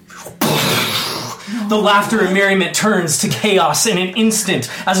 The laughter and merriment turns to chaos in an instant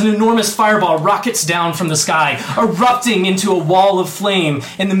as an enormous fireball rockets down from the sky, erupting into a wall of flame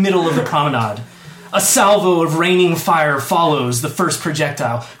in the middle of the promenade. A salvo of raining fire follows the first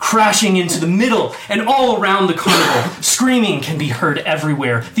projectile, crashing into the middle and all around the carnival. Screaming can be heard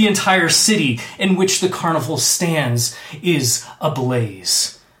everywhere. The entire city in which the carnival stands is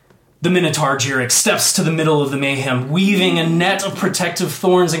ablaze. The Minotaur Jurek steps to the middle of the mayhem, weaving a net of protective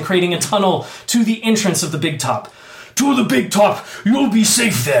thorns and creating a tunnel to the entrance of the big top. "To the big top! You'll be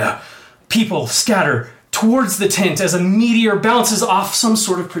safe there!" People scatter towards the tent as a meteor bounces off some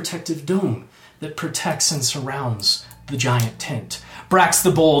sort of protective dome that protects and surrounds the giant tent. Brax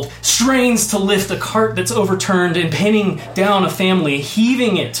the Bold strains to lift a cart that's overturned and pinning down a family,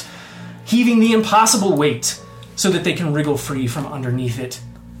 heaving the impossible weight so that they can wriggle free from underneath it.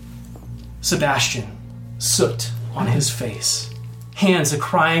 Sebastian, soot on his face, hands a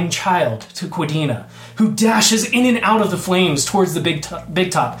crying child to Quadina, who dashes in and out of the flames towards the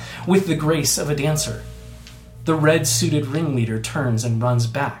big top with the grace of a dancer. The red-suited ringleader turns and runs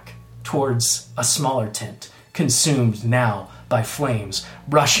back towards a smaller tent, consumed now by flames,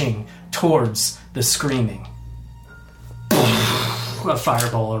 rushing towards the screaming. A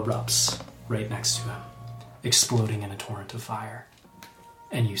fireball erupts right next to him, exploding in a torrent of fire.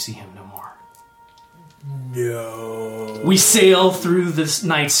 And you see him no more. No. We sail through the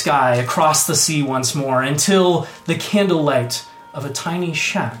night sky, across the sea once more, until the candlelight of a tiny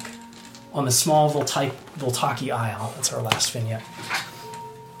shack on the small Voltaki Isle. That's our last vignette.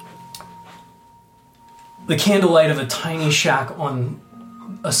 The candlelight of a tiny shack on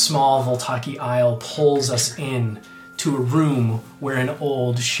a small Voltaki Isle pulls us in to a room where an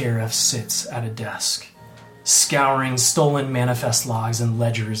old sheriff sits at a desk, scouring stolen manifest logs and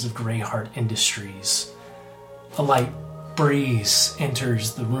ledgers of Greyheart Industries. A light breeze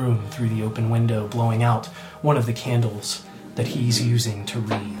enters the room through the open window, blowing out one of the candles that he's using to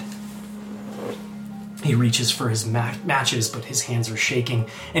read. He reaches for his matches, but his hands are shaking,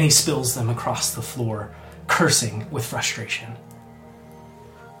 and he spills them across the floor, cursing with frustration.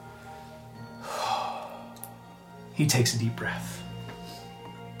 He takes a deep breath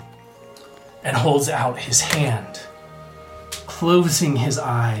and holds out his hand, closing his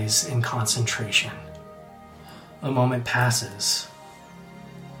eyes in concentration. A moment passes.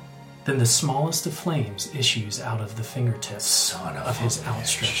 Then the smallest of flames issues out of the fingertips of his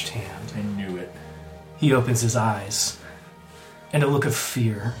outstretched hand. I knew it. He opens his eyes, and a look of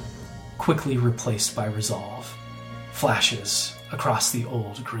fear, quickly replaced by resolve, flashes across the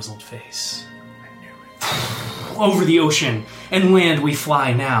old grizzled face. Over the ocean and land we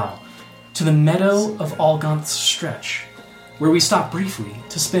fly now, to the meadow of Algonth's Stretch, where we stop briefly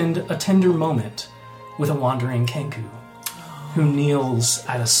to spend a tender moment with a wandering Kenku, who kneels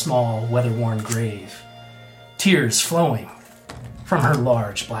at a small, weather-worn grave, tears flowing from her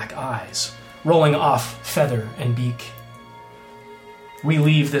large black eyes, rolling off feather and beak. We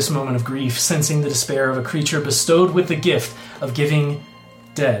leave this moment of grief, sensing the despair of a creature bestowed with the gift of giving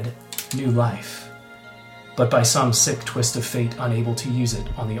dead new life, but by some sick twist of fate unable to use it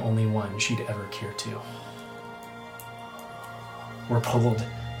on the only one she'd ever cared to. We're pulled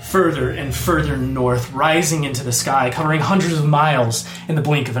further and further north, rising into the sky, covering hundreds of miles in the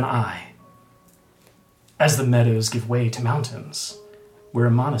blink of an eye, as the meadows give way to mountains, where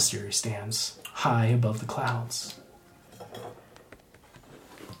a monastery stands high above the clouds.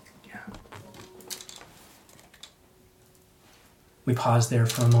 We pause there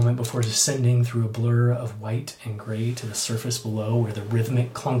for a moment before descending through a blur of white and gray to the surface below, where the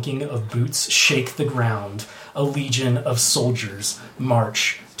rhythmic clunking of boots shake the ground. A legion of soldiers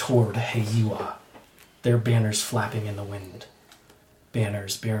march toward Heiwa, their banners flapping in the wind,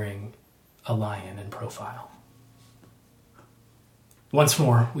 banners bearing a lion in profile. Once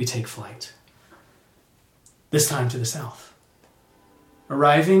more, we take flight, this time to the south,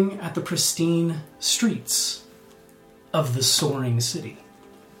 arriving at the pristine streets of the soaring city,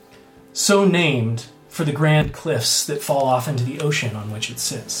 so named for the grand cliffs that fall off into the ocean on which it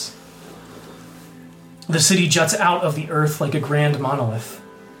sits. The city juts out of the earth like a grand monolith.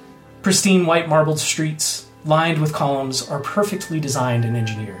 Pristine white marbled streets, lined with columns, are perfectly designed and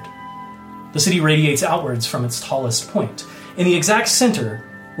engineered. The city radiates outwards from its tallest point, in the exact center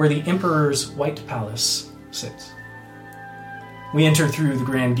where the Emperor's White Palace sits. We enter through the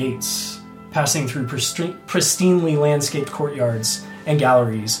grand gates, passing through pristinely landscaped courtyards and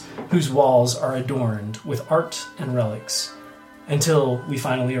galleries whose walls are adorned with art and relics, until we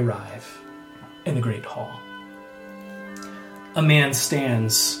finally arrive in the Great Hall. A man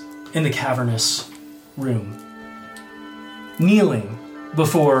stands in the cavernous room, kneeling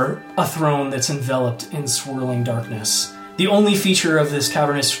before a throne that's enveloped in swirling darkness, the only feature of this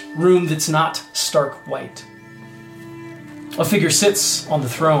cavernous room that's not stark white. A figure sits on the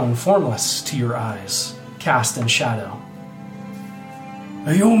throne, formless to your eyes, cast in shadow.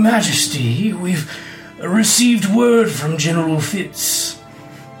 Your Majesty, we've received word from General Fitz.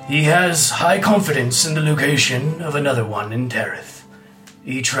 He has high confidence in the location of another one in Terith.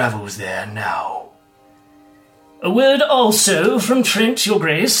 He travels there now. A word also from Trent, Your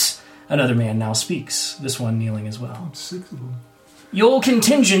Grace. Another man now speaks, this one kneeling as well. 6 of them. Your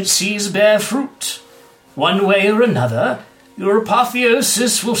contingencies bear fruit. One way or another, your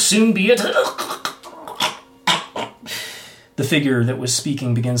apotheosis will soon be at... The figure that was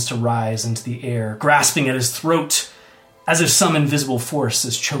speaking begins to rise into the air, grasping at his throat, as if some invisible force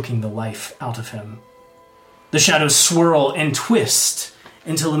is choking the life out of him. The shadows swirl and twist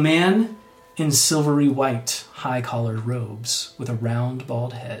until a man in silvery white, high-collared robes with a round,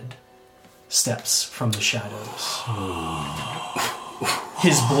 bald head steps from the shadows.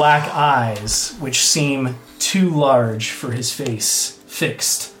 His black eyes, which seem too large for his face,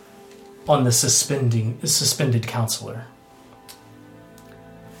 fixed on the suspended counselor.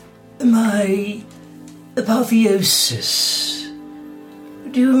 My apotheosis.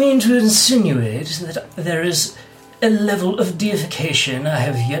 Do you mean to insinuate that there is a level of deification I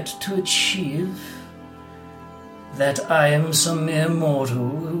have yet to achieve? That I am some mere mortal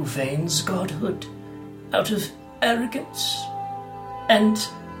who feigns godhood out of arrogance? And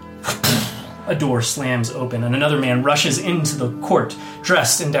a door slams open and another man rushes into the court,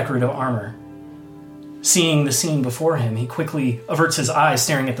 dressed in decorative armor. Seeing the scene before him, he quickly averts his eyes,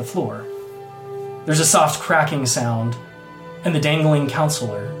 staring at the floor. There's a soft cracking sound, and the dangling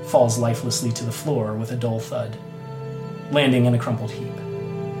counselor falls lifelessly to the floor with a dull thud, landing in a crumpled heap.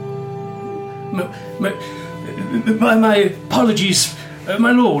 My apologies,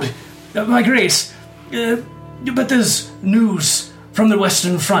 my lord, my grace, but there's news from the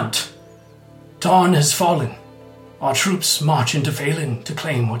Western Front. Tarn has fallen. Our troops march into Phelan to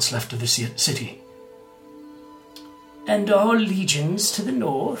claim what's left of the city. And our legions to the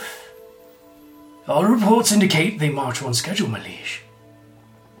north? All reports indicate they march on schedule, my liege.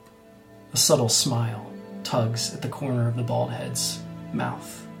 A subtle smile tugs at the corner of the bald head's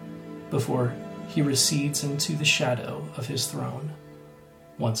mouth before he recedes into the shadow of his throne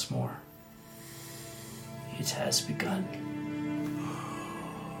once more. It has begun.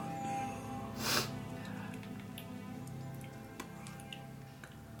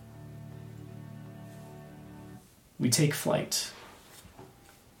 We take flight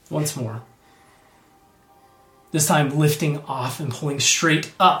once more. This time lifting off and pulling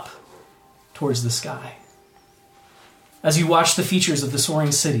straight up towards the sky. As you watch the features of the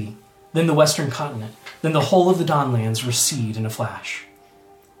soaring city, then the western continent, then the whole of the Dawnlands recede in a flash.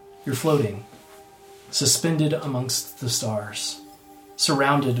 You're floating, suspended amongst the stars,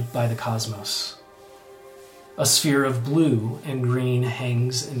 surrounded by the cosmos. A sphere of blue and green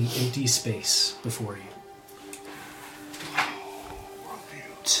hangs in the empty space before you.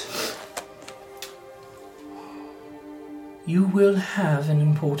 You will have an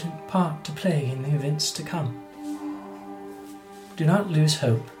important part to play in the events to come. Do not lose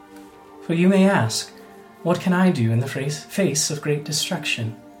hope, for you may ask, what can I do in the face of great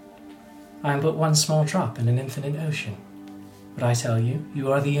destruction? I am but one small drop in an infinite ocean, but I tell you,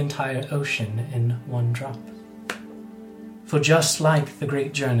 you are the entire ocean in one drop. For just like the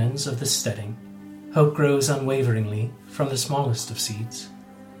great journeys of the steading, hope grows unwaveringly from the smallest of seeds,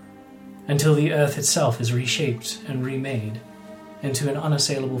 until the earth itself is reshaped and remade into an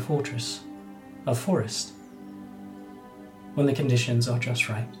unassailable fortress, a forest, when the conditions are just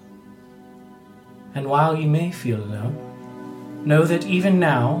right. And while you may feel alone, know that even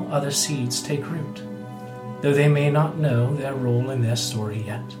now other seeds take root, though they may not know their role in their story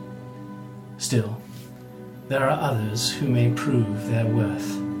yet. Still, there are others who may prove their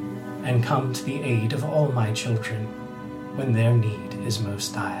worth and come to the aid of all my children when their need is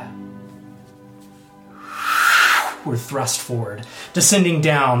most dire. We're thrust forward, descending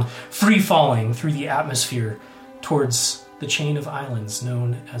down, free-falling through the atmosphere towards the chain of islands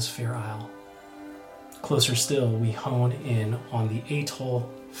known as Fair Isle. Closer still, we hone in on the atoll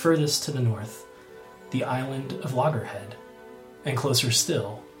furthest to the north, the island of Loggerhead, and closer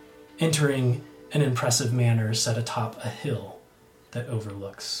still, entering an impressive manor set atop a hill that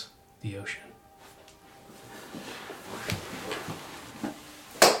overlooks the ocean.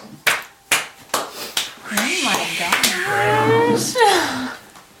 Oh my gosh.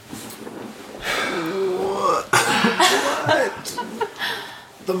 What?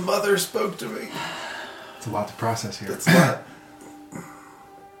 The mother spoke to me. It's a lot to process here. It's not.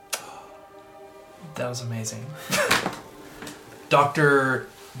 That was amazing. Dr.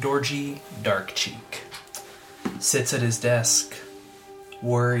 Dorji Darkcheek sits at his desk,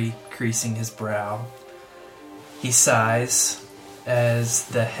 worry creasing his brow. He sighs as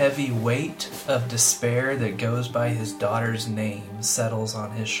the heavy weight of despair that goes by his daughter's name settles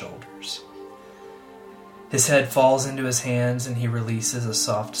on his shoulders. His head falls into his hands and he releases a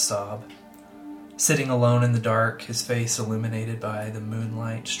soft sob. Sitting alone in the dark, his face illuminated by the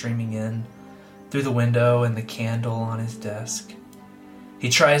moonlight streaming in through the window and the candle on his desk, he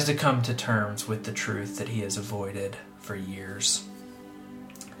tries to come to terms with the truth that he has avoided for years.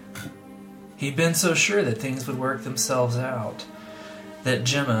 He'd been so sure that things would work themselves out, that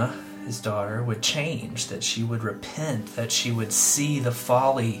Gemma, his daughter, would change, that she would repent, that she would see the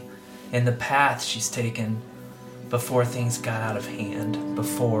folly in the path she's taken before things got out of hand,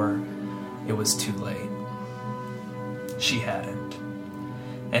 before it was too late. She hadn't.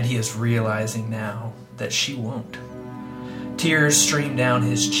 And he is realizing now that she won't. Tears stream down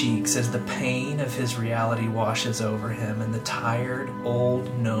his cheeks as the pain of his reality washes over him and the tired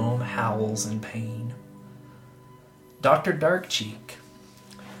old gnome howls in pain. Dr. Darkcheek,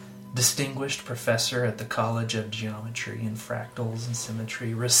 distinguished professor at the College of Geometry and Fractals and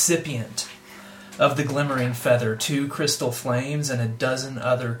Symmetry, recipient of the Glimmering Feather, 2 Crystal Flames, and a dozen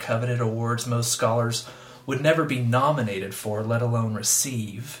other coveted awards most scholars would never be nominated for, let alone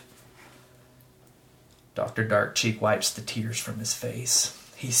receive. Dr. Darkcheek wipes the tears from his face.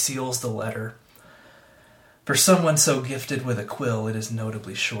 He seals the letter. For someone so gifted with a quill, it is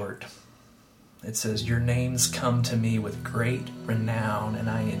notably short. It says, "Your names come to me with great renown, and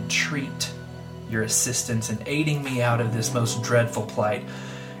I entreat your assistance in aiding me out of this most dreadful plight.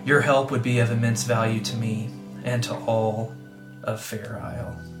 Your help would be of immense value to me and to all of Fair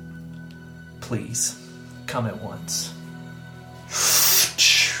Isle. Please, come at once."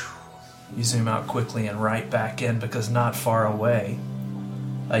 You zoom out quickly and right back in because not far away,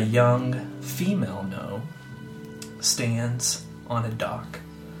 a young female gnome stands on a dock,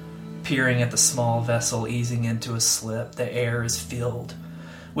 Peering at the small vessel easing into a slip, the air is filled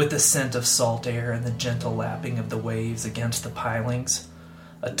with the scent of salt air and the gentle lapping of the waves against the pilings.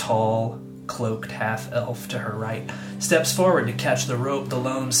 A tall, cloaked half-elf to her right steps forward to catch the rope the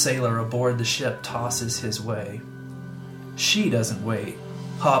lone sailor aboard the ship tosses his way. She doesn't wait,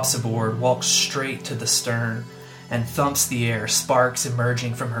 hops aboard, walks straight to the stern, and thumps the air, sparks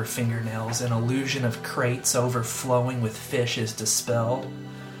emerging from her fingernails. An illusion of crates overflowing with fish is dispelled,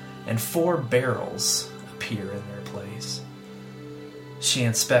 and 4 barrels appear in their place. She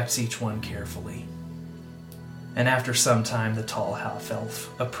inspects each one carefully, and after some time the tall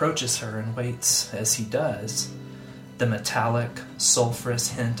half-elf approaches her and waits. As he does, the metallic, sulphurous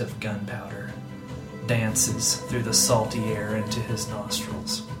hint of gunpowder dances through the salty air into his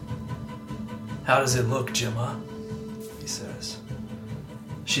nostrils. "How does it look, Gemma?" he says.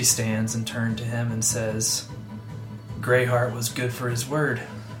 She stands and turns to him and says, "Greyheart was good for his word.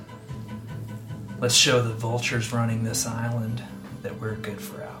 Let's show the vultures running this island that we're good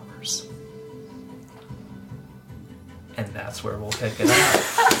for ours." And that's where we'll pick it up.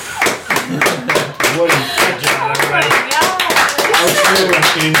 What an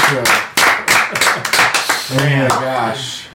outstanding intro. Oh my gosh.